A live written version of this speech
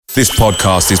This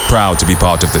podcast is proud to be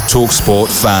part of the TalkSport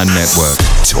Fan Network.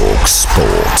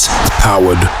 TalkSport.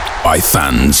 Powered by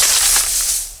fans.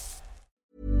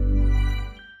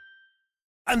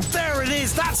 And there it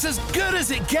is, that's as good as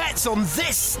it gets on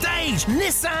this stage.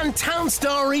 Nissan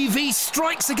Townstar EV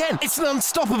strikes again. It's an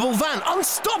unstoppable van,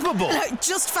 unstoppable.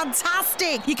 Just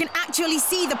fantastic. You can actually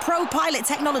see the Pro Pilot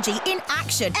technology in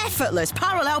action. Effortless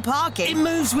parallel parking. It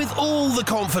moves with all the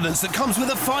confidence that comes with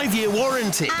a 5-year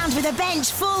warranty. And with a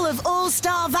bench full of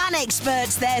all-star van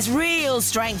experts, there's real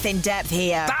strength in depth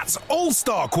here. That's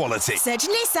all-star quality. Search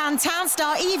Nissan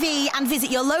Townstar EV and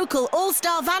visit your local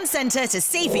all-star van centre to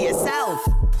see for yourself.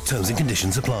 Terms and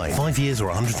conditions apply. 5 years or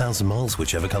 100,000 miles,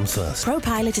 whichever comes first. Pro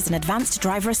Pilot is an advanced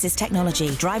driver assist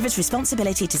technology. Driver's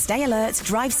responsibility to stay alert,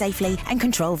 drive safely, and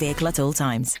control vehicle at all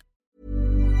times.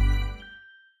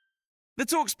 The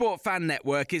TalkSport Fan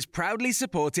Network is proudly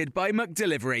supported by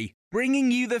McDelivery, bringing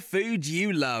you the food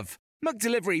you love.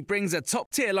 McDelivery brings a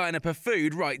top-tier lineup of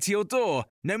food right to your door.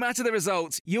 No matter the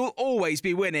result, you'll always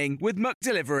be winning with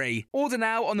McDelivery. Order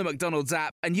now on the McDonald's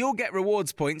app and you'll get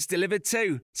rewards points delivered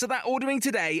too. So that ordering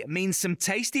today means some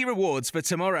tasty rewards for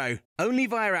tomorrow. Only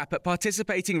via app at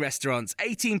participating restaurants.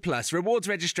 18 plus. Rewards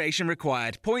registration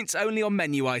required. Points only on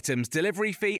menu items.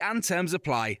 Delivery fee and terms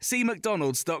apply. See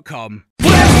mcdonalds.com.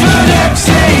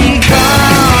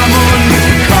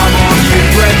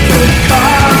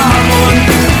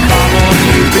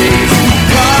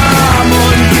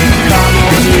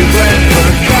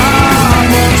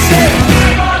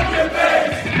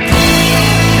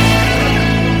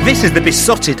 This is the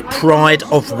besotted Pride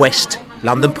of West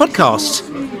London podcast,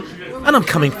 and I'm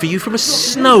coming for you from a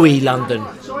snowy London.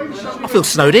 I feel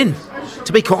snowed in.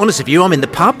 To be quite honest with you, I'm in the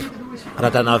pub, and I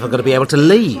don't know if I'm going to be able to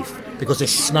leave because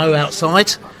there's snow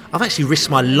outside. I've actually risked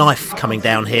my life coming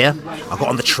down here. I got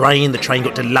on the train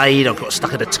got delayed, I got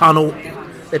stuck in a tunnel.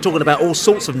 They're talking about all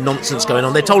sorts of nonsense going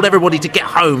on. They told everybody to get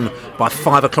home by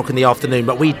 5 o'clock in the afternoon,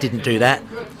 but we didn't do that.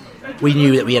 We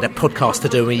knew that we had a podcast to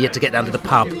do and we had to get down to the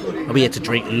pub and we had to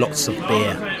drink lots of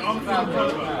beer.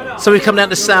 So we come down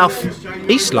to South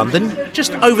East London,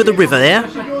 just over the river there.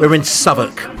 We're in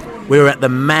Southwark. We're at the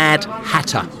Mad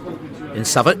Hatter in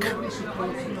Southwark,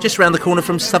 just round the corner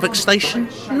from Southwark Station,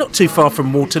 not too far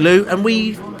from Waterloo, and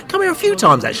we come here a few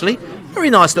times actually. Very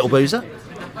nice little boozer.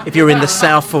 If you're in the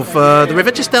south of the river,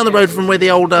 just down the road from where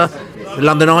the old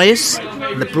London Eye is,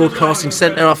 and the broadcasting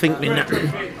centre, I think, in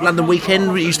London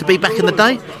Weekend it used to be back in the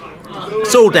day.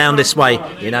 It's all down this way,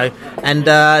 you know. And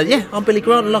I'm Billy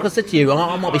Grant, and like I said to you,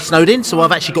 I might be snowed in, so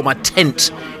I've actually got my tent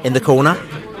in the corner.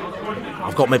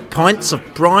 I've got my pints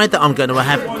of Bride that I'm going to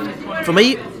have for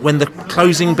me when the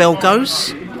closing bell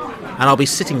goes, and I'll be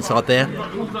sitting inside there.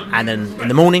 And then in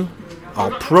the morning,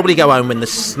 I'll probably go home when the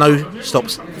snow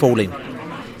stops falling.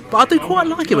 But I do quite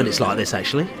like it when it's like this,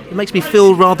 actually. It makes me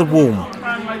feel rather warm,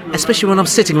 especially when I'm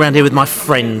sitting around here with my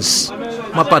friends,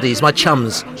 my buddies, my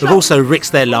chums, who've also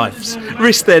risked their lives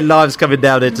coming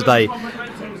down here today.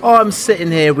 I'm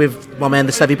sitting here with my man,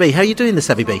 the Savvy Bee. How are you doing, the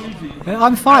Savvy Bee?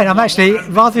 I'm fine. I'm actually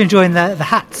rather enjoying the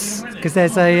hats, because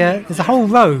there's a whole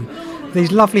row of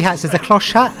these lovely hats. There's a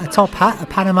cloche hat, a top hat, a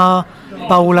Panama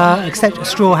bowler, etc., a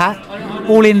straw hat,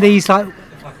 all in these like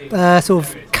sort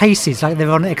of cases, like they're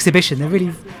on exhibition. They're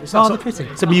really rather pretty.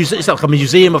 It's like a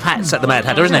museum of hats at the Mad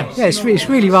Hatter, isn't it? Yeah, it's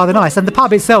really rather nice. And the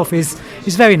pub itself is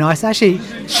very nice. It actually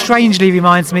strangely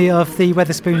reminds me of the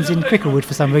Wetherspoons in Cricklewood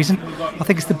for some reason. I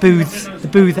think it's the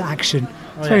booth action.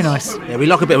 It's very nice. Yeah, we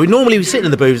like a bit. We normally sit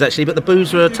in the booths actually, but the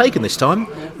booths were taken this time,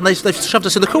 and they've shoved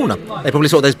us in the corner. They probably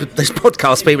thought those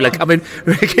podcast people are coming,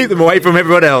 we're going to keep them away from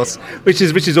everyone else, which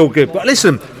is all good. But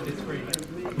listen,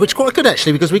 which is quite good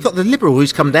actually, because we've got the Liberal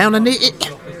who's come down, and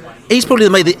he's probably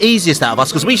made the easiest out of us,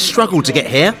 because we struggled to get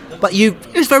here, but it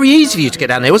was very easy for you to get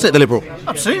down here, wasn't it, the Liberal?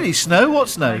 Absolutely. Snow? What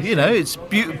snow? You know, it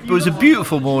was a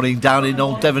beautiful morning down in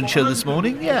old Devonshire this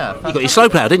morning. Yeah. You got your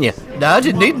snowplow, didn't you? No, I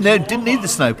didn't need the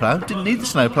snowplow.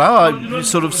 I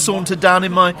sort of sauntered down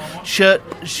in my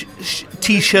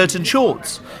t-shirt and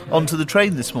shorts onto the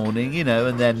train this morning, you know,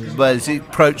 and then as it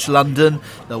approached London,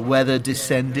 the weather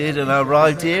descended and I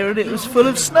arrived here and it was full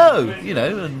of snow, you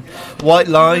know, and white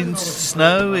lines,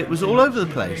 snow, it was all over the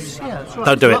place. Yeah, that's right.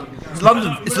 Don't do it.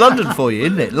 It's London for you,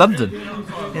 isn't it? London.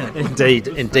 Yeah. Indeed,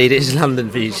 it is London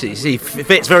for you. See, he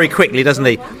fits very quickly, doesn't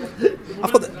he?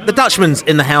 I've got the Dutchman's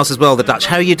in the house as well. The Dutch,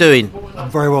 how are you doing?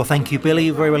 I'm very well, thank you, Billy.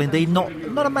 Very well indeed. Not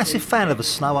a massive fan of the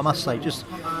snow, I must say. Just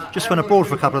went abroad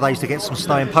for a couple of days to get some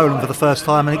snow in Poland for the first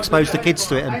time and expose the kids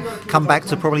to it, and come back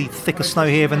to probably thicker snow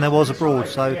here than there was abroad.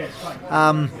 So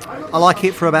I like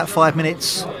it for about 5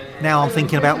 minutes. Now I'm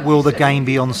thinking about, will the game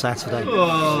be on Saturday?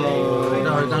 Oh,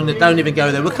 no. don't even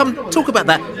go there. We'll come talk about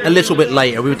that a little bit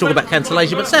later. We were talking about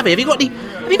cancellation. But Savvy, have you got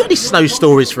any snow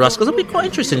stories for us? Because I'd be quite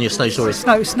interested in your snow stories.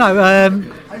 Snow.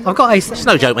 I've got a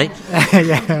snow joke, mate.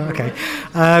 Yeah, okay.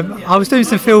 I was doing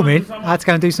some filming. I had to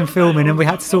go and do some filming, and we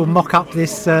had to sort of mock up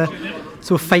this sort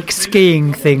of fake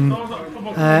skiing thing.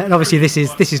 And obviously, this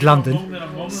is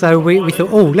London, so we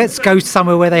thought, let's go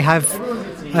somewhere where they have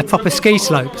a proper ski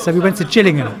slope. So we went to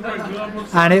Gillingham,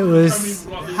 and it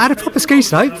had a proper ski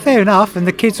slope, fair enough, and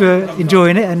the kids were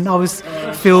enjoying it, and I was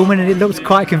filming, and it looked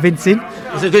quite convincing.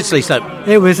 Was it a good ski slope?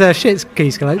 It was a shit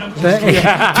ski slope. But you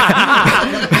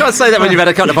can't say that when you've had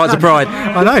a couple of pints of pride.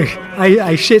 I know,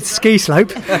 a shit ski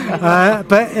slope,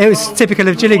 but it was typical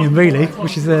of Gillingham, really,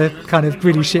 which is a kind of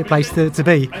really shit place to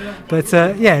be. But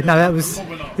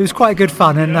it was quite good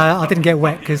fun, and I didn't get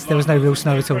wet because there was no real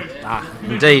snow at all.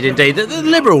 Indeed. The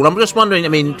Liberal, I'm just wondering, I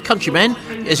mean, countrymen,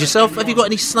 as yourself, have you got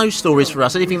any snow stories for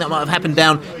us? Anything that might have happened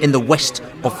down in the west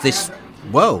of this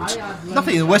world?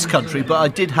 Nothing in the West Country, but I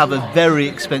did have a very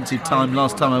expensive time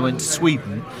last time I went to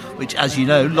Sweden, which, as you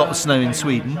know, a lot of snow in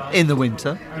Sweden in the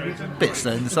winter. A bit of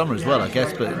snow in the summer as well, I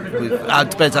guess, but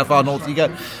it depends how far north you go.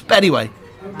 But anyway,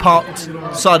 parked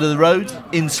side of the road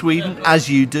in Sweden, as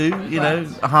you do,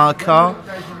 a hire car.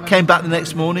 Came back the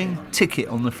next morning, ticket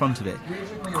on the front of it.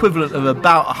 Equivalent of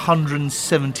about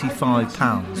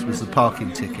 £175 was the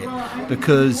parking ticket,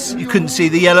 because you couldn't see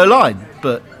the yellow line.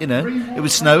 But, it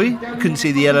was snowy, you couldn't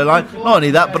see the yellow line. Not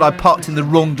only that, but I parked in the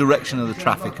wrong direction of the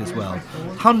traffic as well.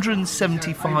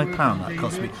 £175 that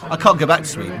cost me. I can't go back to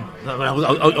Sweden.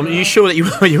 Are you sure that you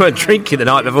weren't drinking the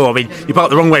night before? I mean, you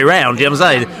parked the wrong way round, you know what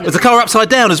I'm saying? Was the car upside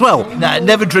down as well? No,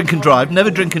 never drink and drive,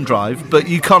 but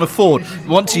you can't afford.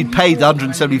 Once you'd paid the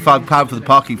 £175 for the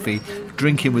parking fee,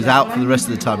 drinking was out for the rest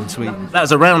of the time in Sweden. That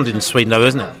was a round in Sweden, though,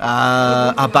 isn't it?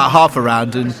 About half a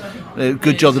round, and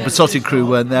good job the besotted crew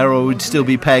weren't there, or we'd still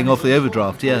be paying off the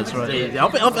overdraft. Yeah, that's right.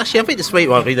 I've been to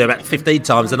Sweden. I've been there about 15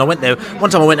 times, and I went there. One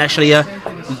time I went actually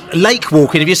lake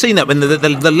walking. Have you seen that, when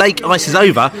the lake ices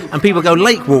over and people go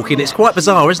lake walking? It's quite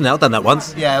bizarre, isn't it? I've done that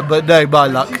once. Yeah, but no, my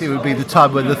luck, it would be the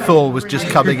time when the thaw was just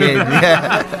coming in.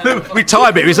 Yeah. We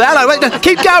time it. We say, hello, wait, no,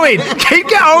 keep going.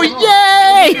 Oh,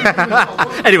 yay!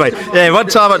 Anyway, yeah, one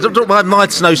time, my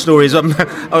snow stories,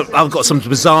 I've got some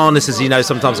bizarreness, as you know,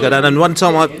 sometimes go down. And one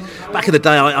time, back in the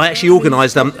day, I actually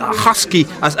organised a husky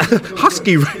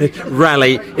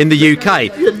rally in the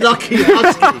UK. You're lucky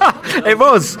husky. It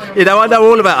was. I know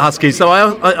all about huskies, so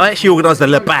I actually organised the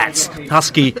Labatt's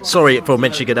Husky. Sorry for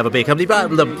mentioning another beer company, but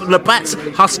the Labatt's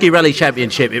Husky Rally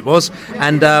Championship it was,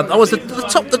 and I was the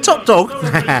top dog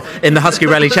in the Husky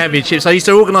Rally Championship. So I used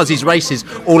to organise these races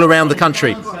all around the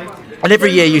country. And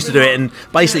every year I used to do it, and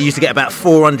basically used to get about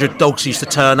 400 dogs used to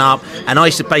turn up, and I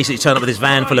used to basically turn up with this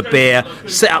van full of beer,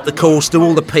 set up the course, do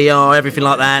all the PR, everything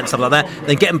like that, and stuff like that,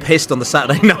 then get them pissed on the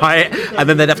Saturday night, and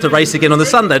then they'd have to race again on the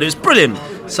Sunday. And it was brilliant.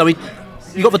 So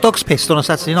You got the dogs pissed on a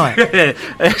Saturday night?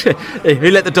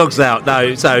 Who let the dogs out?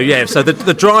 No. So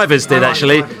the drivers did,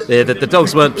 actually. The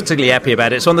dogs weren't particularly happy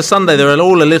about it. So on the Sunday they were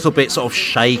all a little bit sort of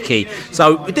shaky.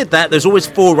 So we did that. There's always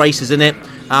 4 races in it.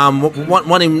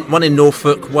 One in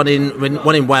Norfolk, one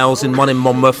in Wales, and one in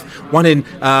Monmouth, one in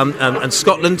and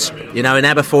Scotland, in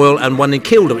Aberfoyle, and one in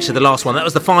Kielder, which is the last one. That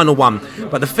was the final one.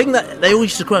 But the thing that they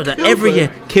always used to cry about every year,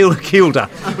 Kielder.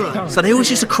 So they always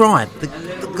used to cry.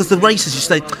 Because the racers used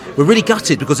to say, we're really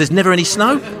gutted because there's never any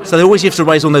snow, so they always used to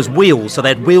race on those wheels. So they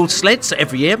had wheeled sleds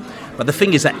every year. But the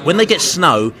thing is that when they get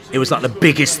snow, it was like the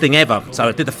biggest thing ever. So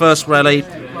I did the first rally,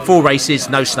 4 races,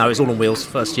 no snow, it was all on wheels,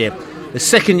 first year. The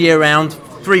second year round,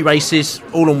 3 races,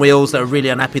 all on wheels. They were really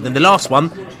unhappy. Then the last one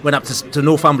went up to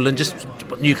Northumberland, just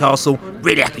Newcastle,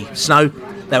 really happy, snow.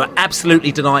 They were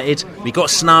absolutely delighted. We got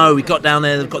snow, we got down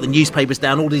there, they've got the newspapers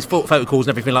down, all these photo calls and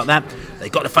everything like that. They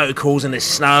got the photo calls and there's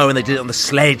snow, and they did it on the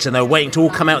sledge, and they were waiting to all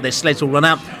come out, their sleds all run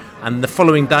out. And the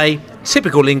following day,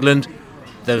 typical England,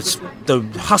 the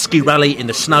Husky Rally in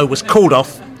the snow was called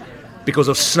off because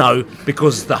of snow,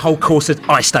 because the whole course had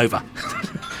iced over.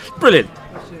 Brilliant.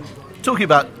 Talking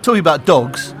about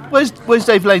dogs, where's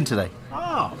Dave Lane today?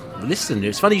 Listen,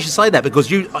 it's funny you should say that,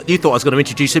 because you thought I was going to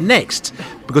introduce him next,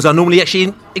 because I normally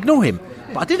actually ignore him.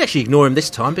 But I did actually ignore him this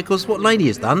time, because what Laney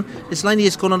has done is Laney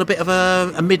has gone on a bit of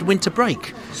a midwinter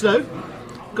break. Snow?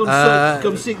 Gone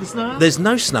to seek the snow? There's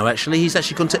no snow, actually. He's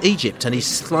actually gone to Egypt, and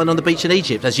he's lying on the beach in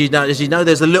Egypt. As you know,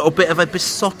 there's a little bit of a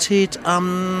besotted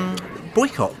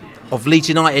boycott of Leeds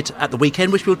United at the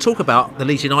weekend, which we'll talk about, the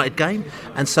Leeds United game.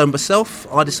 And so myself,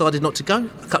 I decided not to go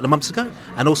a couple of months ago,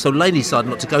 and also Laney decided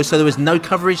not to go, so there was no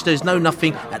coverage, there's no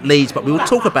nothing at Leeds, but we will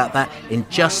talk about that in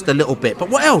just a little bit. But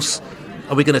what else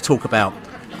are we going to talk about?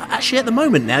 Actually, at the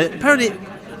moment now, apparently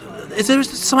there is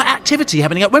some activity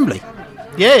happening at Wembley.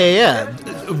 Yeah.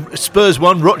 Spurs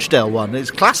 1, Rochdale 1.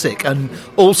 It's classic, and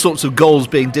all sorts of goals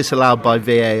being disallowed by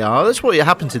VAR. That's what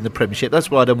happens in the Premiership.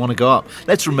 That's why I don't want to go up.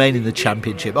 Let's remain in the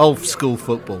Championship. Old school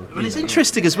football. And it's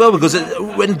interesting as well because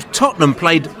when Tottenham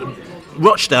played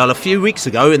Rochdale a few weeks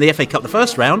ago in the FA Cup, the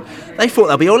first round, they thought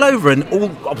they'll be all over, and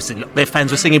obviously their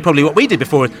fans were singing probably what we did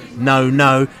before,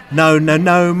 no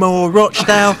more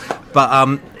Rochdale.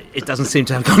 But it doesn't seem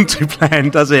to have gone to plan,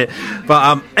 does it?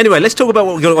 But anyway, let's talk about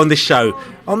what we've got on this show.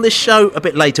 On this show, a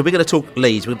bit later, we're going to talk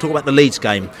Leeds. We're going to talk about the Leeds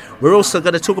game. We're also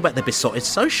going to talk about the Besotted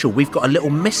Social. We've got a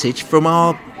little message from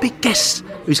our big guest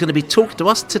who's going to be talking to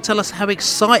us to tell us how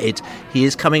excited he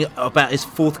is coming about his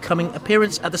forthcoming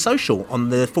appearance at the Social on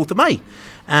the 4th of May.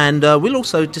 And we'll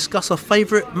also discuss our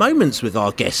favourite moments with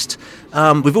our guest.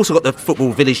 We've also got the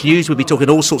Football Village News. We'll be talking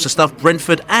all sorts of stuff,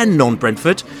 Brentford and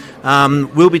non-Brentford.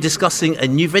 We'll be discussing a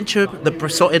new venture that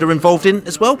Besotted are involved in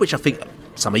as well, which I think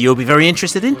some of you will be very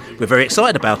interested in. We're very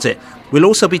excited about it. We'll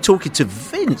also be talking to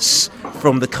Vince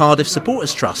from the Cardiff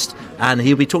Supporters Trust, and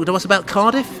he'll be talking to us about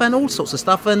Cardiff and all sorts of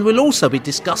stuff. And we'll also be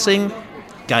discussing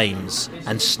games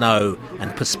and snow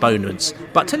and postponements.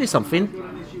 But I'll tell you something,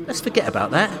 let's forget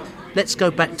about that. Let's go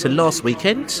back to last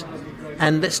weekend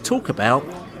and let's talk about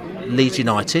Leeds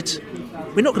United.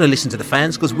 We're not going to listen to the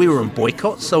fans because we were on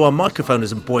boycott, so our microphone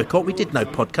is on boycott. We did no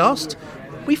podcast.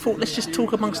 We thought let's just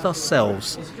talk amongst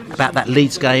ourselves about that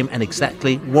Leeds game and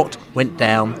exactly what went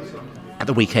down at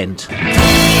the weekend.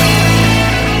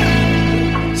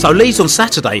 So Leeds on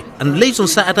Saturday,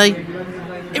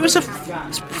 it was a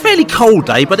fairly cold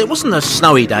day, but it wasn't a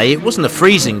snowy day, it wasn't a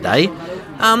freezing day.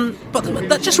 But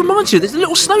that just reminds you, there's a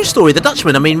little snow story, the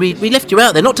Dutchman. I mean, we left you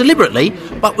out there, not deliberately,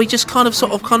 but we just kind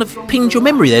of pinged your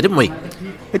memory there, didn't we?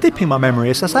 It did ping my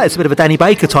memory. As I say, it's a bit of a Danny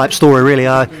Baker type story, really.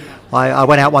 I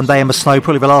went out one day in the snow,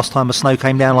 probably the last time the snow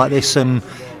came down like this, and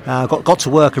got to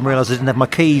work and realised I didn't have my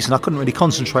keys, and I couldn't really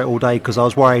concentrate all day because I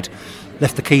was worried.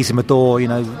 Left the keys in my door,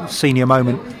 senior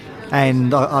moment,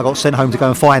 and I got sent home to go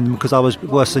and find them because I was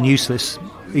worse than useless,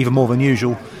 even more than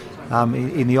usual.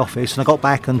 In the office, and I got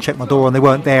back and checked my door and they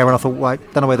weren't there, and I thought, well, I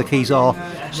don't know where the keys are,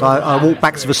 so I walked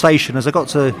back to the station. As I got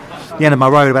to the end of my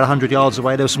road, about 100 yards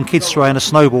away, there were some kids throwing a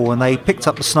snowball, and they picked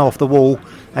up the snow off the wall,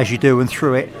 as you do, and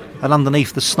threw it, and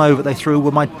underneath the snow that they threw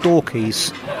were my door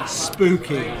keys.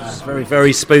 Spooky. That's very,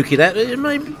 very spooky. That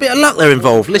a bit of luck there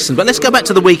involved. Listen, but let's go back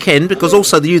to the weekend, because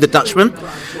also the Dutchman,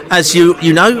 as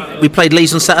you know, we played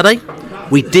Leeds on Saturday.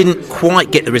 We didn't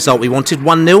quite get the result we wanted,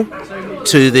 1-0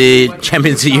 to the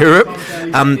champions of Europe.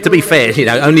 To be fair,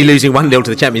 only losing 1-0 to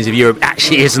the champions of Europe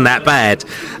actually isn't that bad.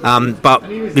 But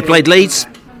we played Leeds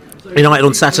United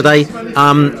on Saturday.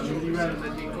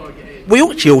 We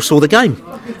actually all saw the game.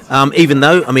 Even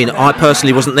though, I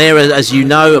personally wasn't there, as you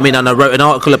know. I wrote an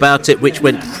article about it which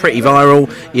went pretty viral.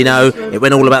 It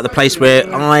went all about the place where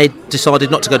I decided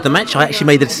not to go to the match. I actually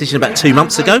made the decision about 2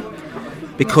 months ago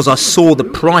because I saw the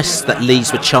price that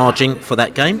Leeds were charging for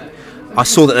that game. I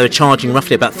saw that they were charging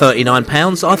roughly about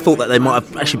 £39. I thought that they might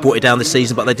have actually brought it down this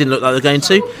season, but they didn't look like they were going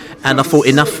to. And I thought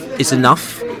enough is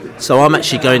enough. So I'm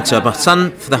actually going to my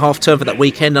son for the half term for that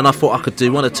weekend, and I thought I could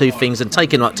do one or two things and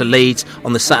take him up to Leeds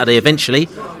on the Saturday eventually,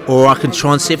 or I can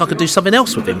try and see if I could do something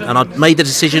else with him. And I made the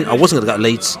decision I wasn't going to go to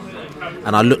Leeds,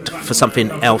 and I looked for something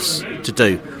else to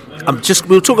do.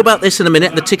 We'll talk about this in a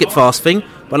minute, the ticket fast thing.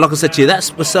 But like I said to you,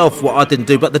 that's myself what I didn't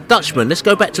do. But the Dutchman, let's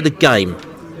go back to the game.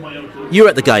 You were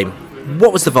at the game.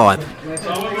 What was the vibe?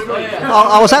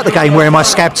 I was at the game wearing my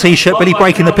Scab T-shirt, Billy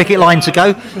breaking the picket line to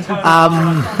go.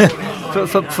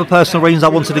 For personal reasons, I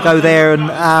wanted to go there, and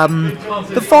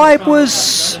the vibe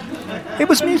was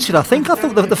muted. I think. I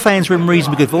thought the fans were in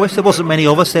reasonably good voice. There wasn't many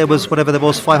of us. There was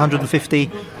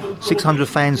 550, 600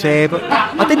 fans there, but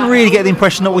I didn't really get the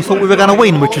impression that we thought we were going to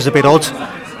win, which was a bit odd.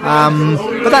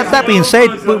 But that being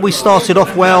said, we started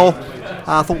off well.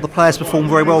 I thought the players performed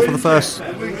very well for the first.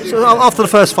 So after the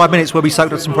first 5 minutes where we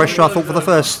soaked up some pressure, I thought for the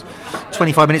first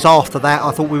 25 minutes after that,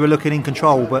 I thought we were looking in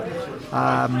control. But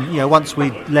once we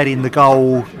let in the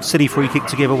goal, City free kick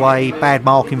to give away, bad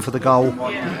marking for the goal,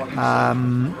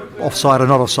 offside or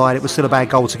not offside, it was still a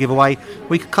bad goal to give away.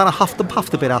 We kind of huffed and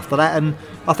puffed a bit after that, and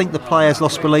I think the players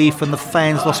lost belief and the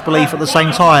fans lost belief at the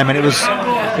same time, and it was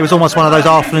almost one of those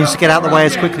afternoons to get out of the way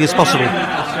as quickly as possible.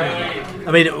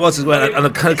 It was as well, and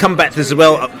I'll come back to this as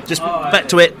well. Just back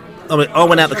to it. I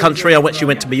went out the country. I actually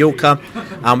went to Mallorca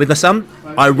with my son.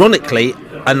 Ironically,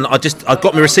 and I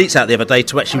got my receipts out the other day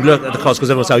to actually look at the cost, because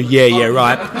everyone said, yeah,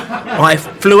 right. I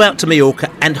flew out to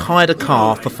Mallorca and hired a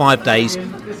car for 5 days,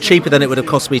 cheaper than it would have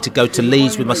cost me to go to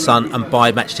Leeds with my son and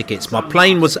buy match tickets. My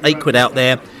plane was £8 out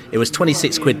there. It was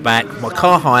 £26 back. My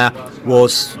car hire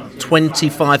was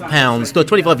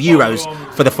 €25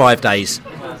 for the 5 days.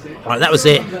 Right, that was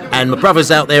it. And my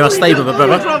brother's out there. I stayed with my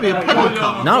brother.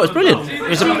 No, it was brilliant. It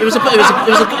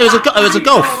was a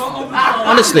golf.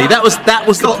 Honestly, that was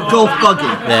the golf buggy.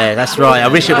 Yeah, that's right. I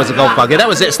wish it was a golf buggy. That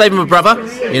was it. Stayed with my brother.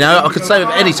 I could stay with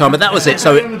him any time, but that was it.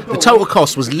 So the total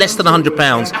cost was less than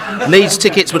 £100. Leeds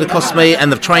tickets would have cost me,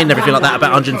 and the train and everything like that,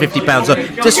 about £150. So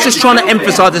just trying to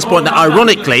emphasise this point that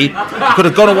ironically, you could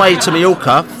have gone away to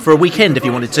Mallorca for a weekend if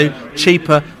you wanted to,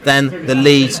 cheaper than the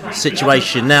Leeds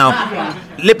situation. Now,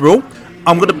 Liberal,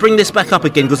 I'm going to bring this back up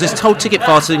again because this whole ticket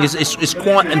fast thing is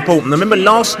quite important. I remember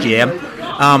last year,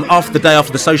 after the day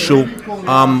after the social,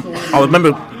 I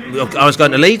remember I was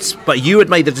going to Leeds, but you had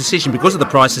made the decision because of the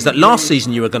prices that last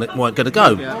season you weren't going to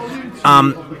go.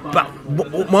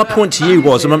 But my point to you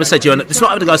was, I remember I said to you, and it's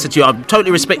not the guy said to you, I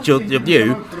totally respect your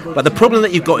view, but the problem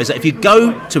that you've got is that if you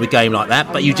go to a game like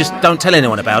that, but you just don't tell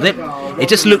anyone about it, it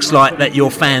just looks like that your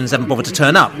fans haven't bothered to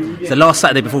turn up. It's the last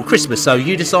Saturday before Christmas, so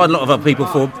you decide a lot of other people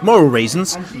for moral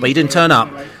reasons, but you didn't turn up.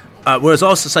 Whereas I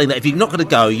was saying that if you're not going to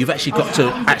go, you've actually got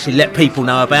to actually let people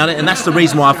know about it, and that's the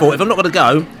reason why I thought if I'm not going to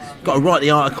go, got to write the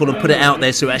article and put it out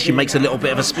there so it actually makes a little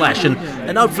bit of a splash, and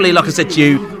hopefully, like I said to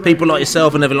you, people like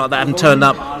yourself and everything like that haven't turned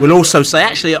up will also say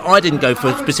actually I didn't go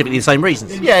for specifically the same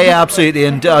reasons. Yeah, absolutely.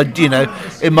 And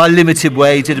in my limited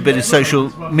way, did a bit of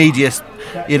social media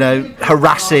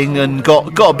harassing and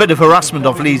got a bit of harassment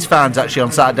off Leeds fans actually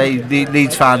on Saturday. The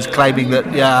Leeds fans claiming that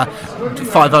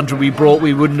 500 we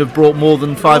wouldn't have brought more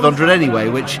than 500 anyway,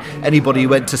 which anybody who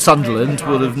went to Sunderland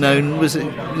would have known was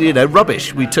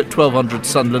rubbish. We took 1,200 to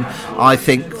Sunderland, I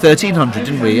think 1,300,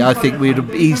 didn't we? I think we'd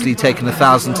have easily taken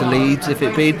 1,000 to Leeds if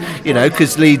it'd been,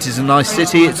 because Leeds is a nice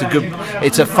city.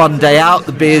 It's a fun day out.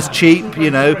 The beer's cheap.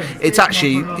 It's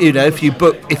actually if you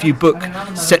book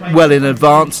set well in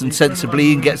advance and sensibly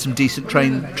and get some decent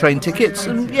train tickets,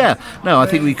 and I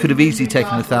think we could have easily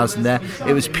taken 1,000 there.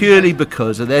 It was purely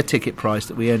because of their ticket price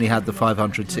that we only had the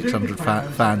 500, 600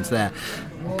 fans there.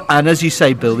 And as you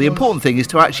say, Bill, the important thing is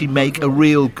to actually make a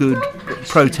real good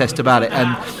protest about it. And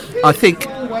I think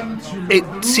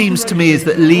it seems to me is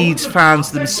that Leeds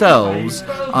fans themselves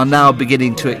are now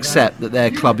beginning to accept that their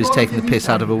club is taking the piss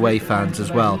out of away fans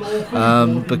as well,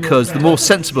 because the more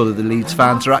sensible of the Leeds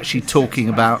fans are actually talking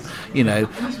about,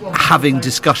 having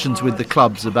discussions with the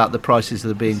clubs about the prices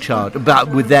that are being charged,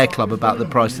 with their club about the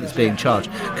price that's being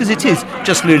charged, because it is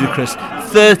just ludicrous.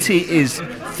 30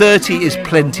 is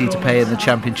plenty to pay in the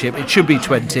Championship. It should be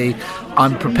 20.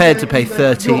 I'm prepared to pay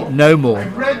 30, no more.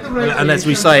 And as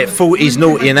we say, 40 is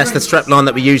naughty, and that's the strap line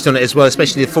that we used on it as well,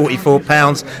 especially the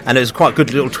 £44. And it was quite a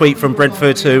good little tweet from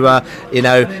Brentford who, and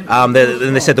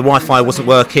they said the Wi-Fi wasn't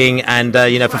working, and for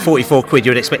 £44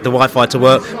 you would expect the Wi-Fi to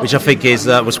work, which I think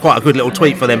was quite a good little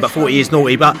tweet for them. But 40 is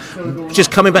naughty. But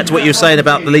just coming back to what you were saying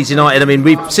about the Leeds United, I mean,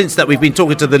 we've been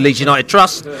talking to the Leeds United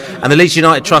Trust, and the Leeds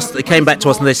United Trust, they came back to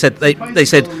us and they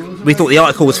said we thought the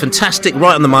article was fantastic,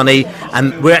 right on the money,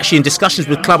 and we're actually in discussions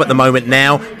with club at the moment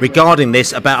now regarding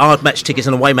this, about our match tickets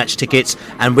and away match tickets,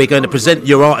 and we're going to present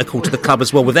your article to the club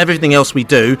as well with everything else we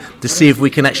do to see if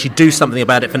we can actually do something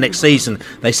about it for next season.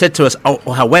 They said to us,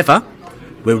 however,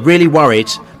 we're really worried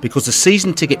because the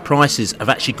season ticket prices have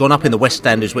actually gone up in the West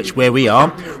Standards, where we are,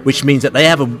 which means that they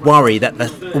have a worry that the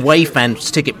away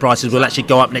fans' ticket prices will actually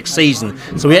go up next season.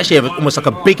 So we actually have almost like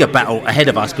a bigger battle ahead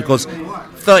of us, because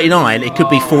 39, it could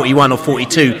be 41 or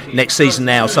 42 next season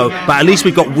now. So, but at least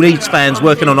we've got Leeds fans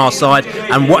working on our side,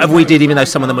 and whatever we did, even though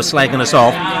some of them were slagging us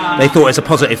off, they thought it's a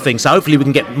positive thing. So hopefully we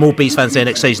can get more Bees fans there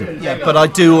next season. Yeah, but I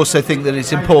do also think that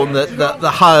it's important that the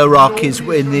hierarchies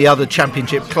in the other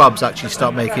Championship clubs actually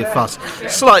start making a fuss.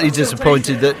 Slightly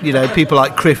disappointed that people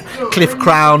like Cliff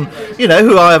Crown,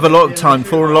 who I have a lot of time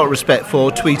for and a lot of respect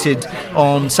for, tweeted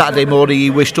on Saturday morning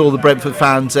he wished all the Brentford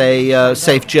fans a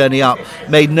safe journey up,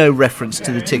 made no reference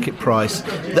to the ticket price.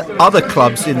 The other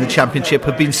clubs in the Championship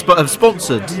have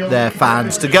sponsored their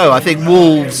fans to go. I think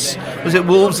Wolves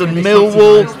and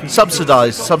Millwall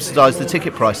subsidised the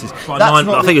ticket prices. I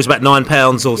think it was about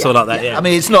 £9 or something like that. Yeah. I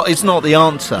mean, it's not the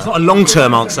answer. It's not a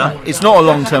long-term answer. It's not a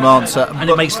long-term answer, and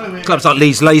it makes clubs like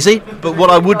Leeds lazy. But what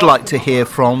I would like to hear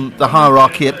from the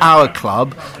hierarchy at our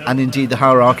club, and indeed the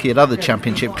hierarchy at other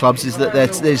Championship clubs, is that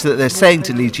they're saying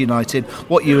to Leeds United,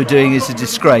 what you are doing is a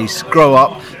disgrace. Grow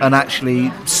up and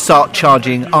actually start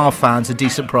charging our fans a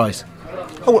decent price.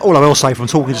 All I will say, from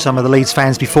talking to some of the Leeds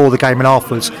fans before the game and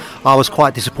afterwards, I was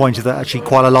quite disappointed that actually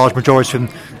quite a large majority of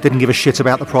them didn't give a shit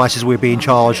about the prices we were being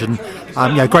charged. And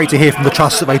great to hear from the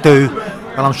trust that they do.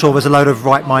 And I'm sure there's a load of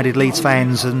right-minded Leeds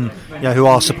fans and who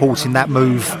are supporting that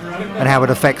move and how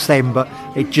it affects them. But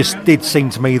it just did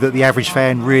seem to me that the average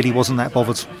fan really wasn't that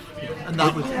bothered.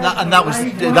 And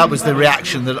that was the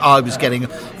reaction that I was getting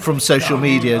from social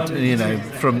media,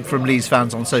 from Leeds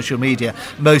fans on social media.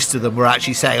 Most of them were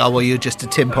actually saying, "Oh, well, you're just a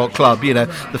tin pot club."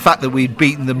 The fact that we'd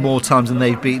beaten them more times than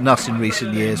they've beaten us in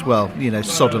recent years, well,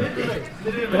 sod them.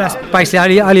 But that's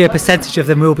basically only a percentage of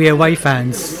them will be away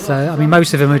fans. So I mean,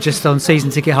 most of them are just on season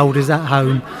ticket holders at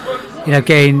home,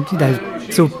 getting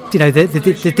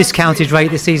the discounted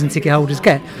rate the season ticket holders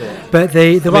get. But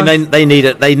they need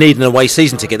an away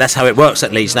season ticket. That's how it works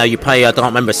at Leeds. Now you pay, I don't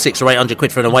remember, £600 or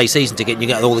 £800 for an away season ticket, and you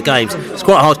get all the games. It's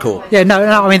quite hardcore. Yeah, no.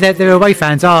 I mean, their away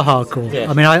fans are hardcore. Yeah.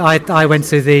 I mean, I went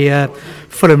to the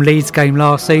Fulham Leeds game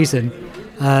last season.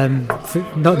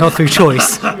 Not through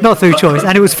choice,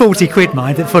 and it was £40,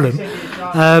 mind, at Fulham.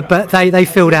 But they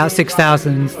filled out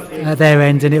 6,000 at their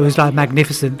end, and it was like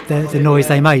magnificent, the noise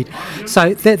they made.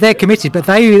 So they're committed, but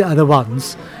they are the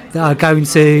ones that are going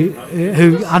to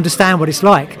who understand what it's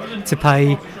like to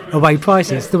pay away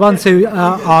prices. The ones who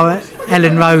are at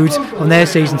Ellen Road on their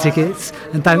season tickets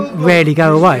and don't rarely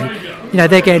go away, they're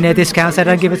getting their discounts. They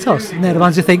don't give a toss, and they're the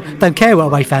ones who don't care what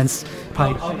away fans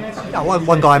pay.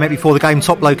 One guy I met before the game,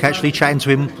 top bloke, actually chatting to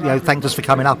him, thanked us for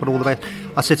coming up and all the best.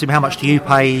 I said to him, "How much do you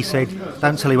pay?" He said,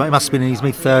 "Don't tell anyone." He must have been in his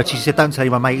mid-30s. He said, "Don't tell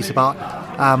anyone, mate." He said, "But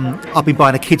I've been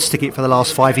buying a kids ticket for the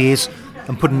last 5 years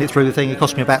and putting it through the thing. It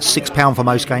cost me about £6 for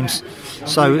most games."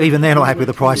 So even they're not happy with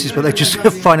the prices, but they're just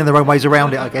finding their own ways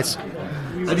around it, I guess.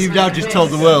 And you've now just told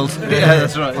the world. Yeah,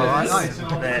 that's right.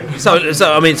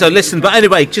 So listen. But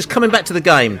anyway, just coming back to the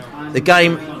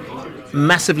game.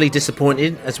 Massively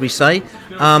disappointed, as we say.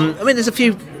 There's a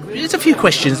few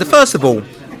questions. First of all,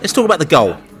 let's talk about the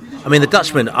goal. I mean, the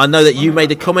Dutchman. I know that you made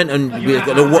a comment, and we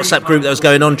got a WhatsApp group that was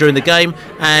going on during the game,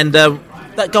 and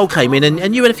that goal came in,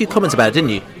 and you had a few comments about it,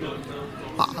 didn't you?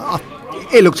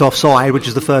 It looked offside, which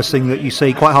is the first thing that you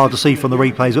see. Quite hard to see from the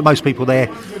replays, but most people there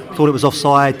thought it was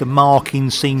offside. The marking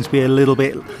seems to be a little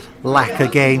bit lack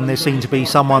again. There seemed to be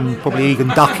someone, probably Egan,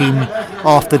 ducking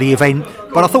after the event.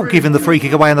 But I thought giving the free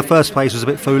kick away in the first place was a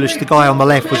bit foolish. The guy on the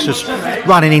left was just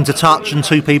running into touch, and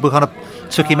two people kind of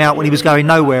took him out when he was going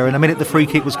nowhere. And the minute the free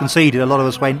kick was conceded, a lot of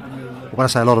us went. When I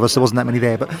say a lot of us, there wasn't that many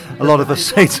there, but a lot of us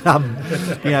said,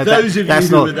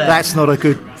 that's not a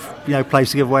good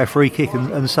place to give away a free kick,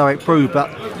 and so it proved. But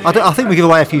I think we give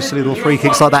away a few silly little free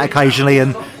kicks like that occasionally,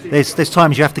 and there's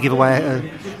times you have to give away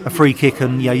a free kick,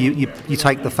 and you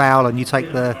take the foul and you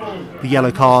take the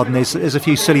yellow card, and there's a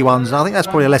few silly ones, and I think that's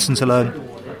probably a lesson to learn.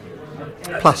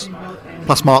 Plus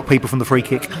mark people from the free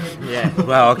kick. Yeah.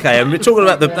 Well, okay. And we're talking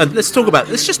about let's just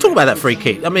talk about that free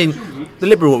kick. I mean, the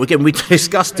Liberal, again, we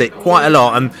discussed it quite a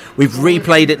lot, and we've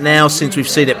replayed it now since we've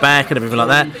seen it back and everything like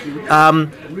that.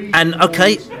 And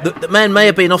okay, the man may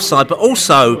have been offside, but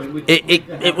also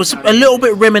it was a little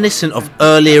bit reminiscent of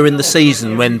earlier in the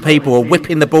season when people were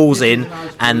whipping the balls in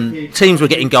and teams were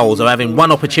getting goals or having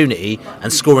one opportunity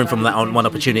and scoring from that one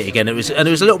opportunity again. It was a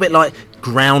little bit like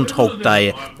Groundhog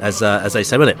Day, as they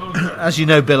say, wasn't it? As you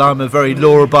know, Bill, I'm a very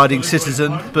law-abiding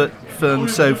citizen, but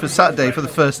so for Saturday, for the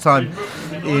first time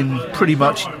in pretty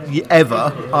much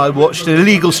ever, I watched an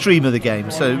illegal stream of the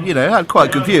game, so I had quite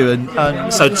a good view,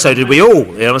 and so did we all. You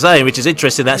know what I'm saying? Which is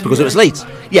interesting. That's because it was Leeds.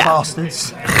 Yeah,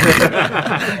 bastards.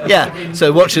 Yeah.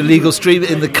 So watch a legal stream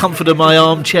in the comfort of my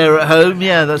armchair at home.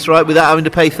 Yeah, that's right. Without having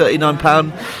to pay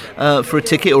 £39 for a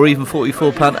ticket, or even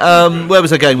 £44. Where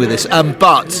was I going with this?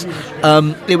 But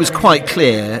it was quite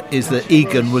clear is that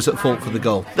Egan was at fault for the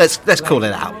goal. Let's call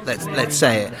it out. Let's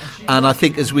say it. And I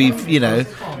think as we've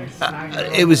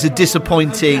it was a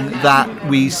disappointing that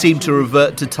we seem to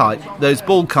revert to type. Those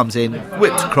ball comes in,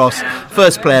 whipped across,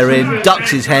 first player in,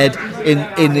 ducks his head,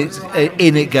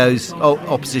 in it goes,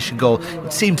 opposition goal.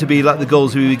 It seemed to be like the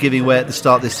goals we were giving away at the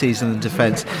start of this season in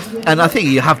defence. And I think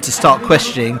you have to start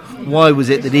questioning, why was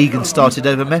it that Egan started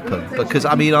over Mepham? Because,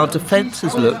 I mean, our defence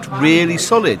has looked really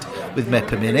solid with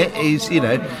Mepham in it.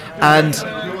 And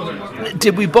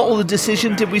did we bottle the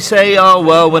decision? Did we say, oh,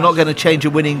 well, we're not going to change a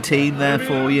winning team,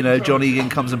 therefore, John Egan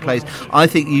comes and plays? I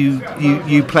think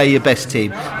you play your best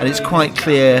team. And it's quite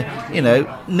clear,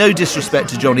 no disrespect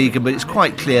to John Egan, but it's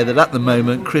quite clear that at the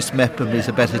moment, Chris Mepham is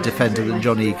a better defender than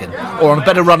John Egan. Or on a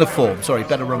better run of form. So,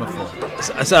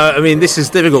 I mean, this is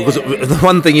difficult, because the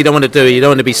one thing you don't want to do, you don't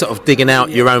want to be sort of digging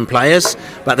out your own players,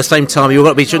 but at the same time, you've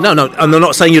got to be... No, I'm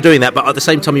not saying you're doing that, but at the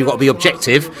same time, you've got to be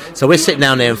objective. So we're sitting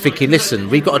down there and thinking, listen,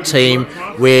 we've got a team,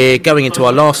 we're going into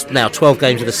our last, now, 12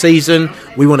 games of the season,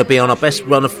 we want to be on our best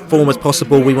run of form as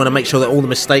possible, we want to make sure that all the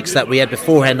mistakes that we had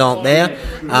beforehand aren't there.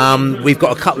 We've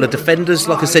got a couple of defenders,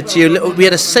 like I said to you, we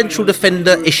had a central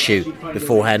defender issue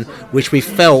beforehand, which we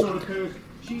felt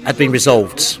had been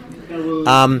resolved.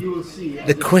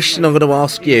 The question I'm going to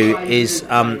ask you is,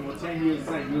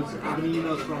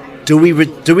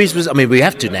 do we? I mean, we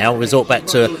have to now resort back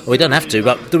to. Well, we don't have to,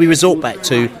 but do we resort back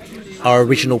to our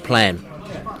original plan?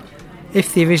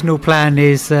 If the original plan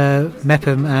is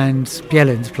Mepham and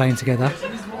Bjelland playing together,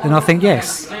 then I think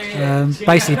yes.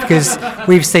 Basically, because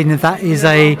we've seen that is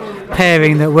a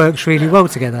pairing that works really well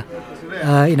together.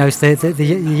 It's the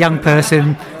young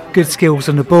person, good skills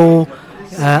on the ball,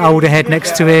 older head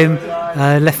next to him,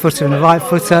 left footer and a right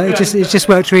footer. It just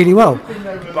works really well.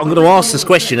 I'm going to ask this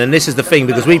question, and this is the thing,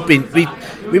 because we've been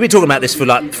talking about this for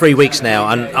like 3 weeks now,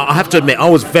 and I have to admit I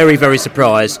was very, very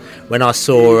surprised when I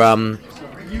saw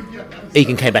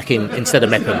Egan came back in instead of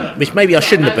Mepham, which maybe I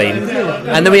shouldn't have been.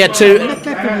 And then we had two.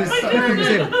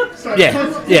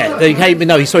 Yeah. He came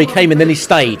in, then he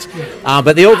stayed.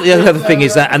 But the other thing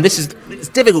is that, and it's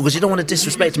difficult because you don't want to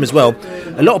disrespect him as well.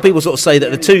 A lot of people sort of say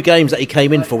that the 2 games that he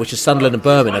came in for, which is Sunderland and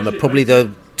Birmingham, are probably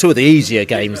the 2 of the easier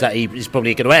games that he's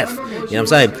probably going to have. You know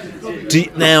what I'm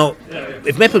saying? Now,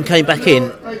 if Mepham came back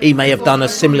in, he may have done a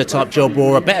similar type job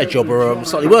or a better job or a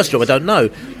slightly worse job. I don't know.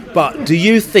 But do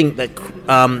you think that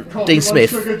Dean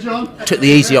Smith took the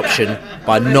easy option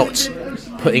by not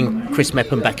putting Chris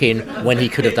Mepham back in when he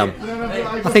could have done?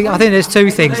 I think there's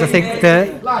 2 things. I think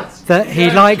that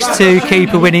he likes to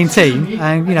keep a winning team,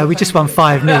 and we just won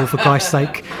 5-0 for Christ's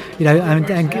sake. And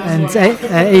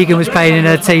Egan was playing in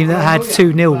a team that had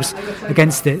 2-0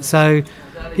 against it, so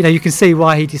you can see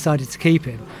why he decided to keep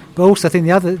him. But also, I think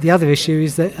the other issue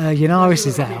is that Yanaris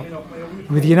is out.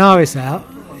 With Yanaris out,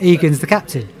 Egan's the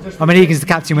captain. I mean, Egan's the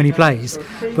captain when he plays,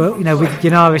 but with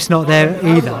Yanaris not there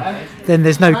either, then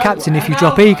there's no captain if you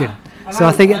drop Egan. So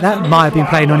I think that might have been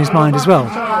playing on his mind as well.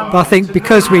 But I think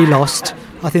because we lost,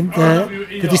 I think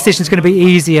the decision's going to be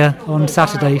easier on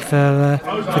Saturday for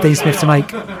Dean Smith to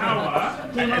make.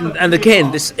 And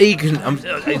again, this Egan,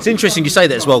 it's interesting you say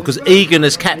that as well, because Egan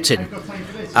as captain.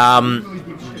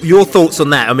 Your thoughts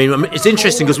on that? I mean, it's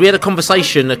interesting because we had a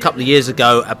conversation a couple of years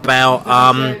ago about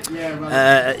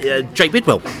Jake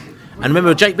Bidwell. And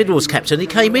remember, Jake Bidwell was captain. He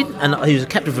came in, and he was a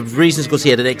captain for reasons because he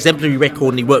had an exemplary record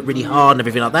and he worked really hard and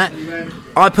everything like that.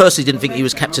 I personally didn't think he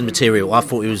was captain material. I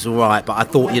thought he was all right, but I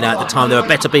thought, at the time there were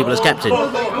better people as captain.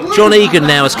 John Egan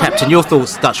now as captain. Your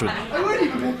thoughts, Dutchman?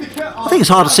 I think it's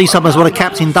hard to see sometimes what a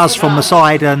captain does from the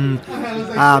side, and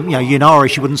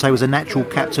Yanaris, you wouldn't say was a natural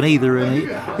captain either. And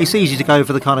it's easy to go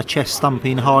for the kind of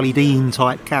chest-thumping Harley Dean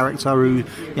type character who,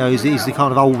 is the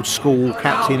kind of old school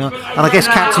captain. And I guess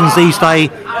captains these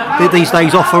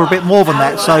days offer a bit more than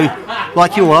that. So,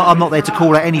 like you, I'm not there to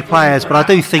call out any players, but I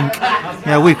do think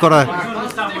we've got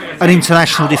an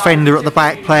international defender at the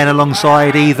back playing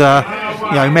alongside either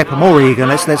Mepham or Egan.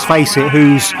 Let's face it,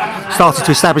 who's started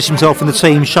to establish himself in the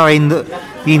team, showing that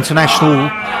the international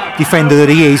defender that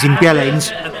he is in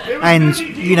Bjelland. And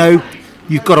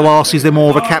you've got to ask, is there more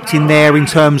of a captain there in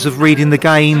terms of reading the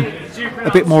game,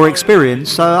 a bit more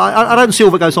experience? So I don't see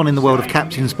all that goes on in the world of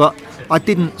captains, but I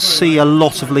didn't see a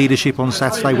lot of leadership on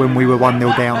Saturday when we were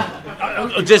 1-0 down. I'm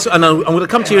going to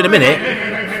come to you in a minute.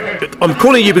 I'm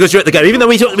calling you because you're at the game, even though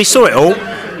we saw it all.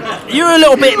 You're a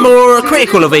little bit more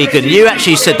critical of Egan. You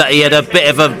actually said that he had a bit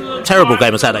of a terrible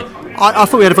game on Saturday. I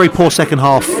thought we had a very poor second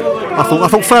half. I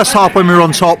thought first half when we were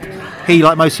on top, he,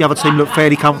 like most of the other team, looked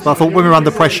fairly comfortable. I thought when we were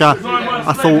under pressure,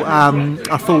 I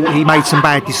thought he made some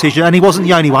bad decisions, and he wasn't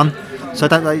the only one. So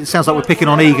it sounds like we're picking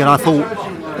on Egan. I thought,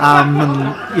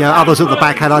 others at the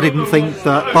back I didn't think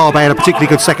that Barber had a particularly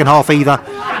good second half either.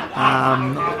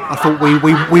 I thought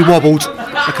we wobbled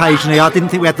occasionally. I didn't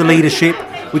think we had the leadership.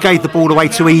 We gave the ball away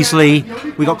too easily.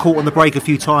 We got caught on the break a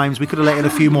few times. We could have let in a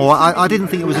few more. I didn't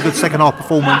think it was a good second half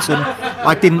performance, and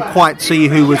I didn't quite see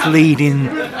who was leading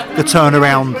the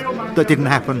turnaround that didn't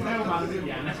happen.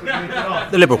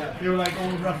 The Liberal.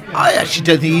 I actually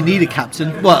don't think you need a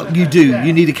captain. Well, you do.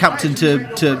 You need a captain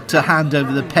to hand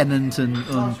over the pennant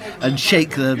and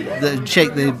shake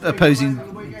the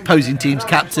opposing team's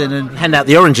captain and hand out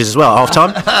the oranges as well at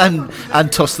half time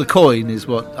and toss the coin is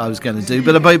what I was going to do.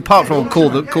 But apart from call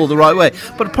the right way.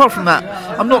 But apart from that,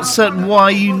 I'm not certain why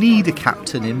you need a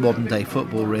captain in modern day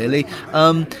football. Really,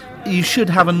 you should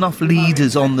have enough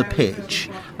leaders on the pitch.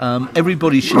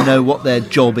 Everybody should know what their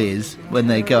job is when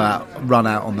they run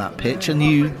out on that pitch, and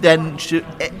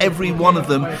every one of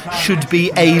them should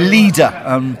be a leader.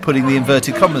 I'm putting the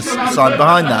inverted commas sign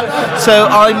behind that. So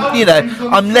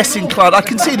I'm less inclined. I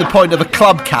can see the point of a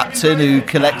club captain who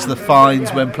collects the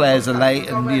fines when players are late,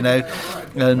 and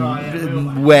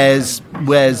wears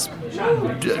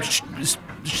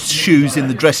shoes in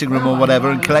the dressing room or whatever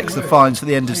and collects the fines for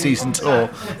the end of season tour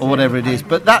or whatever it is.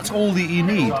 But that's all that you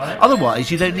need. Otherwise,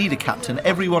 you don't need a captain.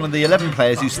 Every one of the 11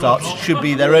 players who starts should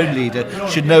be their own leader,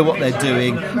 should know what they're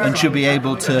doing, and should be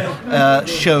able to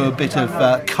show a bit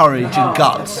of courage and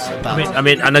guts. I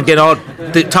mean, and again, I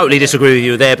totally disagree with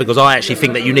you there, because I actually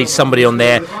think that you need somebody on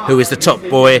there who is the top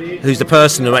boy, who's the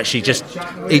person who actually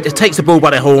he takes the ball by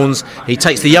the horns, he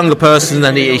takes the younger person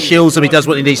and he shields them, he does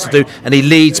what he needs to do, and he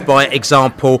leads by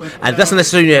example, and it doesn't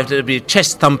necessarily have to be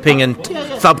chest thumping and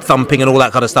thumb thumping and all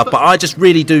that kind of stuff, but I just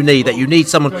really do need that. You need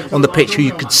someone on the pitch who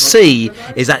you could see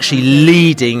is actually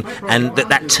leading and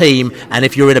that team, and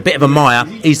if you're in a bit of a mire,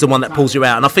 he's the one that pulls you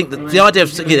out. And I think that the idea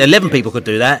of 11 people could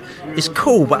do that is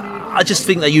cool, but I just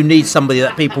think that you need somebody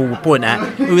that people will point at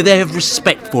who they have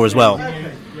respect for as well.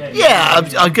 Yeah,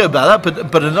 I go about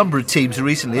that, but a number of teams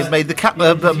recently have made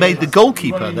the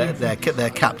goalkeeper their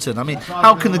captain. I mean,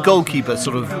 how can the goalkeeper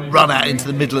sort of run out into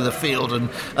the middle of the field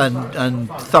and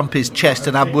thump his chest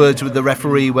and have words with the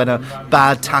referee when a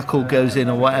bad tackle goes in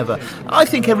or whatever? I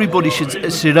think everybody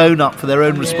should own up for their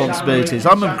own responsibilities.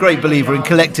 I'm a great believer in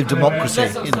collective democracy.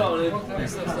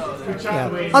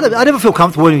 Yeah, I never feel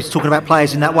comfortable when he's talking about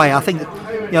players in that way. I think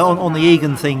that, on the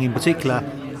Egan thing in particular,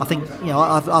 I think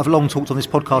I've long talked on this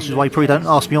podcast, which is why you probably don't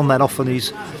ask me on that often.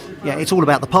 It's all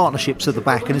about the partnerships at the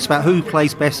back, and it's about who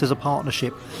plays best as a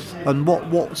partnership. And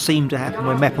what seemed to happen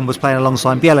when Mepham was playing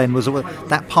alongside Bielen was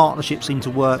that partnership seemed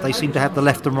to work. They seemed to have the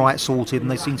left and right sorted,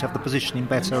 and they seemed to have the positioning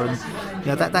better. And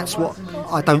that's what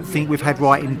I don't think we've had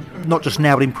right in not just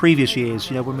now but in previous years.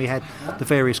 When we had the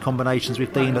various combinations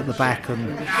with Dean at the back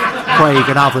and Craig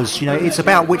and others. It's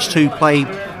about which two play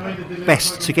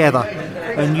best together.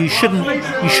 And you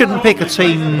shouldn't pick a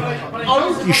team.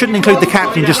 You shouldn't include the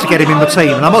captain just to get him in the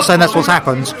team. And I'm not saying that's what's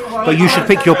happened, but you should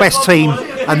pick your best team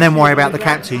and then worry about the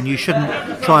captain. You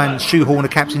shouldn't try and shoehorn a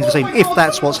captain into the team if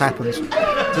that's what's happened.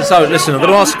 So listen, I'm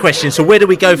going to ask a question. So where do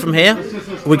we go from here?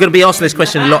 We're going to be asking this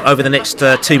question a lot over the next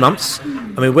 2 months.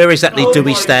 I mean, where exactly do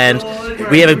we stand?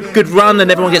 We have a good run and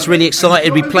everyone gets really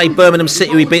excited. We play Birmingham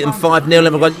City, we beat them 5-0.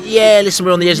 Everyone goes, yeah, listen,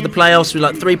 we're on the edge of the playoffs. We're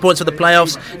like 3 points of the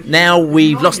playoffs. Now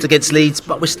we've lost against Leeds,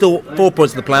 but we're still 4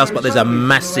 points of the playoffs. But there's a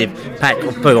massive pack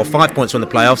of people, or 5 points from the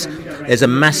playoffs. There's a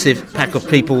massive pack of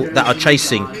people that are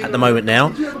chasing at the moment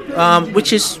now,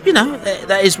 which is,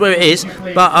 that is where it is.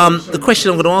 But the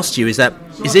question I'm going to ask you is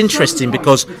interesting,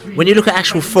 because when you look at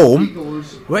actual form,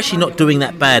 we're actually not doing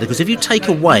that bad, because if you take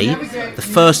away the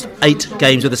first 8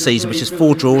 games of the season, which is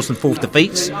 4 draws and 4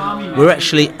 defeats, we're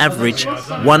actually average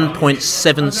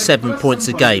 1.77 points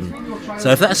a game. So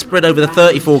if that's spread over the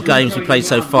 34 games we played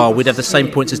so far, we'd have the same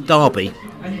points as Derby,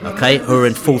 who are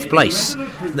in 4th place.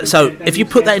 So if you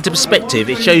put that into perspective,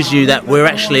 it shows you that we're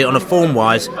actually on a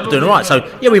form-wise doing all right. So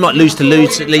yeah, we might lose to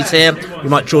Leeds here, we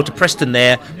might draw to Preston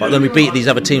there, but then we beat these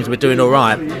other teams, we're doing all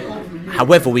right.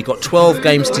 However, we've got 12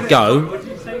 games to go.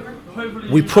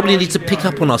 We probably need to pick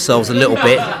up on ourselves a little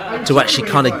bit to actually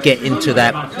kind of get into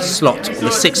that slot, the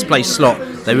 6th place slot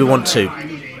that we want to.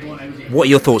 What are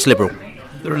your thoughts, Liberal?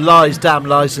 There are lies, damn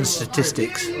lies, and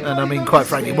statistics, and I mean, quite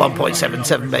frankly,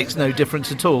 1.77 makes no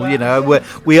difference at all.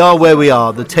 We are where we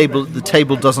are. The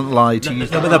table doesn't lie to you.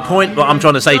 But the point, what I'm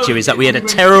trying to say to you, is that we had a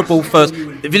terrible first.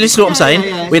 If you listen to what I'm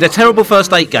saying, we had a terrible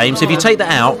first 8 games. If you take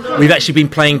that out, we've actually been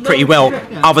playing pretty well,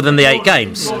 other than the 8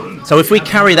 games. So if we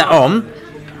carry that on,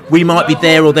 we might be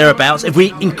there or thereabouts. If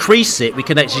we increase it, we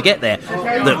can actually get there.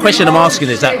 The question I'm asking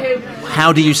is that,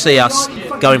 how do you see us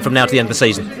going from now to the end of the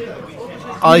season?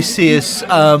 I see us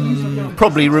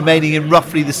probably remaining in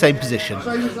roughly the same position.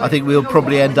 I think we'll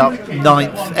probably end up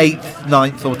 8th,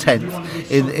 9th or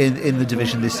 10th in the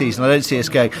division this season. I don't see us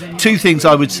going. 2 things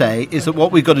I would say is that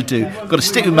what we've got to do, we've got to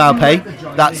stick with Maupay.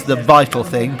 That's the vital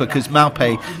thing, because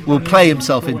Maupay will play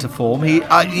himself into form.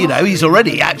 He's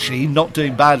already actually not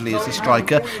doing badly as a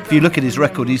striker. If you look at his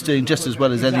record, he's doing just as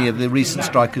well as any of the recent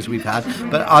strikers we've had.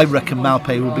 But I reckon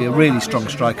Maupay will be a really strong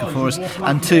striker for us.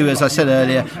 And 2, as I said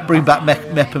earlier, bring back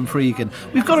Mepham for Egan.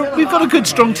 We've got a good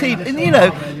strong team,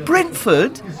 and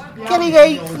Brentford getting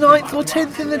 8th, 9th or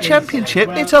 10th in the Championship,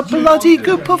 it's a bloody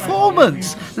good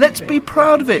performance. Let's be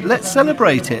proud of it. Let's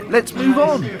celebrate it. Let's move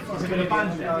on.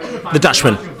 The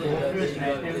Dutchman.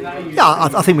 Yeah,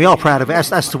 I think we are proud of it.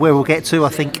 As to where we'll get to, I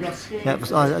think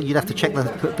you'd have to check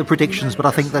the predictions, but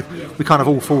I think that we kind of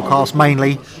all forecast,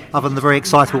 mainly, other than the very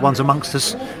excitable ones amongst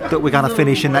us, that we're going to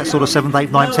finish in that sort of 7th, 8th,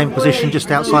 9th, 10th position,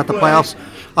 just outside the playoffs.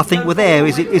 I think we're there.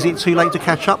 Is it too late to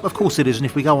catch up? Of course it is. And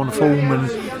if we go on form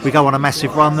and we go on a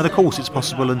massive run, then of course it's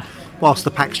possible. And whilst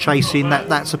the pack's chasing,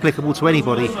 that's applicable to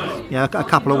anybody. A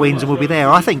couple of wins and we'll be there.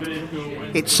 I think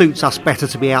it suits us better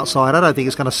to be outside. I don't think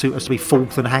it's going to suit us to be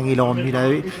fourth and hanging on.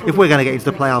 If we're going to get into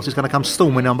the playoffs, it's going to come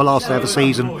storming on the last day of the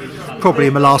season, probably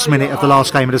in the last minute of the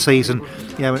last game of the season.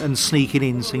 And sneaking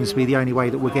in seems to be the only way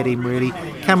that we're getting, really.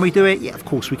 Can we do it? Yeah, of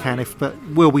course we can. But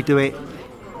will we do it?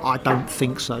 I don't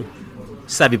think so.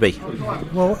 Savvy B.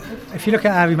 Well, if you look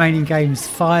at our remaining games,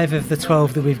 5 of the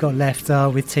 12 that we've got left are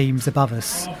with teams above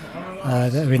us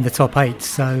that are in the top 8.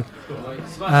 So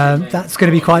that's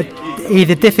going to be quite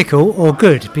either difficult or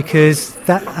good, because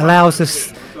that allows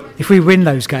us, if we win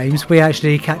those games, we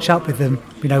actually catch up with them.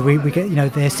 We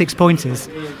get, they're 6 pointers.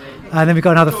 And then we've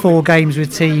got another 4 games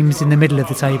with teams in the middle of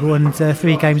the table and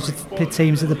 3 games with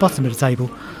teams at the bottom of the table.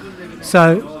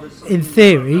 So in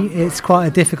theory, it's quite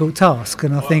a difficult task,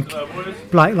 and I think,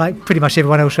 like pretty much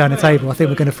everyone else around the table, I think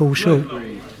we're going to fall short.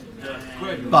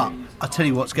 But I tell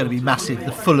you what's going to be massive.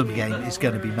 The Fulham game is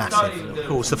going to be massive. Of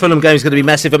course, the Fulham game is going to be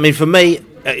massive. I mean, for me,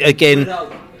 again,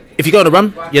 if you go on a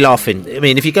run, you're laughing. I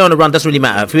mean, if you go on a run, it doesn't really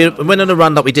matter. If we went on a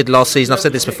run like we did last season, I've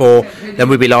said this before, then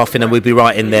we'd be laughing and we'd be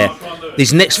right in there.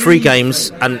 These next 3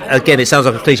 games, and again, it sounds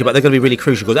like a cliche, but they're going to be really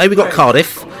crucial. Because we've got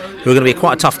Cardiff, who are going to be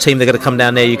quite a tough team. They're going to come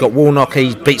down there. You've got Warnock,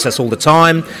 he beats us all the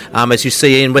time. As you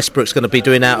see, Ian Westbrook's going to be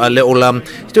doing out his little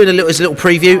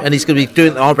preview, and he's going to be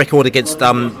doing our record against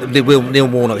Neil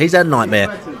Warnock. He's a nightmare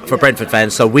for Brentford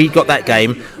fans. So we got that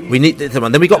game. We need them.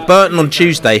 And then we got Burton on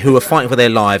Tuesday, who are fighting for their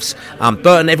lives.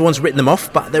 Burton, everyone's written them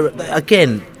off, but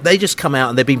they just come out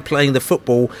and they've been playing the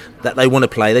football that they want to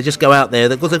play. They just go out there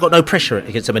because they've got no pressure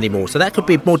against them anymore. So that could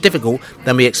be more difficult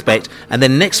than we expect. And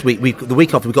then next week, the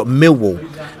week after, we've got Millwall.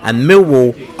 And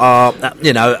Millwall are,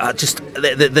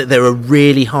 they're a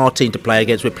really hard team to play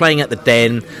against. We're playing at the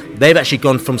Den. They've actually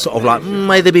gone from sort of like,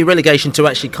 may there be relegation, to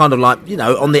actually kind of like,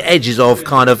 on the edges of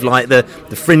kind of like the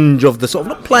fringe of the sort of,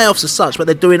 not playoffs as such, but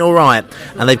they're doing all right.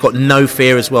 And they've got no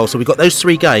fear as well. So we've got those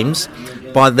 3 games.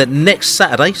 By the next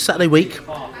Saturday week,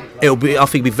 I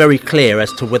think, be very clear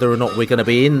as to whether or not we're going to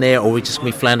be in there, or we're just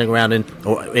going to be floundering around in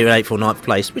 8th or 9th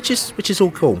place, which is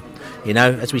all cool,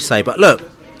 as we say. But look,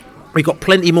 we've got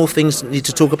plenty more things we need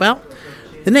to talk about.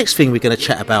 The next thing we're going to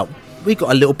chat about, we've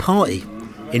got a little party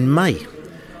in May.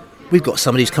 We've got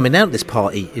somebody who's coming down to this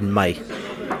party in May.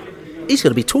 He's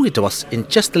going to be talking to us in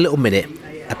just a little minute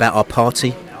about our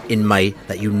party in May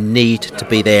that you need to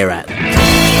be there at.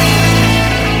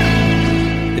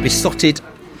 The besotted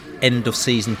end of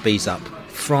season Bees Up,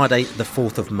 Friday the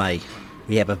 4th of May.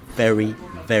 We have a very,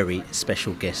 very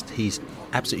special guest. He's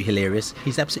absolutely hilarious.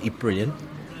 He's absolutely brilliant.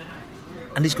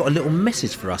 And he's got a little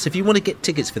message for us. If you want to get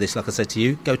tickets for this, like I said to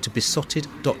you, go to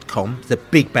besotted.com. There's a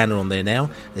big banner on there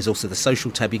now. There's also the social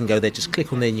tab. You can go there, just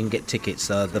click on there and you can get tickets.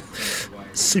 The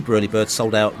super early bird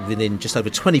sold out within just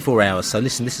over 24 hours. So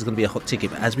listen, this is going to be a hot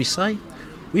ticket. But as we say,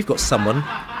 we've got someone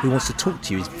who wants to talk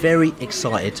to you. He's very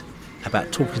excited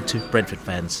about talking to Brentford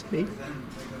fans.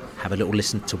 Have a little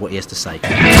listen to what he has to say.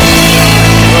 Well,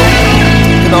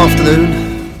 good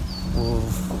afternoon, or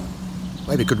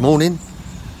maybe good morning,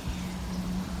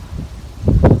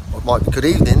 or it might be good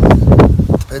evening,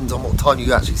 depends on what time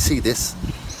you actually see this.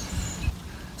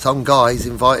 Some guys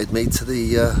invited me to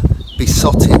the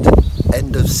besotted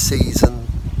end of season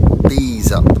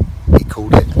Bees Up, he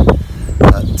called it,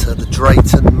 at the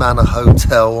Drayton Manor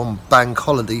Hotel on Bank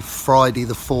Holiday, Friday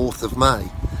the 4th of May.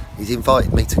 He's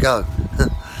invited me to go.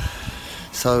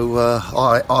 So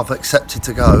I've accepted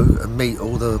to go and meet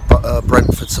all the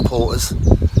Brentford supporters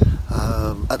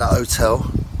at that hotel.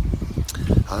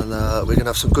 And we're going to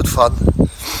have some good fun.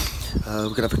 We're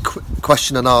going to have a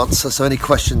question and answer, so any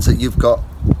questions that you've got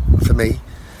for me.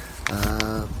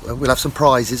 We'll have some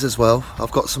prizes as well.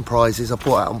 I've got some prizes.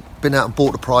 Been out and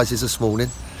bought the prizes this morning.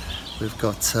 We've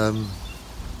got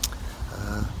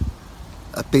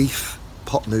a beef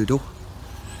pot noodle,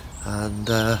 and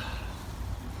the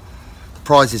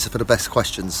prizes are for the best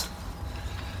questions.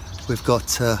 We've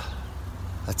got a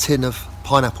tin of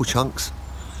pineapple chunks,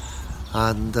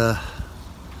 and the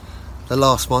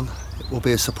last one will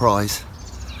be a surprise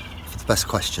for the best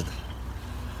question.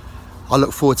 I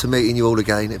look forward to meeting you all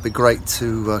again. It'd be great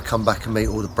to come back and meet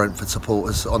all the Brentford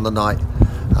supporters on the night.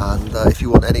 And if you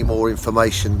want any more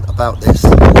information about this,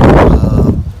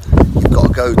 you've got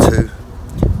to go to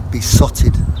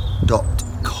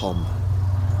besotted.com.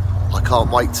 I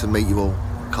can't wait to meet you all.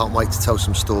 Can't wait to tell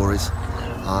some stories.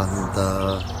 And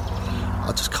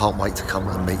I just can't wait to come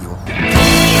and meet you all.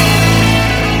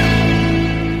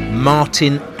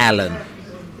 Martin Allen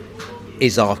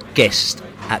is our guest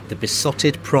at the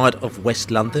besotted Pride of West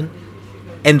London.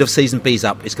 End of season Bees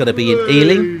Up. It's going to be in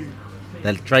Ealing,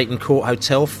 the Drayton Court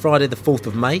Hotel, Friday the 4th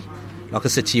of May. Like I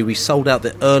said to you, we sold out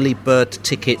the early bird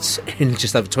tickets in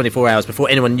just over 24 hours before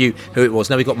anyone knew who it was.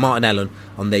 Now we've got Martin Allen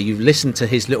on there. You've listened to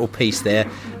his little piece there.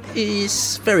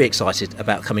 He's very excited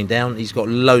about coming down. He's got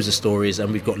loads of stories,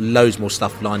 and we've got loads more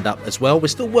stuff lined up as well. We're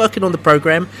still working on the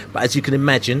programme, but as you can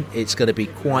imagine, it's going to be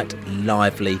quite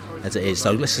lively as it is.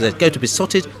 So let's go to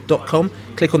besotted.com,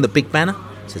 click on the big banner,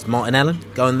 it says Martin Allen,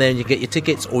 go in there and you get your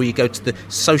tickets, or you go to the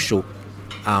social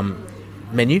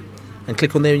menu and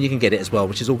click on there and you can get it as well,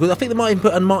 which is all good. I think they might even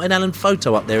put a Martin Allen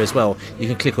photo up there as well. You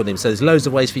can click on him, so there's loads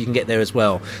of ways for you can get there as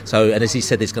well. So, and as he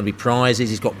said, there's going to be prizes.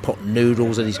 He's got pot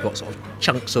noodles, and he's got sort of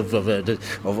chunks of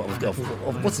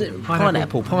what's it,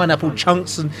 pineapple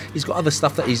chunks, and he's got other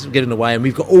stuff that he's giving away. And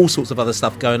we've got all sorts of other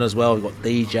stuff going as well. We've got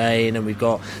DJing, and we've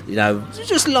got, you know,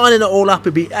 just lining it all up.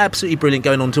 It'd be absolutely brilliant,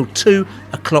 going on until 2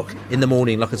 o'clock in the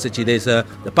morning. Like I said to you, there's the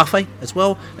buffet as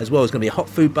well. It's going to be a hot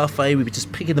food buffet. We were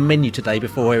just picking the menu today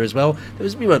before here as well.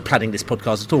 We weren't planning this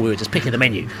podcast at all. We were just picking the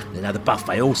menu. You know, the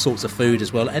buffet, all sorts of food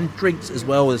as well, and drinks as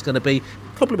well. There's going to be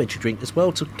complimentary drink as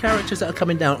well to characters that are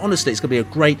coming down. Honestly, it's going to be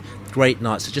a great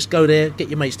night. So just go there, get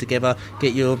your mates together,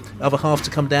 get your other half to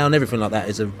come down. Everything like that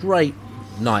is a great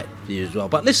night for you as well.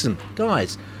 But listen,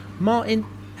 guys, Martin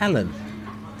Allen,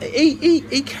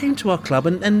 he came to our club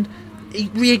and he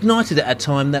reignited at a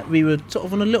time that we were sort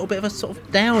of on a little bit of a sort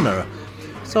of downer.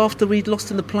 So after we'd lost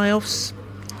in the playoffs,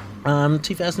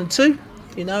 2002.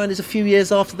 You know, and there's a few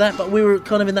years after that, but we were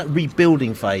kind of in that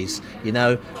rebuilding phase, you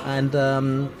know,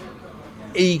 and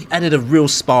he added a real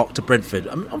spark to Brentford.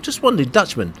 I'm just wondering,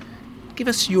 Dutchman, give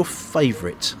us your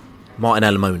favourite Martin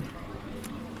Allen moment.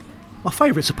 My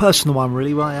favourite's a personal one,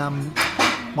 really.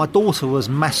 My daughter was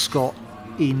mascot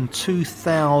in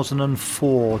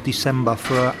 2004, December,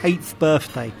 for her 8th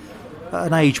birthday. At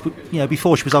an age, you know,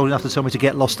 before she was old enough to tell me to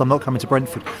get lost, I'm not coming to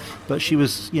Brentford. But she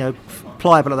was, you know,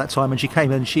 pliable at that time, and she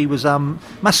came and she was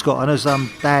mascot. And as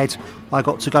Dad, I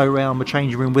got to go around the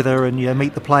changing room with her and, you know,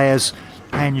 meet the players.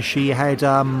 And she had,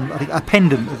 I think, a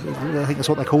pendant. I think that's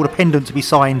what they called a pendant to be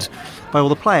signed by all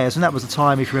the players. And that was the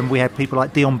time, if you remember, we had people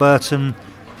like Dion Burton,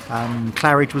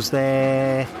 Claridge was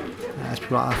there.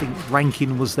 I think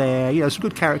Rankin was there. You know, some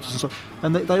good characters and stuff.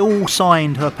 And they all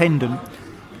signed her pendant.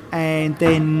 And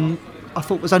then I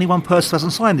thought there's only one person who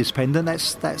hasn't signed this pendant.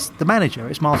 That's the manager.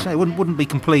 It's Martin. It wouldn't be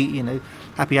complete, you know.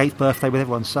 Happy 8th birthday with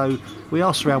everyone. So we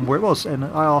asked around where it was, and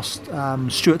I asked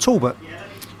Stuart Talbot,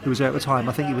 who was there at the time.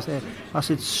 I think he was there. I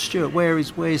said, Stuart,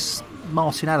 where's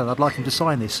Martin Allen? I'd like him to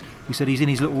sign this. He said he's in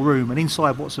his little room, and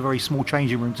inside what's a very small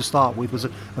changing room to start with was a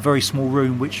very small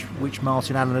room which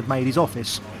Martin Allen had made his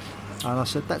office. And I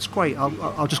said, that's great.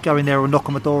 I'll just go in there and knock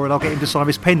on the door, and I'll get him to sign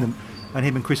his pendant. And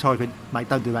him and Chris Hyde went, mate,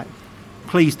 don't do that.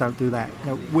 Please don't do that.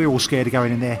 You know, we're all scared of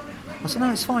going in there. I said,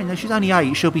 no, it's fine. No, she's only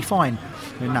 8. She'll be fine.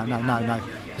 Went, no. I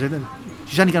said,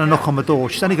 she's only going to knock on the door.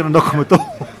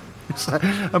 So,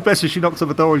 and bless her, she knocked on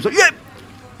the door. He was like, yep.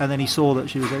 And then he saw that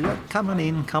she was there. Come on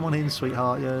in,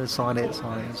 sweetheart. Yeah, sign it.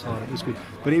 It was good.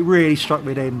 But it really struck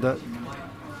me then that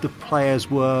the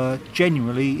players were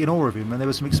genuinely in awe of him. And there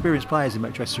were some experienced players in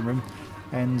that dressing room.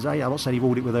 And I'm not saying he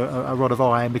ruled it with a rod of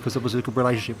iron because there was a good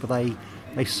relationship, but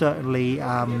they certainly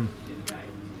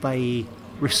they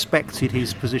respected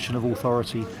his position of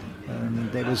authority,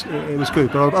 and it was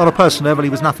good. But on a personal level, he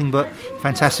was nothing but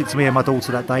fantastic to me and my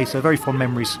daughter that day. So very fond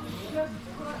memories.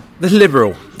 The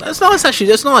Liberal. That's nice, actually.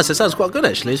 That's nice. That sounds quite good,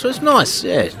 actually. So it's nice,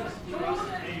 yeah.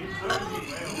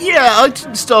 Yeah, I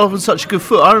didn't start off on such a good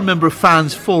foot. I remember a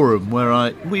fans forum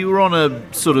where we were on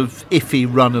a sort of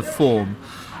iffy run of form.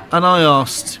 And I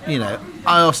asked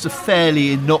a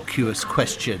fairly innocuous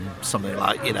question, something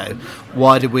like, you know,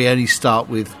 why did we only start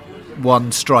with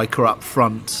one striker up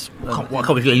front?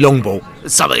 Long ball.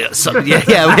 Something.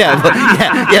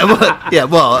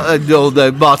 Well,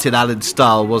 although Martin Allen's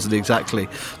style wasn't exactly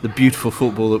the beautiful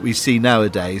football that we see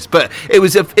nowadays, but it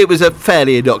was a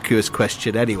fairly innocuous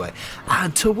question anyway.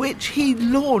 And to which he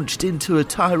launched into a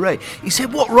tirade. He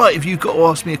said, "What right have you got to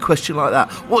ask me a question like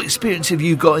that? What experience have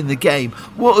you got in the game?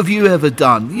 What have you ever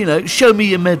done? You know, show me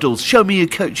your medals, show me your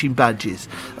coaching badges,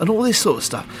 and all this sort of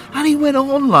stuff." And he went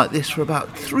on like this for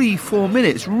about 3-4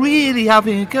 minutes, really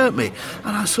having a go at me.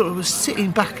 And I sort of was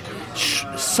sitting back,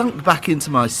 sunk back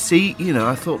into my seat. You know,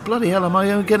 I thought, bloody hell, am I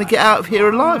going to get out of here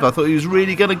alive? I thought he was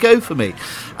really going to go for me.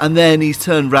 And then he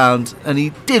turned round and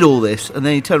he did all this, and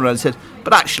then he turned around and said,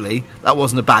 but actually, that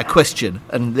wasn't a bad question,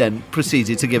 and then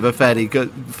proceeded to give a fairly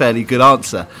good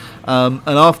answer. And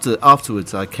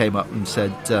afterwards, I came up and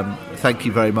said, thank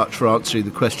you very much for answering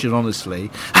the question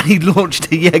honestly. And he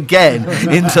launched it again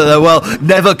into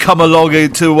never come along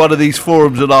into one of these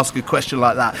forums and ask a question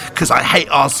like that, because I hate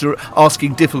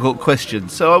asking difficult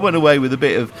questions. So I went away with a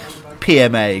bit of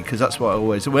PMA, because that's what I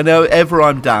always... Whenever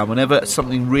I'm down, whenever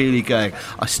something really going,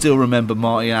 I still remember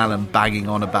Martin Allen banging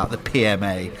on about the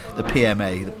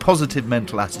PMA, the positive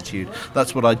mental attitude.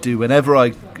 That's what I do whenever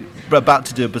I'm about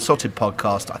to do a Besotted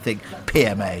podcast. I think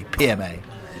PMA.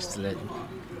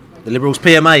 The Liberals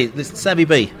PMA. Savvy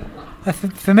B.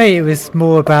 For me, it was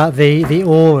more about the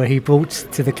aura he brought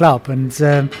to the club, and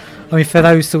for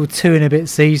those sort of 2 and a bit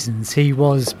seasons, he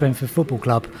was Brentford Football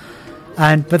Club,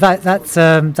 but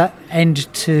that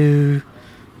end to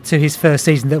his first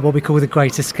season, that what we call the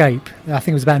Great Escape. I think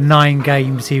it was about 9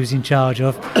 games he was in charge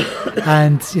of,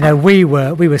 and we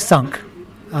were sunk.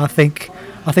 I think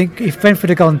if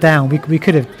Brentford had gone down, we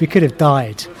could have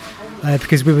died,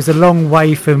 because we was a long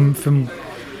way from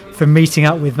meeting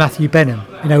up with Matthew Benham.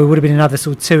 It would have been another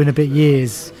sort of 2 and a bit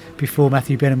years before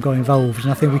Matthew Benham got involved,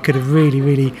 and I think we could have really,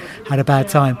 really had a bad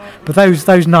time. But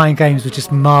those 9 games were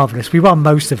just marvellous. We won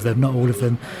most of them, not all of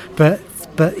them, but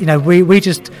we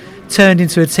just turned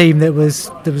into a team that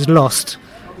was lost,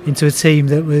 into a team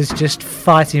that was just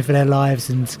fighting for their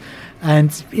lives, and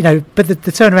but the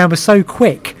turnaround was so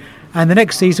quick. And the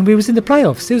next season we was in the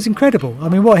playoffs. It was incredible. I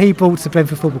mean, what he brought to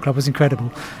Brentford Football Club was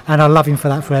incredible, and I love him for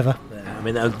that forever. I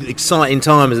mean, exciting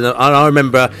times, and I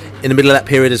remember in the middle of that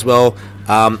period as well.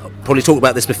 Probably talked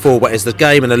about this before, but it's the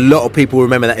game, and a lot of people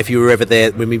remember that if you were ever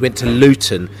there when we went to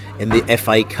Luton in the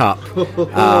FA Cup.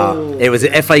 It was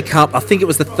the FA Cup. I think it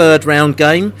was the 3rd round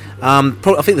game. I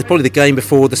think it was probably the game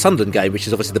before the Sunderland game, which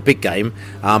is obviously the big game.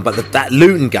 But that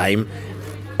Luton game,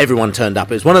 everyone turned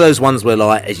up. It was one of those ones where,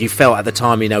 like, as you felt at the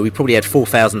time, we probably had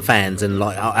 4,000 fans, and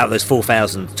like out of those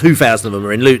 4,000, 2,000 of them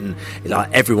were in Luton.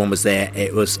 Like, everyone was there.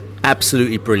 It was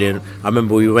absolutely brilliant. I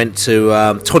remember we went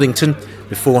to Toddington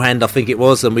beforehand, I think it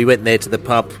was, and we went there to the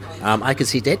pub, I Can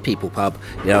See Dead People pub,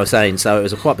 I was saying. So it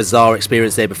was a quite bizarre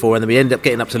experience there before, and then we ended up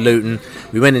getting up to Luton.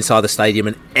 We went inside the stadium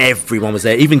and everyone was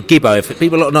there, even Gibbo.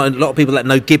 A lot of people that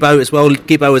know Gibbo as well.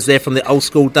 Gibbo was there from the old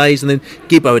school days, and then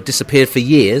Gibbo had disappeared for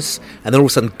years, and then all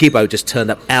of a sudden Gibbo just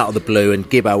turned up out of the blue, and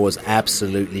Gibbo was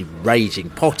absolutely raging,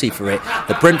 potty for it.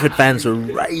 The Brentford fans were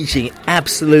raging,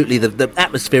 absolutely. The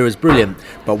atmosphere was brilliant.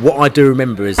 But what I do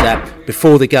remember is that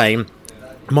before the game,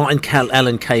 Martin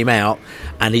Allen came out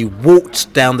and he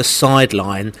walked down the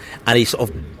sideline and he sort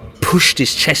of pushed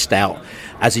his chest out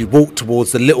as he walked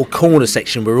towards the little corner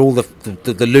section where all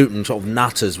the Luton sort of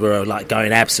nutters were like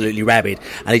going absolutely rabid,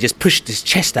 and he just pushed his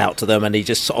chest out to them, and he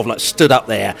just sort of like stood up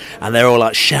there, and they're all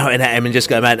like shouting at him and just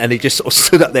going mad, and he just sort of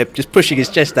stood up there just pushing his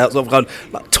chest out, sort of going,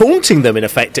 like taunting them in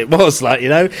effect. It was like,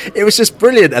 it was just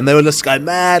brilliant, and they were just going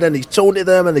mad, and he taunted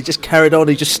them, and they just carried on.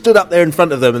 He just stood up there in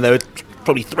front of them, and they were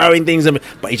probably throwing things at him,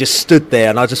 but he just stood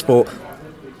there, and I just thought,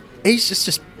 he's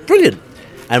just brilliant.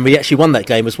 And we actually won that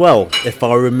game as well, if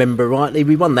I remember rightly.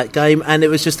 We won that game, and it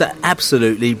was just an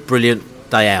absolutely brilliant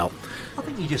day out. I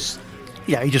think he just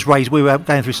raised... We were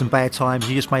going through some bad times.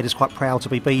 He just made us quite proud to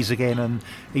be bees again, and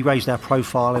he raised our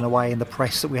profile in a way in the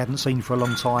press that we hadn't seen for a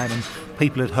long time, and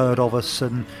people had heard of us,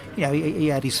 and he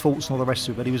had his faults and all the rest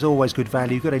of it, but he was always good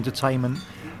value, good entertainment.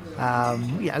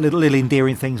 Little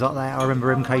endearing things like that. I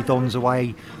remember MK Dons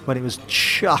away when it was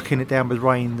chucking it down with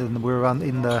rain, and we were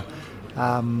in the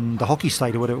hockey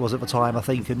stadium, whatever it was at the time, I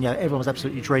think, and everyone was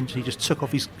absolutely drenched. He just took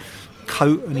off his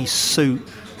coat and his suit.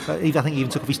 I think he even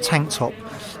took off his tank top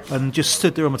and just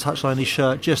stood there on the touchline in his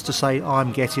shirt just to say,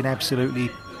 "I'm getting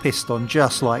absolutely pissed on,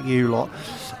 just like you lot."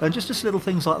 And just little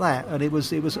things like that. And it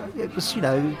was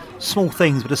small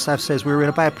things, but as Sav says, we were in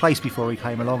a bad place before he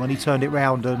came along, and he turned it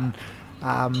round. And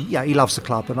he loves the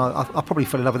club, and I probably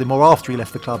fell in love with him more after he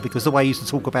left the club, because the way he used to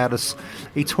talk about us,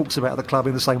 he talks about the club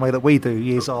in the same way that we do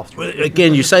years after. Well,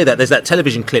 again, you say that, there's that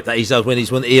television clip that he does when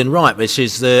he's with Ian Wright, which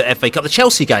is the FA Cup, the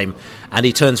Chelsea game, and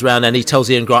he turns around and he tells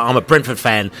Ian Wright, "I'm a Brentford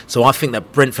fan, so I think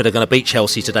that Brentford are going to beat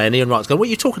Chelsea today." And Ian Wright's going, "What are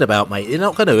you talking about, mate? You're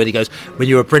not going to." And he goes, "When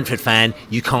you're a Brentford fan,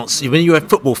 you can't see, when you're a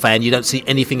football fan, you don't see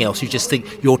anything else. You just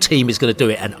think your team is going to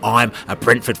do it, and I'm a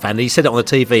Brentford fan." And he said it on the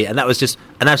TV, and that was just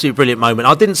an absolutely brilliant moment.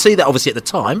 I didn't see that obviously at the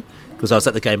time, because I was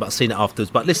at the game, but I've seen it afterwards.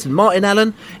 But listen, Martin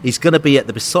Allen is going to be at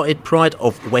the Besotted Pride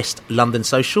of West London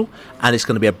Social, and it's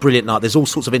going to be a brilliant night. There's all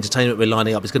sorts of entertainment we're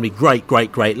lining up. It's going to be great,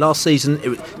 great, great. Last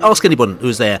season, ask anyone who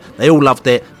was there. They all loved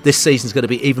it. This season's going to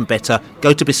be even better.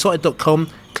 Go to besotted.com,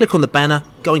 click on the banner,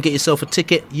 go and get yourself a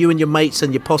ticket. You and your mates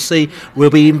and your posse. We'll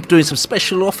be doing some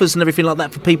special offers and everything like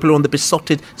that for people who are on the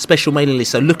Besotted special mailing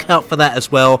list, so look out for that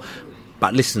as well.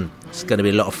 But listen, it's going to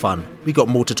be a lot of fun. We've got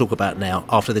more to talk about now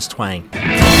after this twang.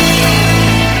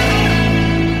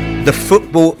 The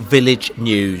Football Village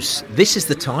News. This is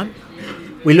the time.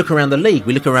 We look around the league.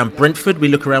 We look around Brentford. We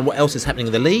look around what else is happening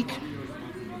in the league.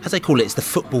 As they call it, it's the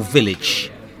Football Village.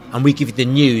 And we give you the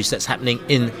news that's happening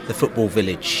in the Football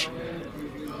Village.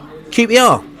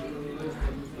 QPR.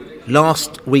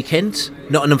 Last weekend,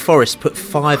 Nottingham Forest put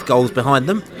 5 goals behind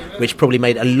them, which probably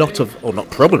made a lot of, or not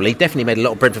probably, definitely made a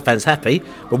lot of Brentford fans happy.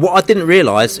 But what I didn't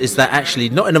realise is that actually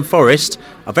Nottingham Forest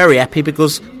are very happy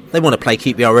because they want to play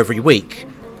QPR every week.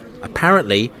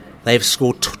 Apparently, they've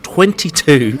scored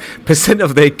 22%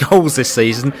 of their goals this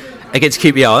season against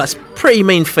QPR. That's a pretty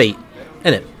mean feat,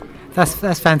 isn't it?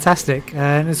 That's fantastic.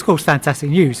 And it's, of course, fantastic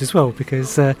news as well,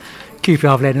 because QPR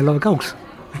have led in a lot of goals.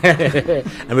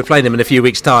 And we're playing them in a few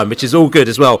weeks' time, which is all good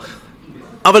as well.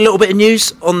 Other little bit of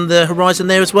news on the horizon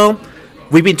there as well.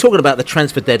 We've been talking about the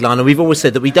transfer deadline, and we've always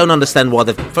said that we don't understand why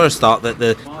the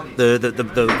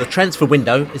transfer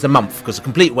window is a month, because it's a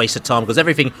complete waste of time, because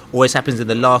everything always happens in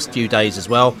the last few days as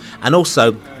well. And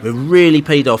also, we're really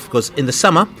peed off because in the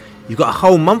summer, you've got a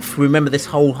whole month. Remember this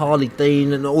whole Harley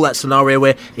Dean and all that scenario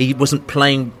where he wasn't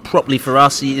playing properly for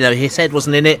us. His head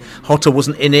wasn't in it. Hotter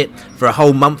wasn't in it for a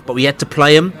whole month, but we had to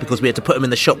play him because we had to put him in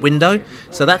the shop window.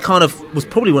 So that kind of was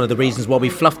probably one of the reasons why we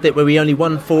fluffed it, where we only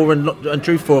won 4 and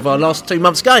drew 4 of our last 2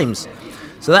 months' games.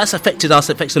 So that's affected us.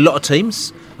 It affects a lot of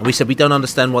teams. And we said we don't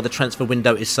understand why the transfer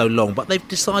window is so long, but they've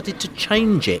decided to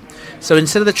change it. So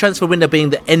instead of the transfer window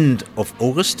being the end of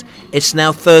August, it's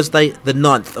now Thursday the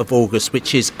 9th of August,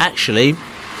 which is actually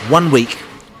 1 week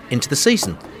into the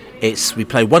season. We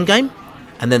play 1 game,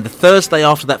 and then the Thursday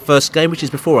after that first game, which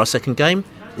is before our second game,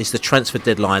 is the transfer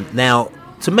deadline. Now,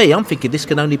 to me, I'm thinking this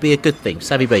can only be a good thing.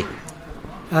 Savvy B.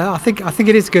 I think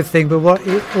it is a good thing, but what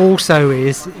it also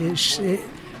is,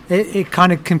 it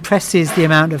kind of compresses the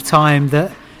amount of time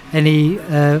that any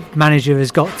manager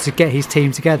has got to get his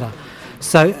team together.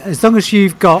 So as long as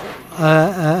you've got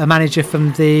a manager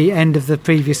from the end of the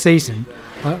previous season,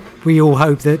 we all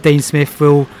hope that Dean Smith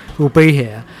will be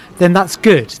here, then that's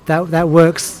good. That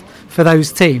works for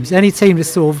those teams. Any team that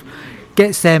sort of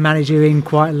gets their manager in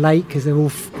quite late because they've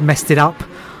all messed it up,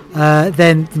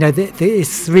 then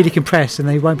it's really compressed and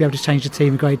they won't be able to change the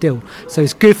team a great deal. So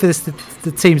it's good for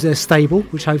the teams that are stable,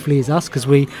 which hopefully is us because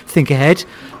we think ahead,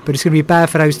 but it's going to be bad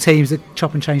for those teams that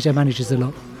chop and change their managers a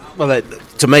lot. Well,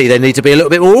 to me, they need to be a little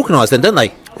bit more organised then, don't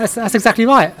they? That's exactly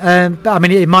right. But I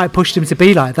mean, it might push them to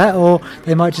be like that, or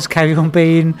they might just carry on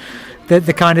being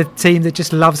the kind of team that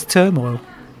just loves turmoil.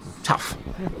 Tough.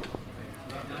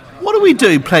 What are we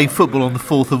doing playing football on the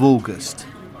 4th of August?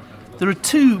 There are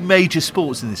 2 major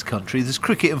sports in this country. There's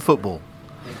cricket and football.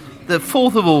 The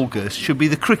 4th of August should be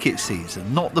the cricket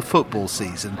season, not the football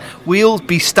season. We'll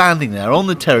be standing there on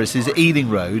the terraces at Ealing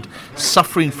Road,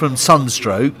 suffering from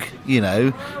sunstroke,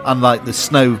 unlike the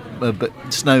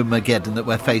snowmageddon that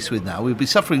we're faced with now. We'll be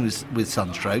suffering with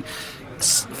sunstroke.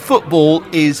 Football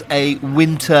is a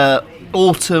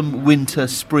autumn, winter,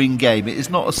 spring game. It is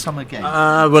not a summer game.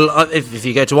 If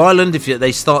you go to Ireland,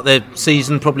 they start their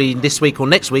season probably this week or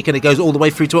next week, and it goes all the way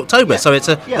through to October. Yeah. So it's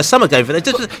a summer game for them.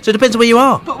 So it depends on where you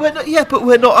are. But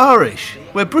we're not Irish.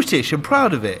 We're British and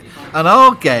proud of it. And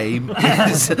our game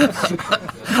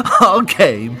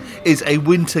is a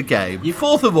winter game.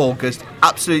 4th of August,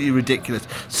 absolutely ridiculous.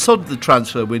 Sod the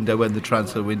transfer window when the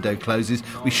transfer window closes.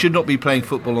 We should not be playing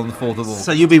football on the 4th of August.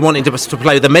 So you'll be wanting to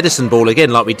play the medicine ball again,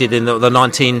 like we did in the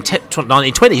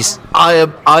 1920s.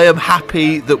 I am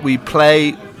happy that we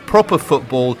play proper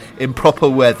football in proper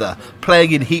weather.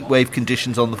 Playing in heatwave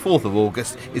conditions on the 4th of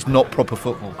August is not proper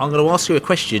football. I'm going to ask you a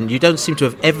question. You don't seem to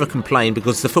have ever complained,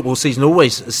 because the football season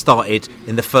always started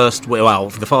in the first, for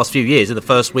the past few years, in the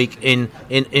first week in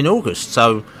August.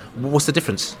 So what's the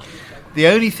difference? The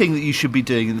only thing that you should be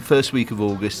doing in the first week of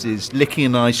August is licking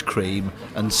an ice cream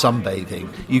and sunbathing.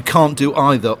 You can't do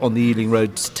either on the Ealing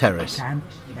Road's terrace. You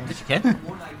can.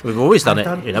 We've always done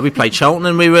it. We played Charlton,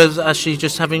 and we were actually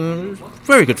just having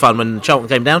very good fun when Charlton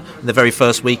came down in the very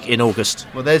first week in August.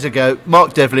 Well, there's a go.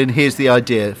 Mark Devlin, here's the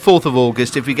idea. 4th of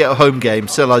August, if we get a home game,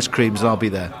 sell ice creams and I'll be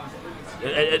there.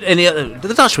 Any other?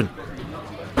 The Dutchman?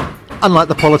 Unlike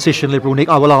the politician, Liberal Nick,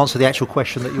 I will answer the actual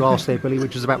question that you asked there, Billy,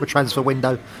 which is about the transfer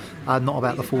window, not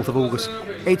about the 4th of August.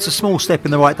 It's a small step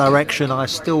in the right direction. I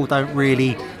still don't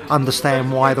really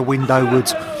understand why the window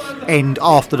would end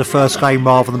after the first game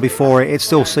rather than before it. It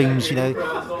still seems,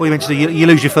 what you mentioned, you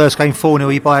lose your first game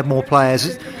 4-0, you buy more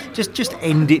players. Just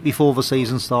end it before the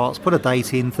season starts. Put a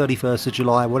date in, 31st of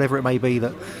July, whatever it may be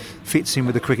that fits in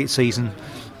with the cricket season.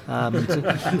 And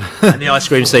the ice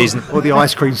cream season. Or the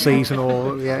ice cream season,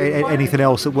 or anything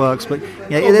else that works. But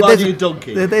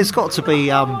there's got to be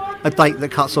a date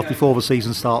that cuts off before the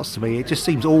season starts. To me, it just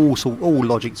seems all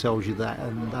logic tells you that,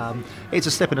 and it's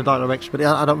a step in the right direction. But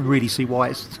I don't really see why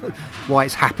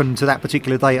it's happened to that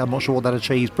particular date. I'm not sure what that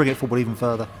achieves. Bring it forward even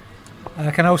further.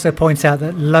 I can also point out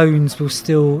that loans will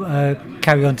still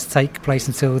carry on to take place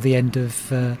until the end of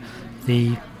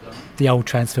the the old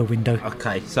transfer window.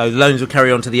 Okay, so loans will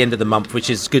carry on to the end of the month, which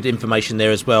is good information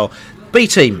there as well. B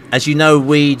team, as you know,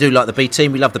 we do like the B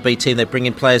team. We love the B team. They bring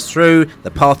in players through the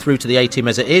path through to the A team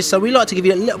as it is. So we like to give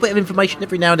you a little bit of information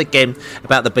every now and again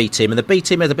about the B team. And the B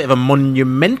team has a bit of a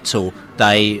monumental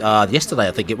day yesterday,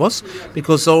 I think it was,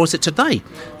 because or was it today?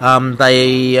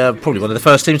 They probably one of the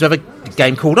first teams to have a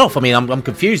game called off. I mean, I'm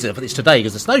confused if it's today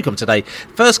because the snow come today.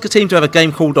 First team to have a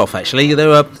game called off. Actually, they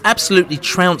were absolutely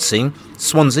trouncing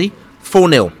Swansea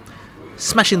 4-0.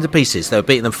 Smashing to pieces. They were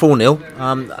beating them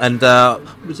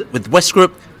 4-0. With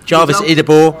Westbrook, Jarvis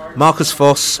Idabor, Marcus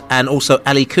Foss, and also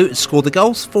Ali Coote scored the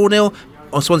goals. 4-0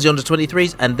 on Swansea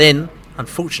under-23s. And then,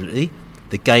 unfortunately,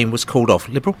 the game was called off.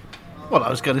 Liberal? Well, I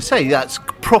was going to say, that's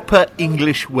proper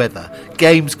English weather.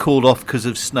 Games called off because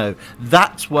of snow.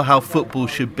 That's how football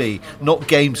should be. Not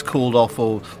games called off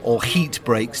or heat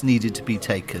breaks needed to be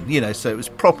taken. So it was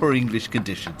proper English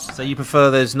conditions. So you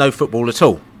prefer there's no football at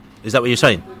all? Is that what you're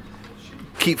saying?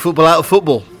 Keep football out of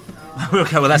football.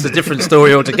 Okay, well, that's a different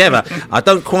story altogether. I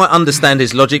don't quite understand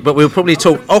his logic, but we'll probably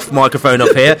talk off microphone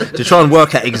up here to try and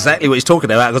work out exactly what he's talking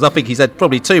about, because I think he's had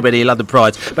probably too many London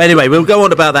Prides. But anyway, we'll go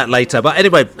on about that later. But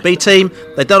anyway, B team,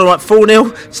 they've done all right,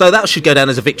 4-0, so that should go down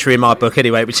as a victory in my book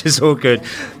anyway, which is all good.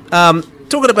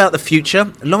 Talking about the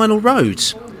future, Lionel Road.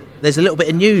 There's a little bit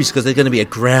of news because there's going to be a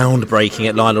groundbreaking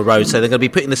at Lionel Road. So they're going to be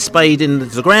putting the spade into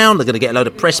the ground. They're going to get a load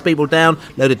of press people down,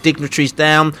 a load of dignitaries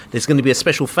down. There's going to be a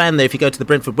special fan there if you go to the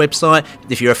Brentford website.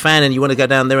 If you're a fan and you want to go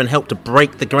down there and help to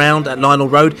break the ground at Lionel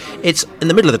Road, it's in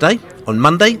the middle of the day on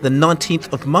Monday, the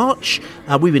 19th of March.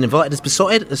 We've been invited as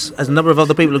Besotted, as a number of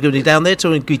other people are going to be down there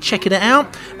to be checking it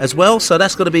out as well. So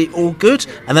that's going to be all good.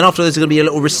 And then after there's going to be a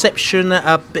little reception,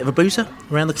 a bit of a boozer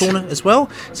around the corner as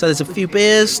well. So there's a few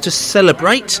beers to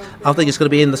celebrate. I think it's going to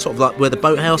be in the sort of like where the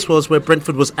boathouse was, where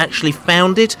Brentford was actually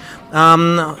founded.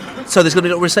 So there's going to be a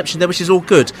little reception there, which is all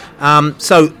good.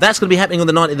 So that's going to be happening on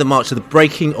the 19th of March, so the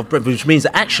breaking of Brentford, which means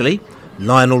that actually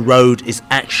Lionel Road is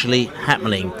actually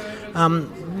happening.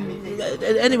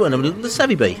 Anyone,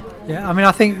 Savvy B? Yeah, I mean,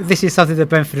 I think this is something that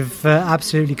Brentford have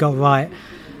absolutely got right.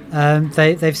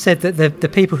 They've said that the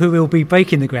people who will be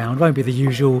breaking the ground won't be the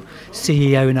usual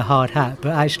CEO in a hard hat,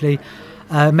 but actually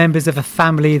members of a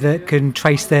family that can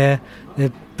trace their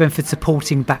Brentford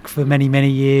supporting back for many, many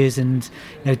years, and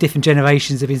different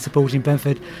generations have been supporting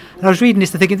Brentford. And I was reading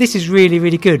this and thinking, this is really,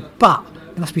 really good, but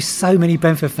there must be so many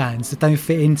Brentford fans that don't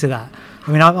fit into that.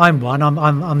 I mean, I'm one.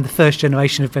 I'm the first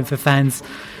generation of Brentford fans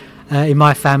in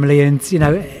my family, and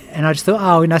and I just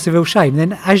thought, that's a real shame.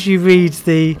 And then as you read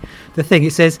the thing,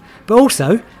 it says, but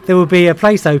also there will be a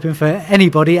place open for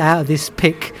anybody out of this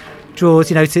pick draws,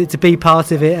 to be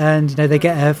part of it, and they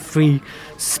get a free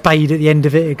spade at the end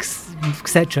of it,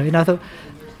 etc. I thought,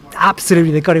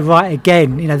 absolutely, they got it right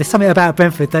again. There's something about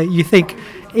Brentford that you think,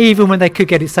 even when they could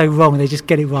get it so wrong, they just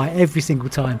get it right every single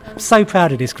time. I'm so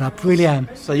proud of this club, really am.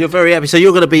 So you're very happy. So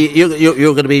you're going to be you're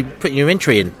going to be putting your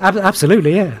entry in.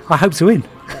 Absolutely, yeah. I hope to win.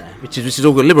 Which is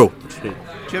all good, Liberal. Do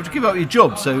you have to give up your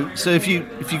job? So if you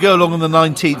go along on the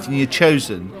 19th and you're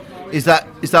chosen, is that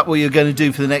what you're going to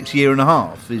do for the next year and a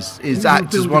half? Is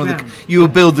act as one of the you will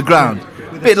build the ground.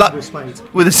 Bit like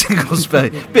with a single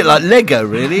spade, a bit like Lego,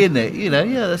 really, isn't it?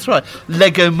 Yeah, that's right.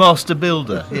 Lego Master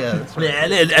Builder. Yeah, that's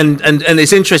right. And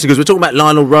it's interesting because we're talking about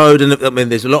Lionel Road, and I mean,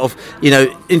 there's a lot of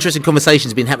interesting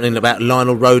conversations been happening about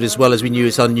Lionel Road as well, as we knew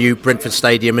it's our new Brentford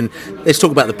Stadium, and let's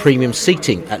talk about the premium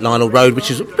seating at Lionel Road,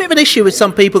 which is a bit of an issue with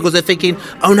some people because they're thinking,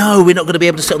 oh no, we're not going to be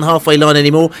able to sit on the halfway line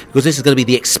anymore because this is going to be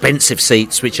the expensive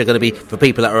seats, which are going to be for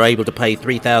people that are able to pay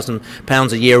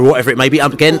 £3,000 a year or whatever it may be.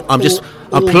 I'm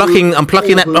plucking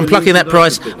that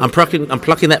price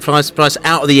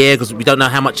out of the air because we don't know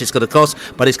how much it's going to cost,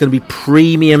 but it's going to be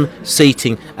premium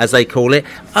seating, as they call it.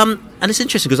 And it's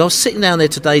interesting because I was sitting down there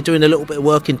today doing a little bit of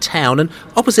work in town, and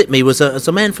opposite me was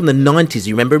a man from the 90s.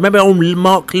 You remember old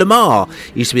Mark Lamar?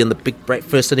 He used to be on the Big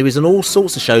Breakfast, and he was on all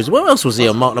sorts of shows. Where else was he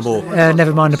on, Mark Lamar?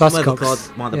 Never mind the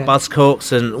Buzzcocks. The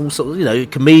Buzzcocks, and all sorts,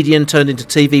 comedian turned into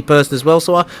TV person as well.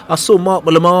 So I saw Mark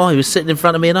Lamar. He was sitting in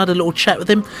front of me, and I had a little chat with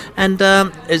him, and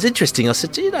it was interesting. I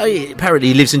said, apparently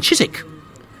he lives in Chiswick,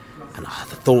 and I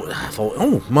thought,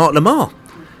 oh, Mark Lamar.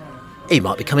 He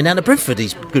might be coming down to Brentford.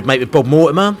 He's good mate with Bob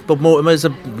Mortimer. Bob Mortimer's a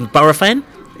Borough fan.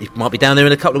 He might be down there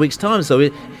in a couple of weeks' time. So I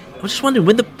was just wondering,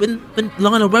 when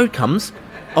Lionel Road comes,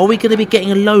 are we going to be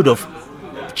getting a load of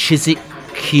Chiswick,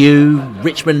 Kew,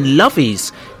 Richmond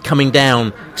lovies coming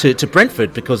down to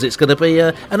Brentford? Because it's going to be...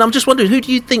 and I'm just wondering, who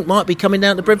do you think might be coming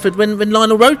down to Brentford when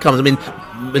Lionel Road comes? I mean,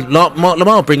 Mark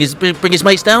Lamar bring his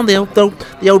mates down, the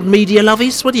old media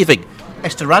lovies. What do you think?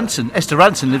 Esther Ranson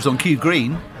lives on Kew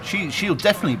Green. She'll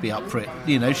definitely be up for it.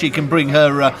 She can bring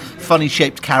her funny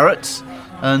shaped carrots.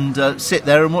 and sit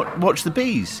there and watch the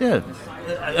bees. Yeah.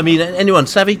 I mean, anyone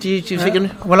savvy? Do you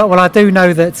think? Well, I do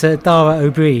know that Dara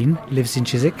O'Brien lives in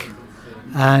Chiswick,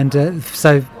 and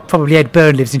so probably Ed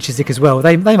Byrne lives in Chiswick as well.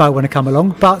 They might want to come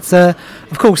along, but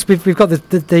of course we've got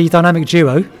the dynamic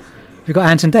duo. We've got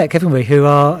Ant and Deck, haven't we, who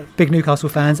are big Newcastle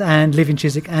fans and live in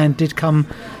Chiswick and did come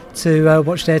to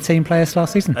watch their team play us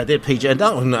last season. I did, PJ and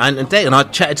Deck, and I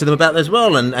chatted to them about that as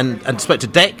well, and spoke to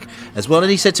Deck as well, and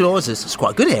he said to me, it's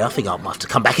quite good here, I think I might have to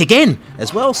come back again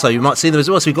as well, so you might see them as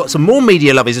well. So we've got some more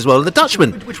media lovies as well, the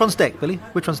Dutchman. Which one's Deck, Billy?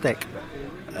 Which one's Deck?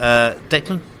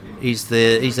 Declan. He's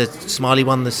the smiley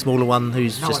one, the smaller one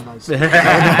who's just...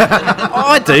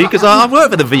 I do, because I've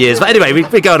worked for them for years. But anyway,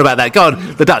 we're going about that. Go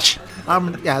on, the Dutch.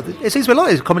 It seems to be a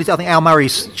lot of comedy. I think Al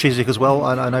Murray's Chiswick as well.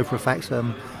 I know for a fact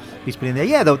he's been in there.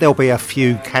 Yeah, there'll be a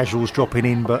few casuals dropping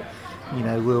in, but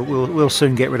we'll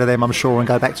soon get rid of them, I'm sure, and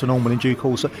go back to normal in due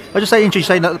course. I just say,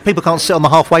 interesting that people can't sit on the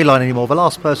halfway line anymore. The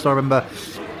last person I remember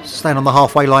staying on the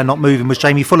halfway line not moving was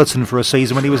Jamie Fullerton for a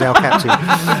season when he was our captain.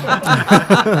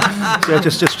 So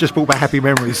just brought back happy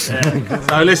memories.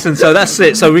 So listen, so that's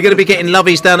it. So we're going to be getting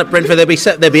lovies down at Brentford.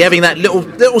 They'll be having that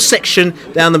little section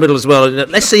down the middle as well.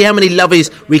 Let's see how many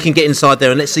lovies we can get inside there,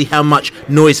 and let's see how much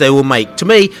noise they will make. To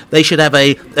me, they should have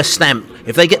a stamp.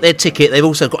 If they get their ticket, they've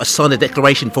also got to sign a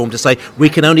declaration form to say we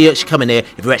can only actually come in here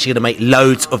if we're actually going to make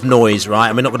loads of noise, right?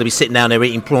 And we're not going to be sitting down there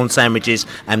eating prawn sandwiches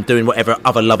and doing whatever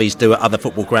other lovies do at other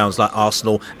football grounds like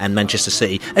Arsenal and Manchester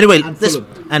City. Anyway,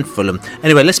 and Fulham.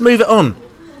 Anyway, let's move it on.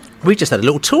 We just had a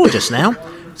little tour just now.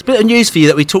 It's a bit of news for you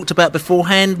that we talked about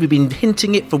beforehand. We've been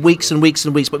hinting it for weeks and weeks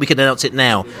and weeks, but we can announce it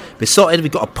now. Besotted,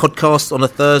 we've got a podcast on a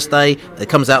Thursday. It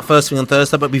comes out first thing on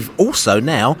Thursday, but we've also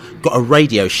now got a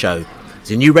radio show.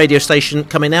 There's a new radio station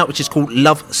coming out which is called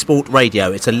Love Sport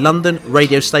Radio. It's a London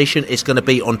radio station. It's going to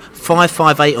be on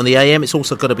 558 on the AM. It's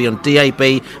also going to be on DAB,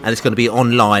 and it's going to be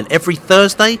online. Every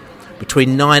Thursday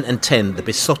between 9 and 10, the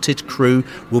Besotted crew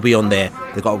will be on there.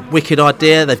 They've got a wicked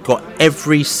idea. They've got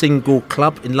every single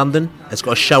club in London has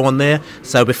got a show on there.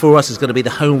 So before us is going to be the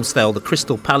Holmesdale, the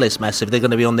Crystal Palace Massive. They're going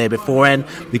to be on there beforehand.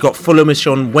 We've got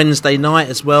Fulhamish on Wednesday night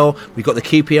as well. We've got the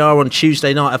QPR on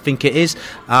Tuesday night, I think it is.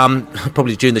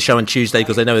 Probably doing the show on Tuesday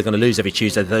because they know they're going to lose every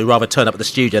Tuesday. They'd rather turn up at the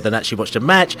studio than actually watch the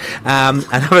match. And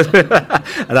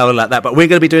other like that. But we're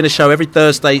going to be doing a show every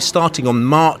Thursday starting on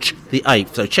March the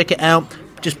 8th. So check it out.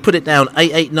 Just put it down,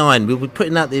 889. We'll be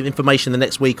putting out the information the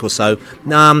next week or so,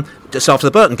 just after the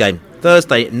Burton game.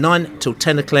 Thursday, 9 till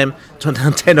 10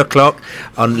 o'clock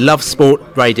on Love Sport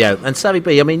Radio. And Savvy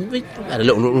B, I mean, we had a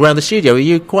little look around the studio. Were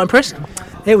you quite impressed?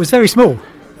 It was very small.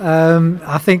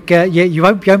 I think you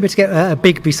won't be able to get a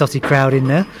big Besotted crowd in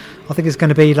there. I think it's going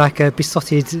to be like a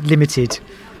Besotted Limited.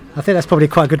 I think that's probably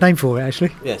quite a good name for it,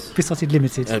 actually. Yes. Besotted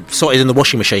Limited. Sorted in the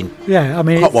washing machine. Yeah, I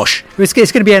mean... Hot wash. It's going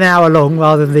to be an hour long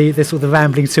rather than the sort of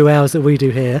rambling 2 hours that we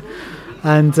do here.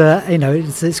 And,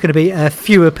 it's going to be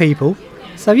fewer people.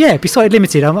 So, yeah, Besotted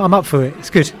Limited, I'm up for it. It's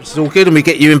good. It's all good, and we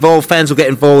get you involved. Fans will get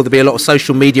involved. There'll be a lot of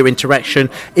social media interaction,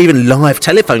 even live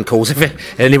telephone calls.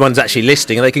 If anyone's actually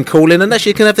listening, they can call in and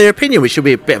actually can have their opinion, which should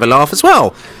be a bit of a laugh as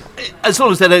well. As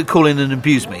long as they don't call in and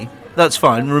abuse me. That's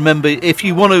fine. Remember, if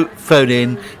you want to phone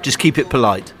in, just keep it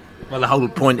polite. Well, the whole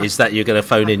point is that you're going to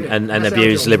phone in and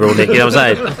abuse Liberal Nick, you know what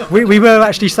I'm saying? We were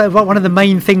actually saying one of the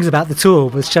main things about the tour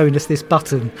was showing us this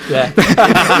button. Yeah.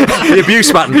 The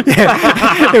abuse button.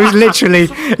 Yeah. It was literally,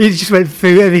 he just went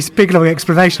through this big long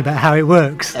explanation about how it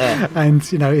works. Yeah. And,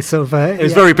 it's sort of... it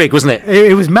was very big, wasn't it?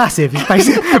 It was massive.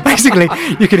 Basically,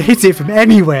 you could hit it from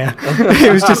anywhere.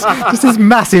 It was just this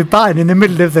massive button in the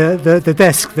middle of the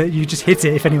desk that you just hit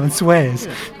it if anyone swears.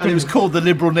 Yeah. And it was called the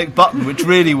Liberal Nick button, which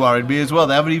really worried me as well.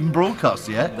 They haven't even broadcast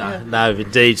yet. No,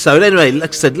 indeed. So anyway, like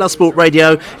I said, Love Sport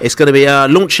Radio, it's going to be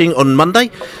launching on Monday,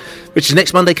 which is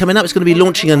next Monday coming up. It's going to be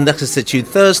launching on, like I said to you,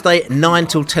 Thursday, 9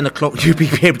 till 10 o'clock. You'll be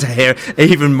able to hear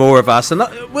even more of us. And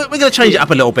we're going to change it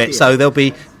up a little bit. So there'll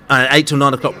be 8 till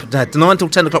 9 o'clock, 9 till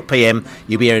 10 o'clock PM,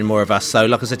 you'll be hearing more of us. So,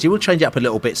 like I said, you will change it up a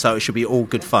little bit, so it should be all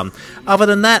good fun. Other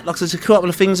than that, like I said, a couple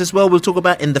of things as well we'll talk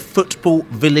about in the Football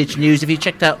Village news. If you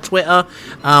checked out Twitter,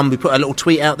 we put a little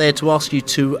tweet out there to ask you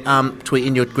to tweet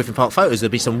in your Griffin Park photos.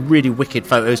 There'll be some really wicked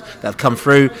photos that have come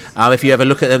through. If you ever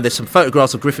look at them, there's some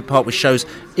photographs of Griffin Park which shows,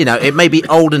 it may be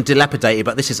old and dilapidated,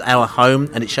 but this is our home,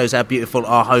 and it shows how beautiful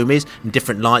our home is in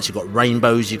different lights. You've got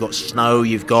rainbows, you've got snow,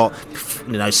 you've got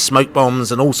smoke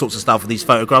bombs and all sorts of stuff with these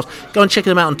photographs. Go and check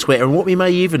them out on Twitter. And what we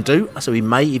may even do,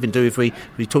 if we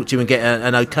talk to you and get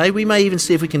an okay, we may even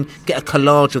see if we can get a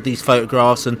collage of these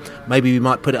photographs, and maybe we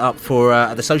might put it up for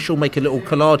the social, make a little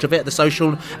collage of it at the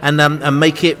social, and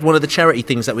make it one of the charity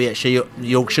things that we actually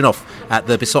auction off at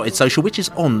the Besotted Social, which is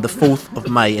on the 4th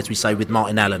of May, as we say, with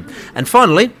Martin Allen. And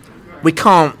finally, we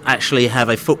can't actually have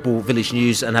a Football Village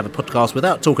News and have a podcast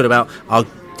without talking about our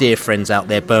dear friends out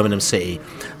there, Birmingham City.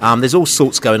 There's all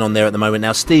sorts going on there at the moment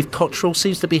now. Steve Cottrell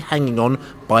seems to be hanging on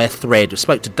by a thread. We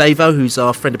spoke to Davo, who's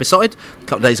our friend beside, a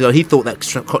couple of days ago. He thought that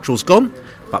Cottrell's gone,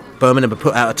 but Birmingham have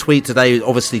put out a tweet today,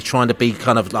 obviously trying to be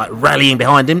kind of like rallying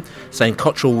behind him, saying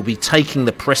Cottrell will be taking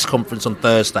the press conference on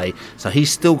Thursday. So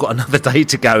he's still got another day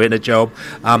to go in a job.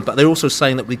 But they're also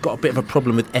saying that we've got a bit of a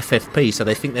problem with FFP. So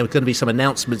they think there are going to be some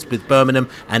announcements with Birmingham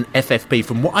and FFP.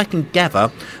 From what I can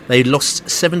gather, they lost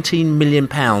 £17 million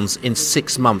in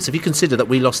 6 months. If you consider that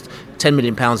we lost £10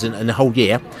 million in the whole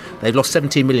year, they've lost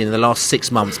 £17 million in the last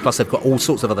 6 months. Plus they've got all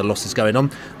sorts of other losses going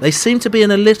on. They seem to be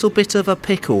in a little bit of a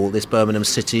pickle, this Birmingham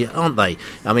City, aren't they?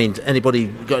 I mean, anybody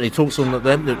got any thoughts on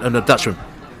them and the Dutchman?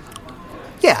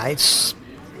 Yeah, it's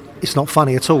not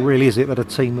funny at all, really, is it, that a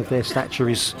team of their stature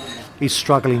is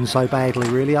struggling so badly,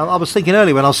 really. I was thinking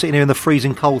earlier when I was sitting here in the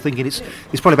freezing cold, thinking it's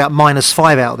probably about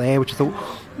 -5 out there, which I thought,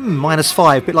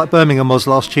 -5, a bit like Birmingham was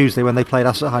last Tuesday when they played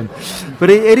us at home.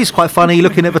 But it is quite funny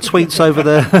looking at the tweets over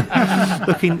the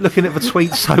looking at the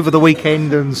tweets over the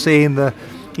weekend and seeing the.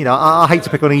 I hate to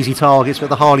pick on easy targets, but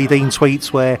the Harley Dean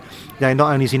tweets where, not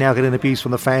only is he now getting abuse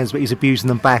from the fans, but he's abusing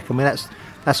them back. I mean,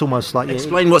 that's almost like...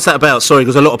 Explain what's that about, sorry,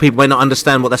 because a lot of people may not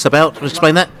understand what that's about.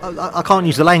 Explain that. I can't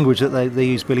use the language that they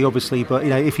use, Billy, obviously, but,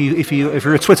 if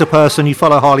you're a Twitter person, you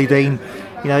follow Harley Dean,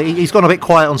 he's gone a bit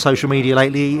quiet on social media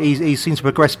lately. He seems to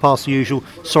progress past the usual,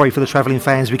 sorry for the travelling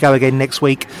fans, we go again next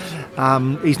week.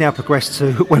 He's now progressed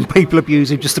to, when people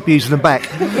abuse him, just abusing them back.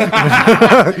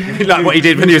 Like what he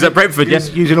did when he was at Brentford,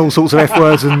 yes? Using all sorts of F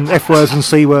words and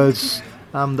C words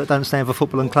that don't stand for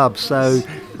football and clubs. So,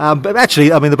 but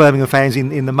actually, I mean, the Birmingham fans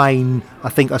in the main, I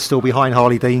think, are still behind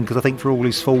Harley Dean, because I think for all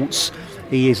his faults,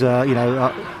 he is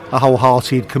a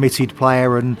wholehearted, committed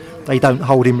player, and they don't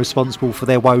hold him responsible for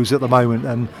their woes at the moment.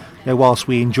 And whilst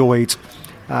we enjoyed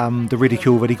the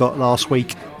ridicule that he got last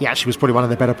week, he actually was probably one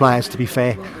of the better players, to be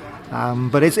fair.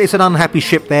 But it's an unhappy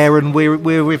ship there, and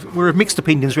we're of mixed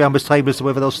opinions around this table as to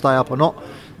whether they'll stay up or not.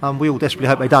 We all desperately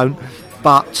hope they don't.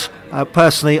 But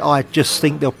personally, I just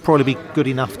think they'll probably be good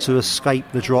enough to escape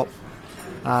the drop.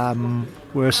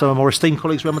 Whereas some of my esteemed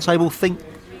colleagues around the table think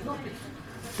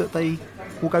that they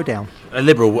will go down. A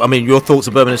Liberal, I mean, your thoughts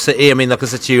of Birmingham City, I mean, like I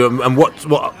said to you, and what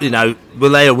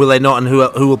will they or will they not, and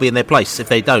who will be in their place if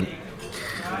they don't?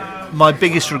 My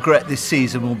biggest regret this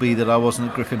season will be that I wasn't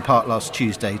at Griffin Park last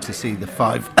Tuesday to see the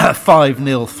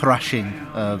 5-0 thrashing.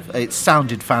 It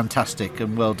sounded fantastic,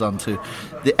 and well done to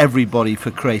everybody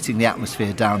for creating the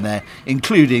atmosphere down there,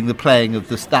 including the playing of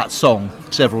that song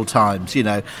several times.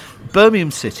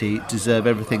 Birmingham City deserve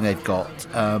everything they've got.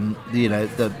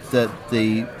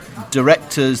 The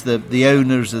directors, the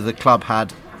owners of the club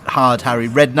had hired Harry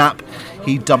Redknapp.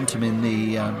 He dumped him in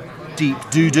the deep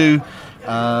doo-doo.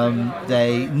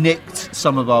 They nicked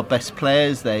some of our best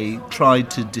players. They tried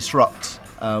to disrupt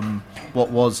what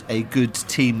was a good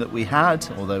team that we had,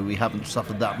 although we haven't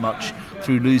suffered that much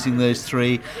through losing those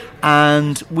 3.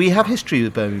 And we have history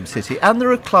with Birmingham City, and there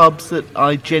are clubs that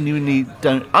I genuinely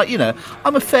don't.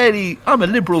 I'm a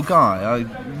liberal guy. I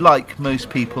like most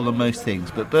people and most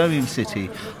things, but Birmingham City,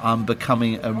 I'm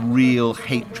becoming a real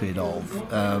hatred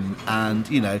of. And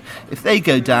if they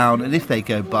go down and if they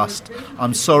go bust,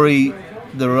 I'm sorry.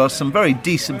 There are some very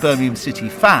decent Birmingham City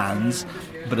fans,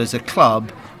 but as a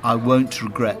club, I won't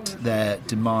regret their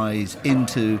demise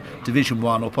into Division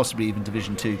 1 or possibly even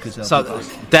Division 2. So,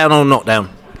 down or not down?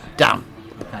 Down.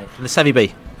 Okay. And the Savvy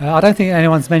B? I don't think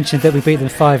anyone's mentioned that we beat them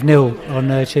 5-0 on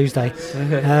Tuesday.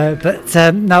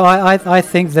 No, I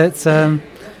think that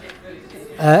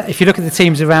if you look at the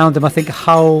teams around them, I think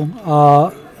Hull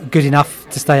are good enough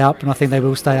to stay up, and I think they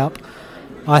will stay up.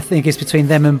 I think it's between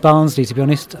them and Barnsley, to be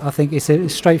honest. I think it's a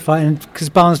straight fight, and because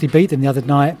Barnsley beat them the other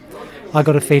night, I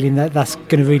got a feeling that that's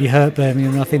going to really hurt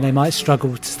Birmingham, and I think they might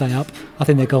struggle to stay up. I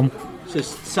think they're gone. So,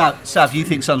 Sav, you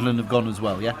think Sunderland have gone as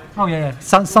well, yeah? Oh, yeah.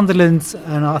 Sunderland,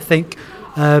 and I think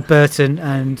Burton,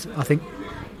 and I think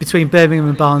between Birmingham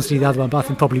and Barnsley, the other one, but I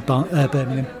think probably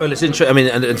Birmingham. Well, it's interesting. I mean,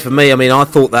 and for me, I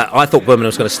thought Birmingham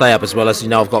was going to stay up as well. As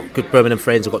I've got good Birmingham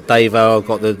friends. I've got Davo. I've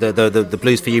got the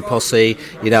Blues for You posse.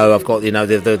 I've got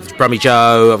the Brummy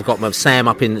Joe. I've got my Sam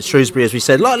up in Shrewsbury, as we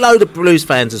said. Load of Blues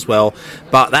fans as well.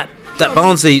 But that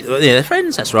Barnsley, they're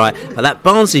friends. That's right. But that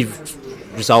Barnsley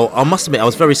result, I must admit I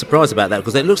was very surprised about that,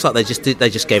 because it looks like they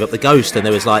just gave up the ghost, and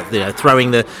there was like,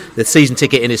 throwing the season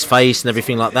ticket in his face and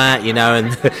everything like that, and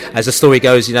as the story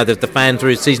goes, the fan threw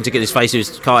his season ticket in his face, he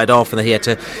was carted off, and he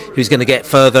was going to get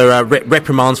further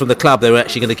reprimands from the club. They were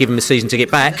actually going to give him his season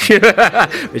ticket back,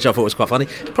 which I thought was quite funny.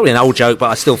 Probably an old joke, but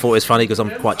I still thought it was funny because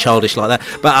I'm quite childish like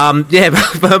that.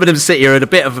 But Birmingham City are in a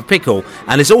bit of a pickle,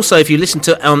 and it's also, if you listen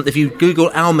to if you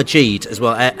Google Al Majid as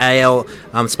well, AL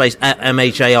space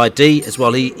MAJID as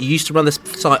well. He used to run the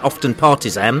site Often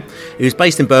Partisan. He was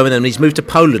based in Birmingham, and he's moved to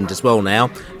Poland as well now.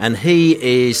 And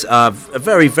he is a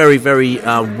very, very, very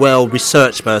well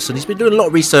researched person. He's been doing a lot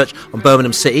of research on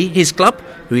Birmingham City, his club,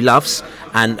 who he loves,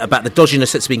 and about the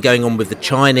dodginess that's been going on with the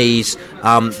Chinese,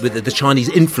 with the Chinese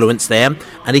influence there.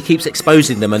 And he keeps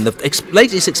exposing them. And the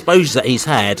latest exposures that he's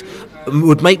had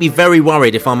would make me very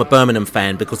worried if I'm a Birmingham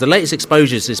fan, because the latest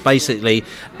exposures is basically,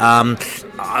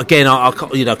 again,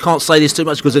 I can't say this too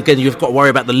much, because again, you've got to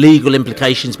worry about the legal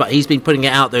implications, but he's been putting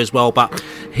it out there as well. But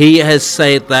he has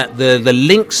said that the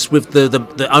links with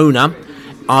the owner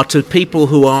are to people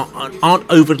who aren't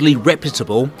overly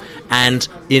reputable, and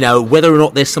whether or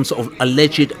not there's some sort of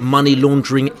alleged money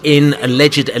laundering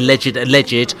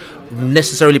alleged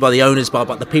necessarily by the owners, but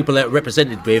the people they're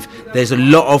represented with, there's a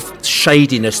lot of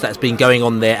shadiness that's been going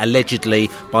on there allegedly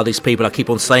by these people. I keep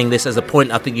on saying this as a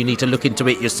point. I think you need to look into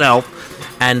it yourself,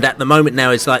 and at the moment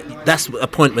now it's like that's a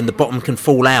point when the bottom can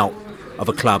fall out of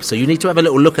a club, so you need to have a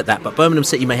little look at that. But Birmingham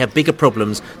City may have bigger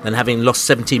problems than having lost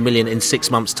 17 million in 6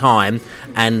 months' time,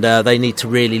 and they need to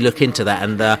really look into that.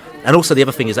 And also the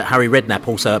other thing is that Harry Redknapp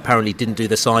also apparently didn't do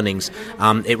the signings.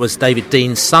 It was David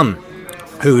Dean's son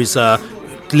who is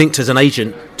linked as an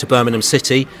agent to Birmingham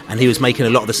City, and he was making a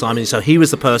lot of the signings. So he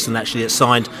was the person actually that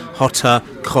signed Hotter,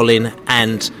 Colin,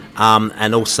 and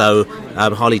also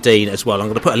Harley Dean as well. I'm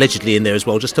going to put allegedly in there as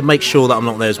well, just to make sure that I'm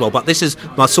not there as well. But this is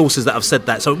my sources that have said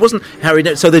that. So it wasn't Harry.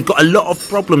 So they've got a lot of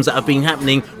problems that have been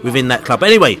happening within that club.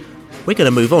 Anyway, we're going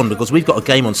to move on, because we've got a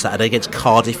game on Saturday against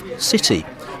Cardiff City,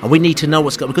 and we need to know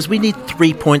what's going, because we need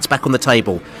 3 points back on the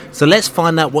table. So let's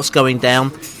find out what's going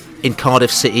down in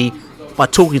Cardiff City by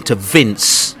talking to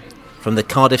Vince from the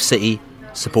Cardiff City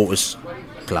Supporters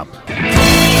Club.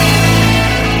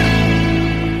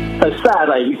 So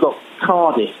Saturday we've got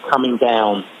Cardiff coming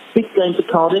down. Big game for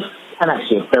Cardiff, and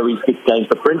actually a very big game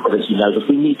for Brentford, as you know, because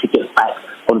we need to get back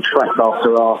on track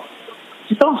after our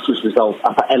disastrous result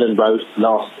up at Ellen Road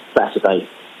last Saturday.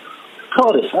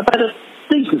 Cardiff have had a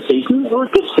decent season, or a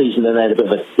good season, and they had a bit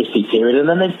of a iffy period, and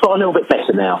then they've got a little bit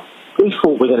better now. We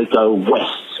thought we're going to go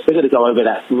west. We're going to go over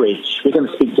that bridge. We're going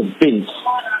to speak to Vince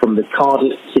from the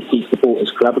Cardiff City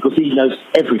Supporters Club, because he knows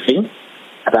everything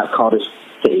about Cardiff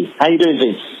City. How you doing,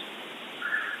 Vince?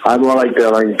 I'm all right,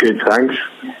 Bill. I'm good, thanks.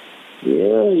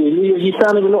 Yeah, you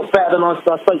sounded a lot better than I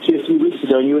spoke to you a few weeks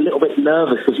ago, and you were a little bit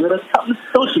nervous because you had a couple of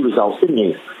dodgy results, didn't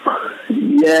you?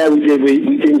 Yeah, we did.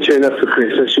 We didn't turn up for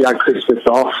Christmas. We had Christmas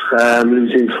off,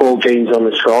 losing 4 games on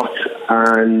the trot,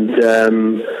 and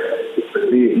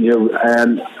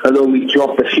although we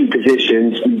dropped a few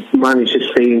positions, we managed to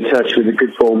stay in touch with the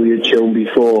good form we had shown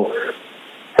before.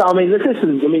 So,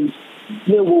 listen,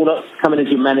 Neil Warnock coming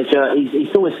as your manager,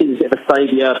 he's always seen as a bit of a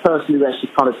saviour, a person who actually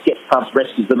kind of gets clubs,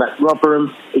 rescues them at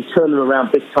Rotherham. He's turned them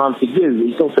around big time for you.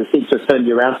 He's also seems to have turned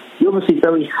you around. You're obviously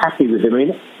very happy with him.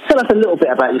 Tell us a little bit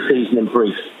about your season in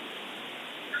brief.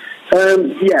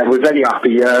 Yeah, we're very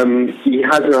happy. He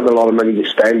hasn't had a lot of money to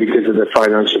spend because of the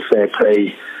financial fair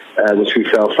play, which we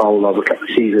fell foul of a couple of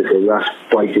seasons ago. That's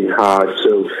biting hard,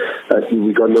 so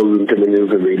we've got no room to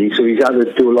manoeuvre really. So he's had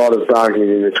to do a lot of bargaining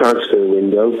in the transfer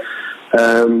window.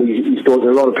 He's brought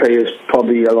a lot of players,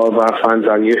 probably a lot of our fans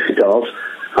aren't used of,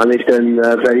 and they've done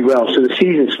very well. So the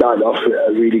season started off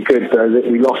really good.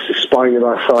 We lost the spine of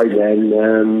our side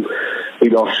then. We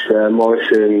lost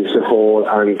Morrison, Sahor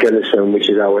and Gunnison, which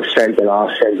is our centre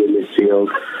midfield,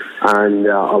 and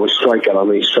our striker, our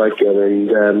main striker,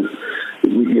 and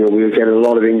we were getting a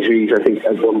lot of injuries. I think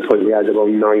at one point we had about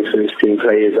 9 first team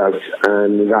players out,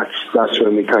 and that's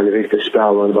when we kind of hit the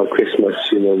spell around about Christmas.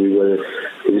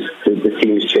 The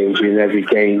team was changing in every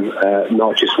game,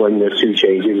 not just 1 or 2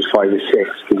 changes, it was 5 or 6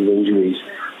 because of injuries.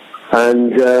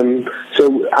 And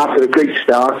so after a great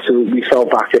start, so we fell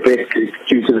back a bit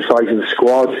due to the size of the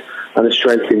squad and the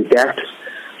strength in depth.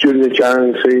 During the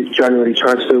January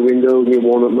transfer window, Neil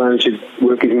Warnock managed to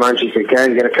work his magic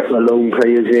again, get a couple of loan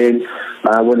players in,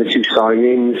 1 or 2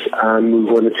 signings, and move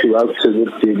 1 or 2 out so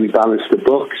that we balanced the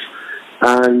books.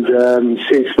 And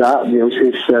since that,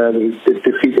 since the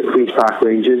defeat at Queen's Park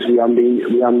Rangers, we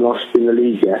haven't lost in the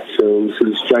league yet. So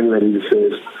it's January the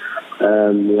 1st,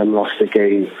 we haven't lost a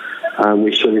game. and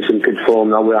we're showing some good form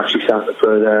now. We're actually starting to put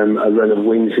a run of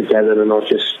wins together and not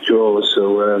just draws,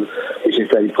 so which is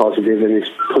very positive, and it's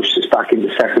pushed us back into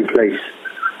second place.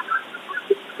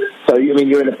 So you mean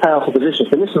you're in a powerful position.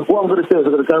 So listen, what I'm going to do is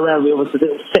I'm going to go around with a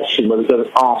little section where we're going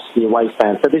to ask the away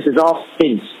fans. So this is Ask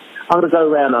Vince. I'm going to go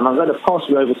around and I'm going to pass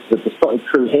you over to the spotted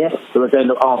crew here, who are going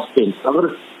to ask Vince. I'm going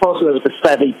to pass you over to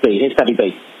Savvy B. Here's Savvy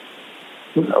B.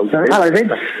 Okay. Hello,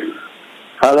 Vince.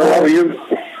 Hello, how are you?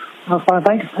 I'm fine,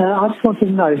 thanks. I just wanted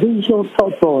to know, who's your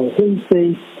top boy? Who's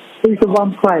the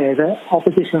one player that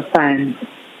opposition fans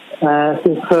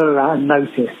prefer and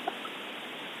notice?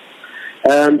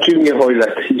 Junior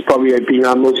Hoylett. He's probably been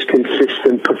our most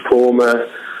consistent performer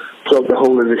throughout the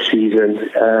whole of the season.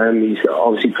 He's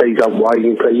obviously plays out wide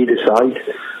and play either side.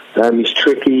 He's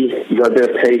tricky, he's got a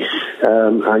bit of pace,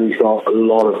 and he's got a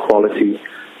lot of quality.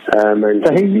 And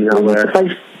so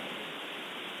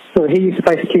he used to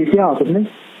play for QPR, didn't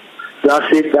he?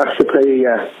 That's it, that's the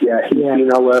player, yeah. He's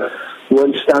been our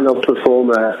one stand-up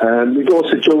performer. We've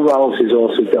also, Joe Ralls has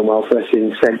also done well for us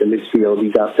in centre midfield.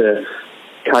 He's had to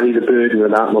carry the burden of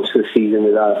that most of the season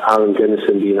without Aaron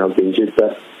Gunnison being out injured,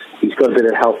 but he's got a bit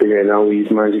of help in there now.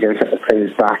 He's managed to get a couple of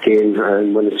players back in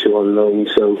and 1 or 2 on loan,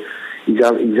 so he's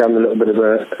having a little bit of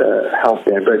a help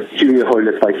there. But Junior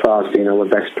Hoylett by far has been our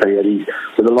best player. He's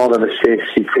with a lot of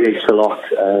assists, he creates a lot,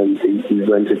 he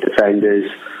runs with defenders,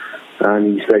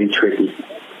 and he's very tricky.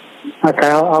 Okay,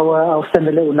 I'll send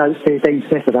a little note to Dean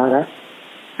Smith about that.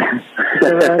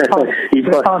 So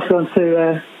pass on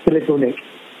to little Nick.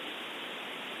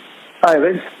 Hi,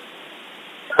 Vince.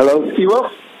 Hello. You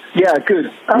well? Yeah, good.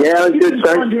 I'm good,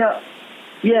 thanks.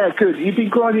 Yeah, good. You've been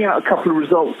grinding out a couple of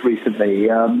results recently.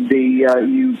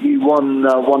 You won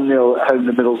 1-0 at home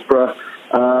to Middlesbrough,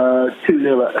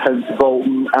 2-0 at home to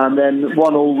Bolton, and then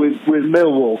 1-1 with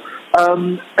Millwall.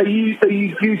 Are you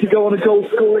due to go on a goal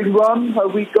scoring run?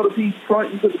 Have we got to be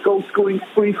frightened of the goal scoring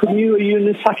spree from you? Are you an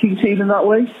attacking team in that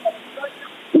way?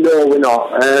 No, we're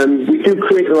not. We do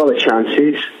create a lot of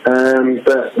chances,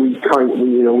 but we've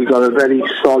got a very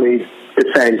solid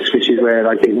defence, which is where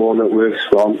I think Warnock works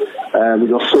from. We've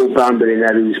got Saul Bamber in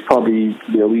there, who's probably,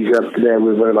 he's up there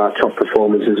with one of our top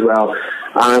performers as well.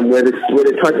 And we're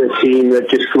the type of team that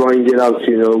just grind it out.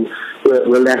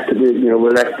 We're left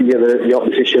the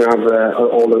opposition have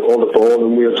all the ball,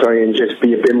 and we'll try and just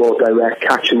be a bit more direct,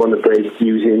 catch them on the break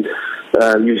using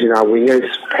our wingers,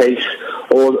 pace,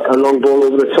 or a long ball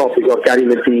over the top. We've got Gary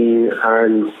Medine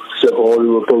and Sir Hall,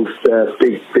 who are both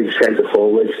big centre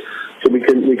forwards. So we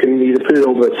can either put it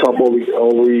over the top or we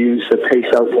use the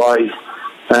pace out wide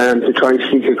to try and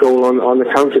sneak a goal on the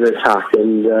counter attack.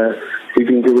 And we've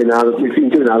been doing that. We've been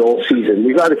doing that all season.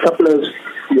 We've had a couple of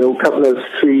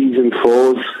 3s and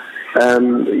 4s,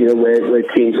 where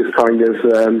teams have kind of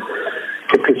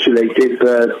capitulated,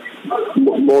 but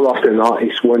more often than not,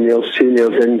 it's 1-0,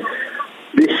 2-0, and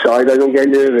this side, I don't get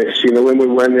nervous. When we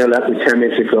went there left with 10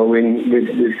 minutes ago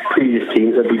with previous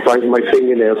teams, I'd be biting my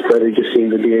fingernails, but they just seem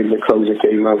to be able to close the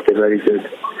game out. They're very good.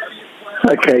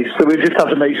 Okay, so we just have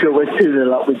to make sure we're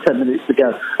 2-0 up with 10 minutes to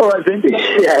go. All right, Vince.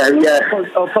 Yeah.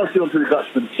 I'll pass you on to the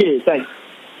Dutchman. Cheers, thanks.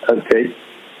 Okay.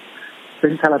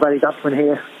 Vince Halabadi, Dutchman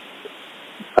here.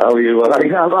 How are you? I'm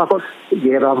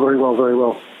very well, very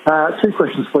well. 2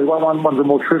 questions for you. One's a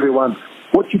more trivial one.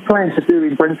 What do you plan to do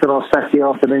in Brentford on Saturday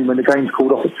afternoon when the game's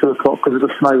called off at 2 o'clock because of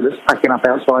the snow that's packing up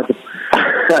outside?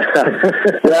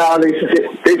 Well,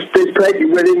 there's plenty.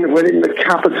 We're in the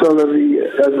capital of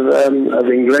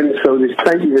England, so there's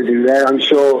plenty to do there. I'm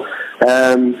sure.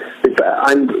 There's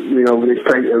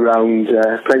plenty around,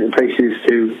 plenty of places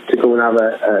to go and have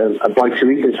a bite to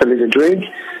eat and something to drink,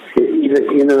 either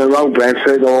in and around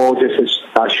Brentford or just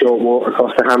a short walk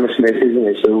across the Hammersmith, isn't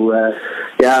it? So, I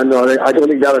don't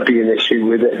think that would be an issue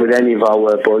with any of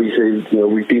our boys.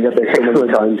 We've been up there so many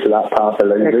times to that part of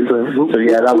London. Excellent. So,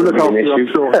 that would be an issue.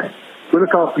 We'll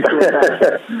look after you.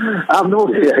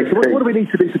 What do we need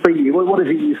to do to beat you? What is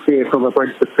it you fear from a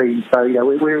Brentford team? So,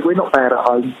 we're not bad at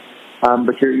home.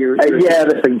 But you're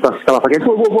things are still up against.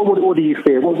 What do you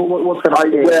fear? What's going to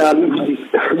happen?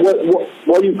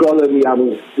 What you've got that we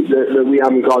haven't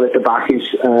got at the back is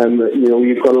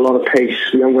you've got a lot of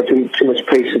pace. We haven't got too much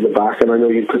pace at the back, and I know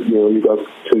you've got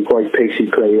some quite pacey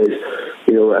players.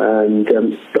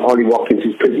 And Ollie Watkins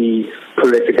is pretty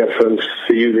prolific up front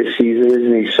for you this season,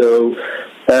 isn't he? So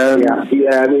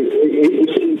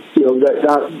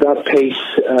that pace,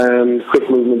 quick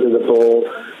movement of the ball.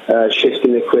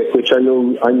 Shifting it quick, which I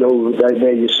know that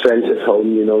they're your strength at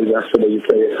home. That's the way you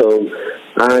play at home.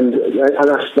 And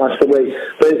that's the way.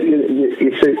 But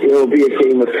it'll be a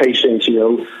game of patience,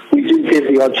 We do give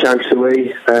the odd chance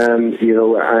away,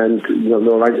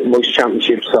 like most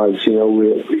championship sides,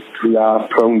 we are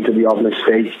prone to the odd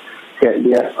mistake.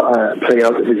 Play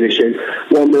out the position.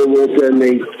 1-0 Walton,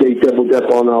 they doubled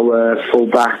up on our full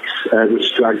backs,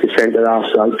 which dragged the centre half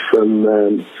side from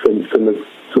the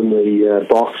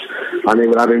box, and they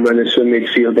were having runners from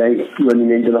midfield, running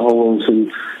into the holes,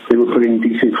 and they were putting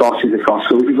decent crosses across.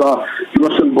 So we've got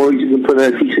some boys who can put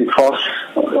a decent cross,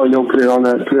 put it on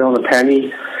a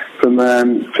penny from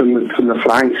the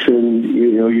flanks, and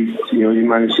you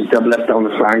manage to double up down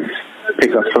the flanks,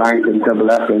 pick up flank and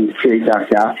double up and create that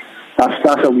gap. That's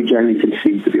how we generally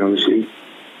concede, to be honest with you.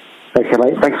 Okay,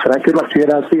 mate. Thanks for that. Good luck to you.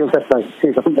 And I'll see you on Saturday.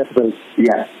 Cheers. I think that's brilliant.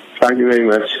 Yeah. Thank you very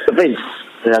much. Vince,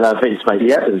 mate.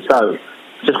 Yeah. So,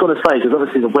 just got to say, because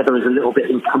obviously the weather is a little bit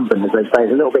incumbent, as they say,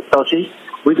 it's a little bit dodgy.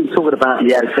 We've been talking about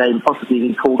the game possibly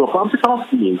being called off. I'm just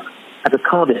asking you, as a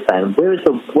Cardiff fan, where is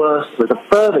the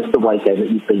furthest away game that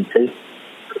you've been to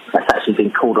that's actually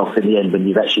been called off in the end when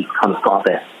you've actually kind of got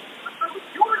there?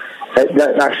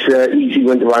 That's an easy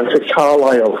one to answer.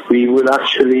 Carlisle. We would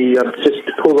actually just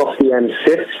pull off the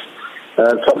M6,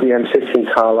 top of the M6 in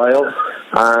Carlisle,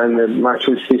 and the match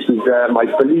was, I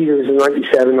believe it was a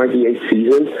 97-98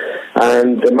 season,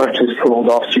 and the match was called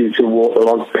off due to a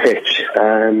waterlogged pitch.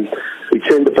 We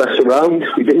turned the bus around.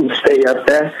 We didn't stay up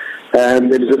there.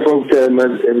 There was a vote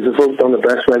on the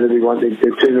bus whether we wanted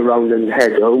to turn around and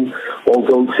head home or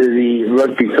go to the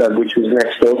rugby club, which was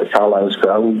next door to Carlisle's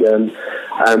ground. And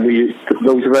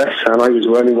those of us, and I was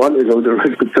the only one, to go to the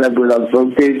rugby club without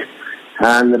voted.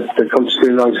 And the coach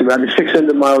turned around, so we had a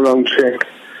 600-mile round trip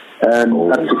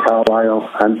up to Carlisle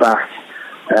and back.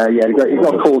 It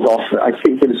got called off. I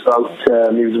think it was about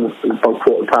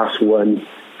 1:15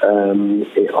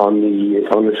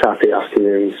 on the Saturday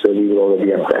afternoon, so we were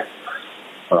already up there.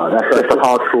 That's a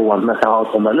hardcore one. That's a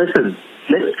hard one. But listen,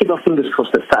 let's keep our fingers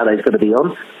crossed that Saturday's going to be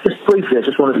on. Just briefly, I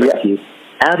just wanted to ask you,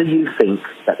 how do you think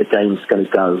that the game's going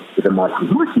to go with the mighty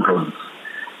Blues?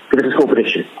 Give us a score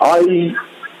prediction. I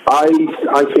think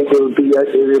it will be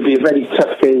a very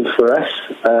tough game for us.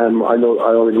 I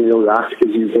already know that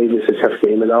because you gave us a tough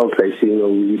game at our place.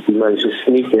 We managed to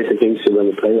sneak it against you when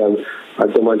we play. I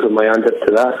don't mind putting my hand up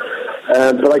to that.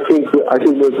 But I think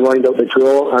we'll find out the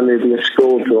draw, and it'll be a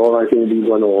score draw. I think it'll be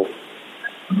 1-1.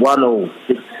 1-1.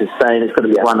 It's saying it's going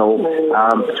to be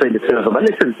 1-1 between the two of them. But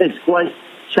listen, it's great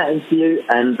chatting to you,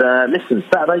 and listen,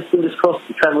 Saturday, fingers crossed,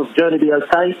 the travel journey will be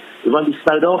okay. We won't be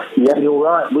snowed off. You'll be all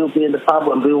right. We'll be in the pub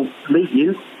and we'll meet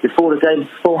you before the game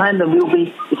beforehand, and we'll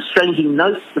be exchanging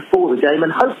notes before the game,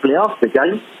 and hopefully after the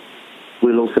game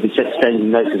we'll also be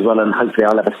exchanging notes as well, and hopefully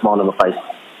I'll have a smile on my face.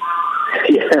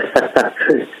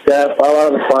 I'll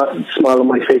have a smile on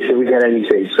my face if we get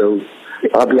anything, so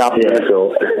I'll be happy with it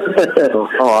all.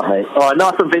 All right, mate. All right,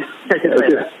 nice one, Vince. Take it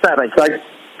later. Saturday. Thanks.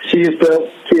 Cheers, Bill.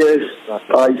 Cheers.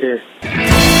 Bye. Cheers.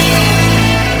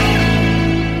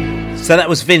 So that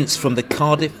was Vince from the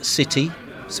Cardiff City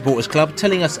Supporters Club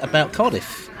telling us about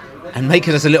Cardiff and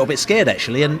making us a little bit scared,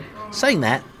 actually. And saying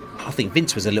that, I think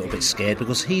Vince was a little bit scared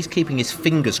because he's keeping his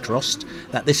fingers crossed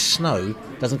that this snow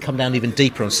doesn't come down even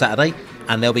deeper on Saturday,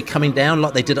 and they'll be coming down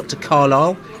like they did up to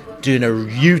Carlisle, doing a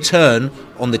U-turn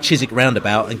on the Chiswick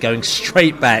roundabout and going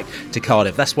straight back to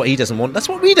Cardiff. That's what he doesn't want. That's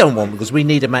what we don't want, because we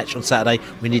need a match on Saturday.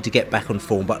 We need to get back on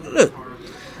form. But look,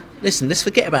 listen, let's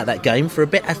forget about that game for a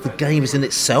bit, as the game is in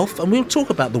itself, and we'll talk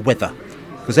about the weather,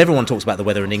 because everyone talks about the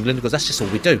weather in England, because that's just all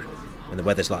we do when the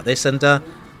weather's like this. And the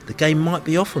game might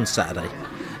be off on Saturday.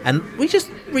 And we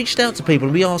just reached out to people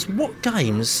and we asked, what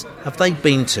games have they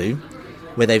been to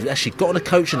where they've actually got on a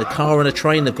coach and a car and a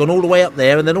train, they've gone all the way up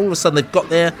there, and then all of a sudden they've got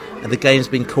there and the game's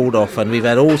been called off. And we've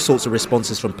had all sorts of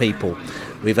responses from people.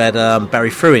 We've had Barry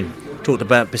Fruin talked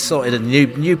about Besotted in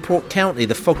Newport County.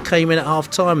 The fog came in at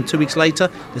half-time, and 2 weeks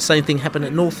later the same thing happened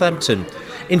at Northampton.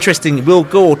 Interesting, Will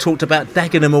Gore talked about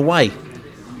Dagenham away.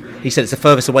 He said it's the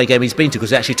furthest away game he's been to,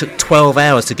 because it actually took 12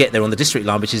 hours to get there on the district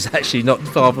line, which is actually not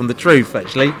far from the truth,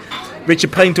 actually.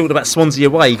 Richard Payne talked about Swansea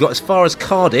away. He got as far as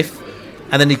Cardiff,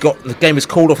 and then the game was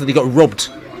called off and he got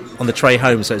robbed on the tray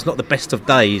home, so it's not the best of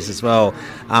days as well.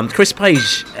 Chris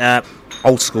Page,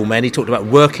 old school man, he talked about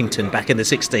Workington back in the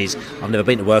 60s. I've never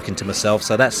been to Workington myself,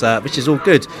 so that's which is all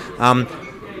good.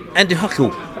 Andy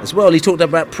Huckle as well, he talked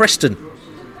about Preston,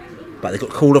 but they got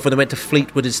called off and they went to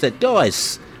Fleetwood instead.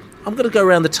 Guys, I'm going to go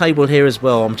around the table here as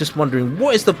well. I'm just wondering,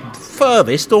 what is the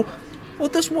furthest or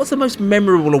what's the most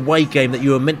memorable away game that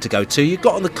you were meant to go to? You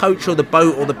got on the coach or the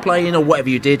boat or the plane or whatever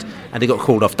you did, and it got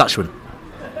called off. Dutchman.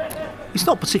 It's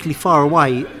not particularly far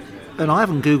away. and I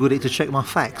haven't Googled it to check my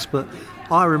facts, but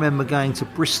I remember going to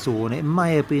Bristol, and it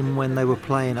may have been when they were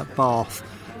playing at Bath,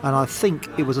 and I think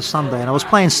it was a Sunday, and I was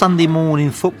playing Sunday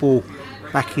morning football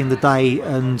back in the day,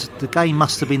 and the game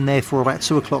must have been there for about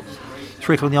 2 o'clock,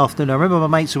 3 o'clock in the afternoon. I remember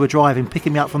my mates who were driving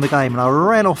picking me up from the game, and I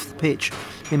ran off the pitch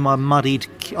in my muddied,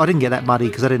 I didn't get that muddy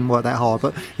because I didn't work that hard,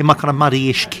 but in my kind of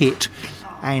muddy-ish kit,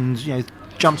 and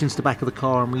jumped into the back of the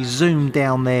car, and we zoomed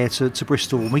down there to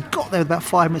Bristol, and we got there with about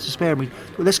 5 minutes to spare, and we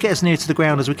let's get as near to the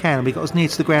ground as we can, and we got as near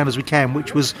to the ground as we can,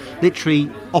 which was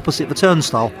literally opposite the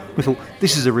turnstile. We thought,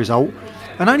 this is a result.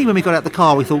 And only when we got out the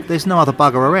car we thought there's no other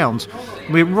bugger around.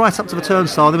 We went right up to the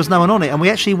turnstile, there was no one on it, and we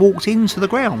actually walked into the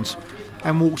ground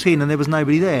and walked in, and there was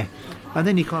nobody there. And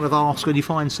then you kind of ask when you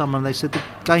find someone, they said the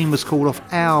game was called off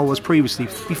hours previously,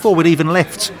 before we'd even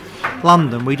left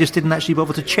London. We just didn't actually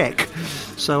bother to check.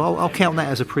 So I'll count that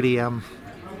as a pretty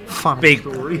fun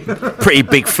story. Pretty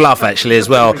big fluff actually as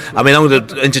well. I mean, I'm going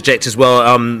to interject as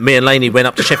well. Me and Laney went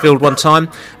up to Sheffield one time,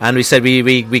 and we said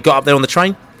we got up there on the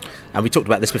train. And we talked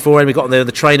about this before, and we got there on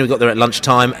the train, and we got there at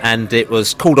lunchtime, and it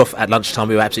was called off at lunchtime.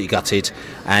 We were absolutely gutted,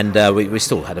 and we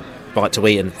still had a bite to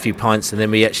eat and a few pints, and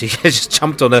then we actually just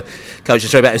jumped on a coach and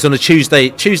straight back. It was on a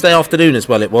Tuesday afternoon as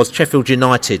well. It was Sheffield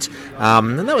United,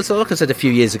 and that was, like I said, a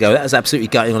few years ago. That was absolutely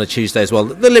gutting on a Tuesday as well.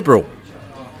 The Liberal.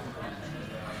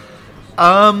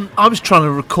 I was trying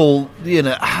to recall,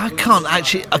 I can't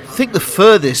actually, I think the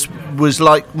furthest was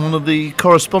like one of the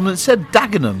correspondents said,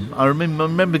 Dagenham. I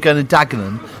remember going to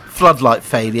Dagenham, floodlight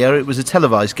failure. It was a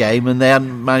televised game, and they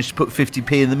hadn't managed to put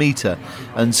 50p in the meter,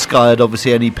 and Sky had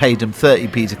obviously only paid them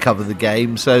 30p to cover the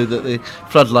game, so that the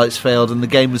floodlights failed and the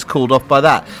game was called off by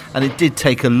that. And it did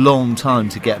take a long time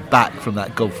to get back from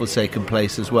that godforsaken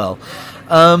place as well.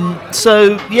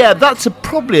 That's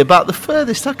probably about the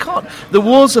furthest. There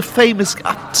was a famous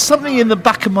something in the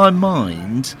back of my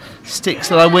mind sticks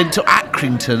that I went to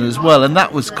Accrington as well, and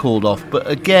that was called off. But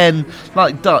again,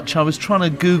 like Dutch, I was trying to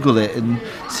Google it and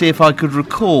see if I could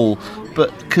recall.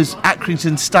 But because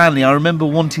Accrington Stanley, I remember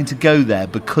wanting to go there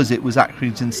because it was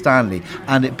Accrington Stanley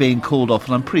and it being called off,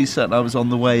 and I'm pretty certain I was on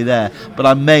the way there, but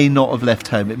I may not have left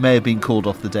home. It may have been called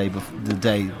off the day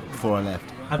before I left.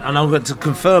 And I'm going to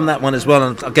confirm that one as well.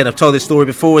 And again, I've told this story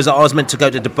before, is that I was meant to go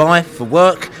to Dubai for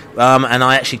work, and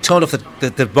I actually turned off the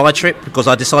Dubai trip because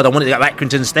I decided I wanted to go to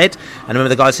Accrington instead. And I remember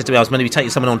the guy said to me I was meant to be taking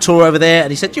someone on tour over there,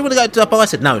 and he said, do you want to go to Dubai? I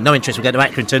said, no interest, we'll go to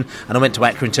Accrington. And I went to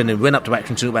Accrington, and we went up to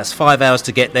Accrington. About 5 hours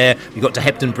to get there. We got to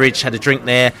Hebden Bridge, had a drink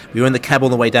there. We were in the cab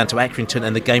on the way down to Accrington,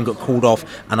 and the game got called off,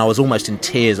 and I was almost in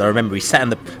tears. I remember we sat in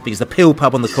the Peel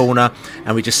pub on the corner,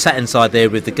 and we just sat inside there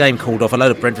with the game called off. A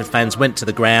load of Brentford fans went to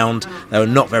the ground. They were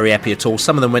not very happy at all.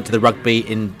 Some of them went to the rugby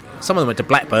some of them went to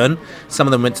Blackburn, some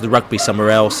of them went to the rugby somewhere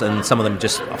else, and some of them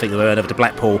just, I think they went over to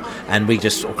Blackpool, and we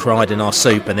just sort of cried in our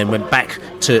soup and then went back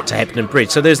to Hebden Bridge.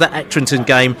 So there's that Accrington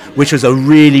game, which was a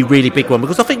really, really big one,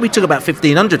 because I think we took about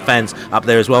 1,500 fans up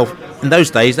there as well. In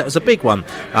those days, that was a big one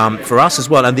for us as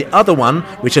well. And the other one,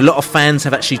 which a lot of fans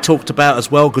have actually talked about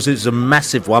as well, because it was a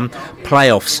massive one,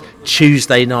 playoffs,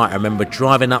 Tuesday night. I remember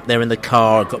driving up there in the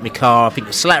car. I got my car, I think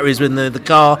Slattery was in the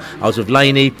car, I was with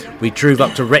Laney. We drove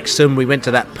up to Wrexham. We went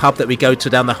to that pub that we go to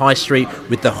down the high street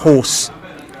with the horse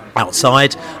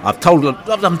outside. I've told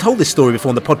this story before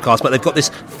on the podcast, but they've got this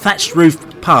thatched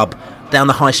roof pub down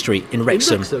the high street in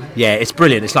Wrexham. Yeah, it's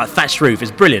brilliant. It's like thatched roof.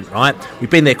 It's brilliant, right? We've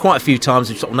been there quite a few times.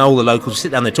 We sort of know all the locals. We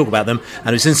sit down there, talk about them,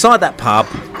 and it's inside that pub.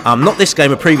 Not this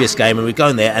game, a previous game, and we're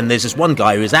going there, and there's this one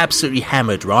guy who is absolutely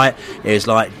hammered, right? It was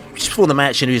like just before the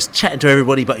match, and he was chatting to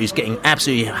everybody, but he was getting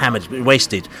absolutely hammered,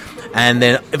 wasted. And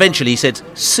then eventually he said,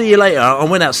 see you later. I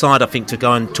went outside, I think, to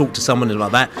go and talk to someone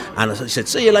like that, and he said,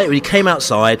 see you later. He came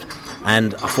outside,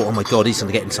 and I thought, oh my God, he's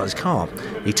going to get inside his car.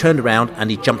 He turned around and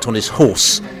he jumped on his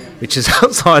horse, which is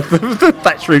outside the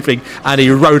thatch roofing, and he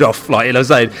rode off, like I was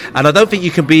saying. And I don't think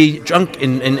you can be drunk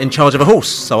in charge of a horse,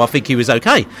 so I think he was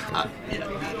okay.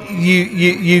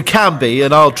 You can be,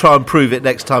 and I'll try and prove it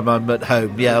next time I'm at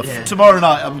home. Yeah. Tomorrow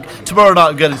night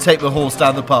I'm going to take the horse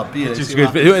down the pub. Yeah, it's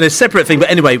good. But a separate thing. But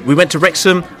anyway, we went to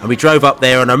Wrexham and we drove up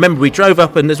there, and I remember we drove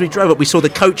up, and as we drove up, we saw the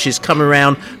coaches come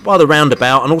around by the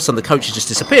roundabout, and all of a sudden the coaches just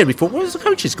disappeared. We thought, where's the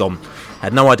coaches gone?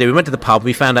 Had no idea. We went to the pub.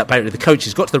 We found out apparently the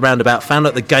coaches got to the roundabout, found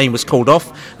out the game was called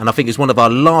off, and I think it was one of our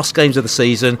last games of the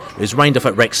season. It was rained off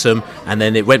at Wrexham, and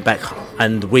then it went back,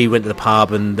 and we went to the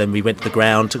pub, and then we went to the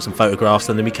ground, took some photographs,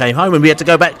 and then we came home, and we had to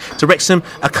go back to Wrexham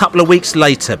a couple of weeks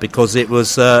later because it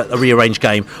was a rearranged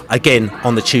game again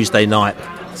on the Tuesday night.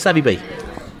 Savvy B.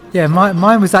 Yeah,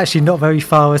 mine was actually not very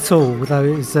far at all, although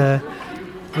it was.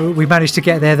 We managed to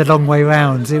get there the long way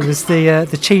round. It was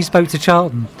the cheese boat to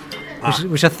Charlton.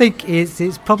 which I think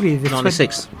it's probably the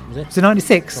 96. Was it? Was it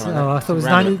 96? Right, I thought it was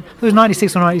around 90. It was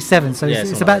 96 or 97. So Yeah,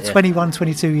 it's about 21,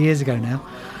 22 years ago now.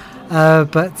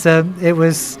 But it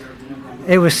was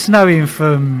snowing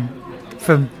from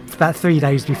about 3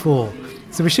 days before.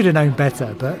 So we should have known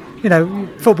better. But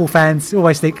football fans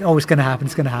always think, oh, it's going to happen.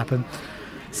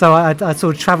 So I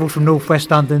sort of travelled from northwest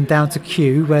London down to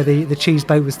Kew, where the cheese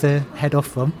boat was to head off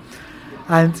from.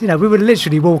 And, we were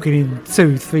literally walking in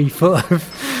 2-3 foot of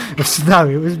snow.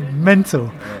 It was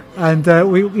mental. And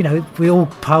we all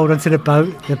piled onto the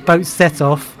boat. The boat set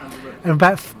off. And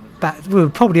we were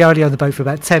probably only on the boat for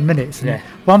about 10 minutes. And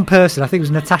one person, I think it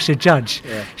was Natasha Judge,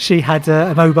 she had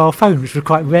a mobile phone, which was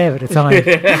quite rare at the time.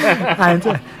 And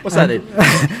what's that in?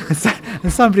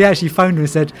 And somebody actually phoned her and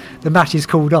said, the match is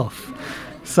called off.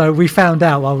 So we found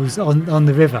out while I was on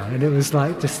the river, and it was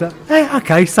like just, hey,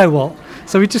 okay, so what?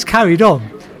 So we just carried on,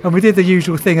 and we did the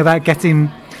usual thing about going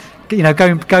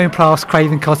past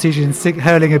Craven Cottage and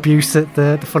hurling abuse at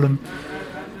the Fulham,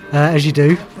 as you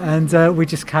do, and we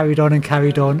just carried on.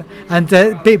 And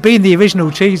being the original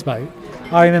cheese boat,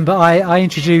 I remember I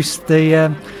introduced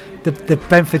the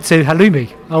Brentford to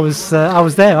halloumi. I was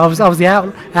there. I was the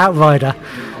outrider,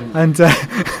 and then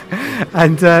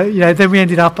we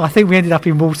ended up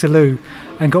in Waterloo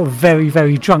and got very,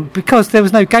 very drunk because there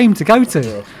was no game to go to.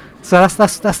 Yeah. So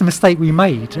that's the mistake we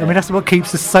made. I mean, that's what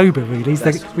keeps us sober, really, is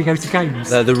that we go to games.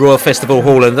 The Royal Festival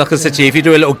Hall, and like I said to you, if you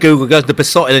do a little Google, go to the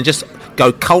Besotted and just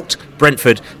go Cult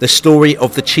Brentford, the story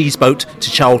of the cheese boat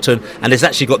to Charlton, and it's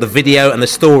actually got the video and the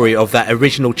story of that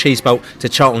original cheese boat to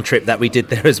Charlton trip that we did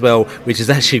there as well, which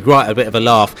is actually quite a bit of a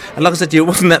laugh. And like I said to you, it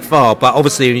wasn't that far, but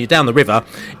obviously when you're down the river,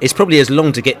 it's probably as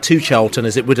long to get to Charlton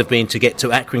as it would have been to get to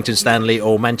Accrington Stanley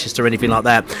or Manchester or anything like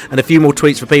that. And a few more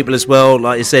tweets for people as well,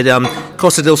 like you said,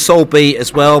 Costa del Solby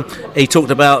as well. He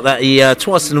talked about that he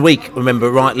twice in a week,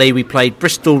 remember rightly, we played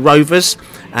Bristol Rovers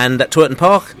and at Twerton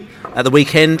Park at the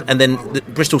weekend, and then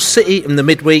Bristol City in the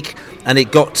midweek, and it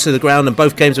got to the ground and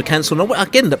both games were cancelled. And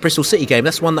again, that Bristol City game,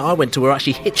 that's one that I went to where I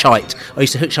actually hitchhiked. I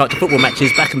used to hitchhike to football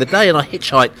matches back in the day, and I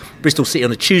hitchhiked Bristol City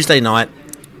on a Tuesday night.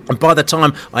 And by the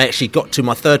time I actually got to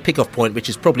my third pick-off point, which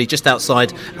is probably just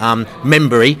outside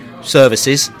Membury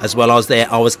services, as well as there,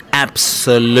 I was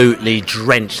absolutely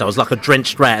drenched. I was like a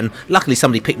drenched rat, and luckily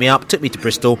somebody picked me up, took me to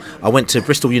Bristol. I went to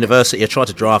Bristol University. I tried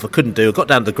to drive, I couldn't do. I got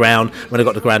down to the ground. When I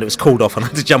got to the ground, it was called off, and I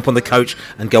had to jump on the coach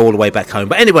and go all the way back home.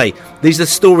 But anyway, these are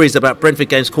stories about Brentford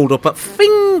games called off, but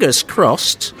fingers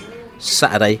crossed,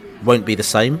 Saturday won't be the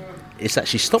same. It's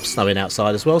actually stopped snowing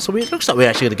outside as well, so it looks like we're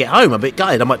actually going to get home. I'm a bit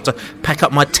gutted. I might have to pack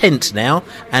up my tent now,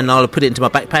 and I'll put it into my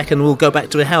backpack, and we'll go back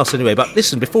to the house anyway. But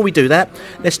listen, before we do that,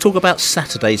 let's talk about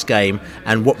Saturday's game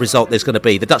and what result there's going to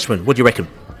be. The Dutchman, what do you reckon?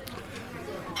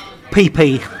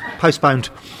 PP,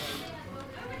 postponed.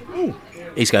 Ooh,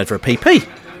 he's going for a PP.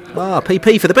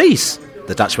 PP for the bees.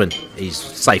 The Dutchman, he's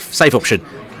safe option.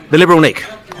 The Liberal Nick.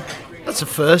 That's a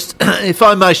first. If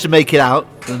I manage to make it out,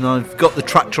 and I've got the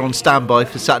tractor on standby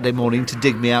for Saturday morning to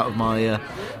dig me out of my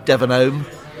Devon home,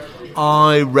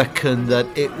 I reckon that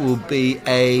it will be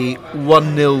a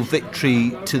 1-0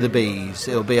 victory to the Bees.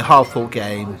 It'll be a hard-fought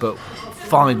game, but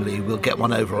finally we'll get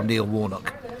one over on Neil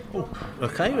Warnock.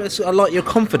 Okay, I like your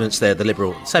confidence there, the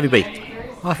Liberal. Savvy B.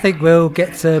 I think we'll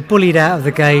get bullied out of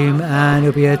the game, and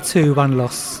it'll be a 2-1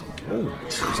 loss.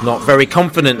 He's not very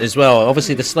confident as well.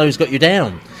 Obviously the snow's got you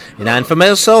down. And for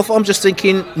myself, I'm just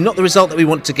thinking, not the result that we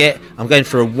want to get. I'm going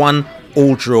for a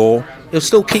 1-1 draw. It'll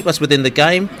still keep us within the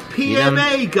game.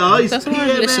 PMA, guys. That's PMA.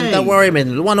 Right. Listen, don't worry,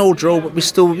 man. 1-1 draw, but we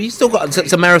still got.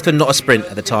 It's a marathon, not a sprint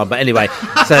at the time. But anyway,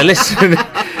 so listen.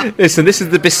 This is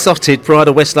the Besotted Pride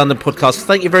of West London podcast.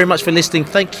 Thank you very much for listening.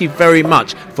 Thank you very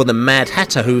much for the Mad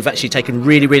Hatter, who have actually taken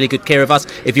really, really good care of us.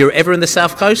 If you're ever in the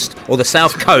South Coast or the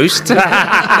South Coast,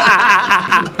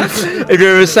 if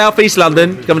you're in South East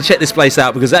London, come and check this place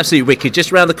out because it's absolutely wicked.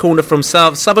 Just around the corner from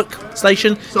Southwark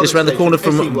Station, just around the corner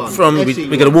from we're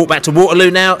going to walk back to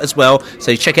Waterloo now as well.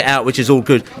 So check it out, which is all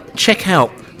good. Check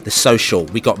out the social.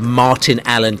 We got Martin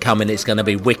Allen coming. It's going to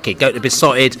be wicked. Go to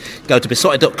Besotted. Go to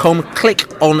besotted.com.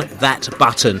 Click on that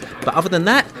button. But other than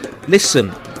that,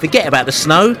 listen. Forget about the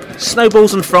snow.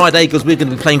 Snowballs on Friday because we're going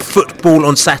to be playing football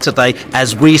on Saturday.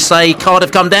 As we say,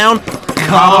 Cardiff, come down.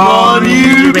 Come on,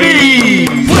 you bees!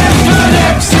 Brentford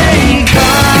FC,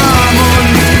 come on,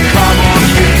 you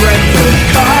Brentford,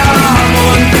 come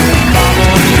on,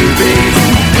 you bees,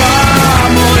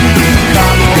 come on, you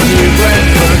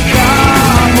Brentford,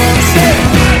 come on, say,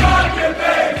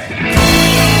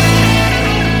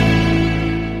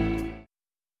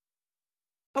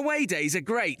 Away days are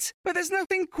great, but there's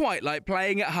nothing quite like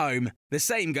playing at home. The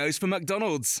same goes for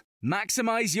McDonald's.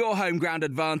 Maximise your home ground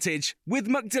advantage with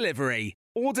McDelivery.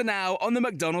 Order now on the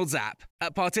McDonald's app.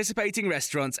 At participating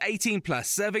restaurants, 18 plus,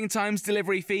 serving times,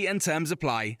 delivery fee and terms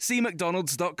apply. See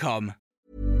mcdonalds.com.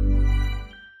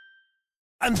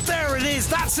 And there it is,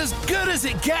 that's as good as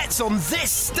it gets on this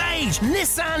stage.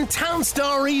 Nissan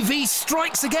Townstar EV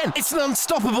strikes again. It's an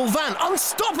unstoppable van,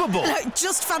 unstoppable. Look,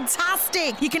 just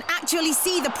fantastic. You can actually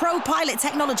see the Pro Pilot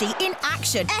technology in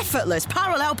action. Effortless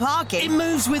parallel parking. It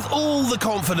moves with all the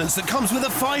confidence that comes with a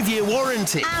 5-year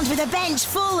warranty. And with a bench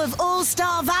full of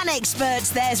all-star van experts,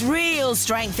 there's real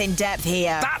strength in depth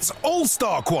here. That's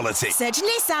all-star quality. Search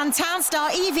Nissan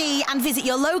Townstar EV and visit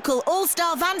your local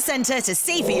all-star van centre to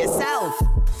see for yourself.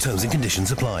 Terms and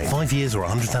conditions apply. 5 years or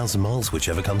 100,000 miles,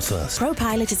 whichever comes first. Pro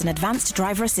Pilot is an advanced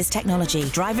driver assist technology.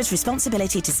 Driver's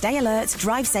responsibility to stay alert,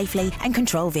 drive safely, and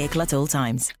control vehicle at all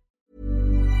times.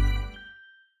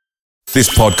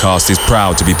 This podcast is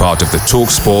proud to be part of the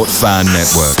TalkSport Fan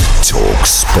Network.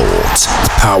 TalkSport.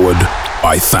 Powered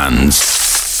by fans.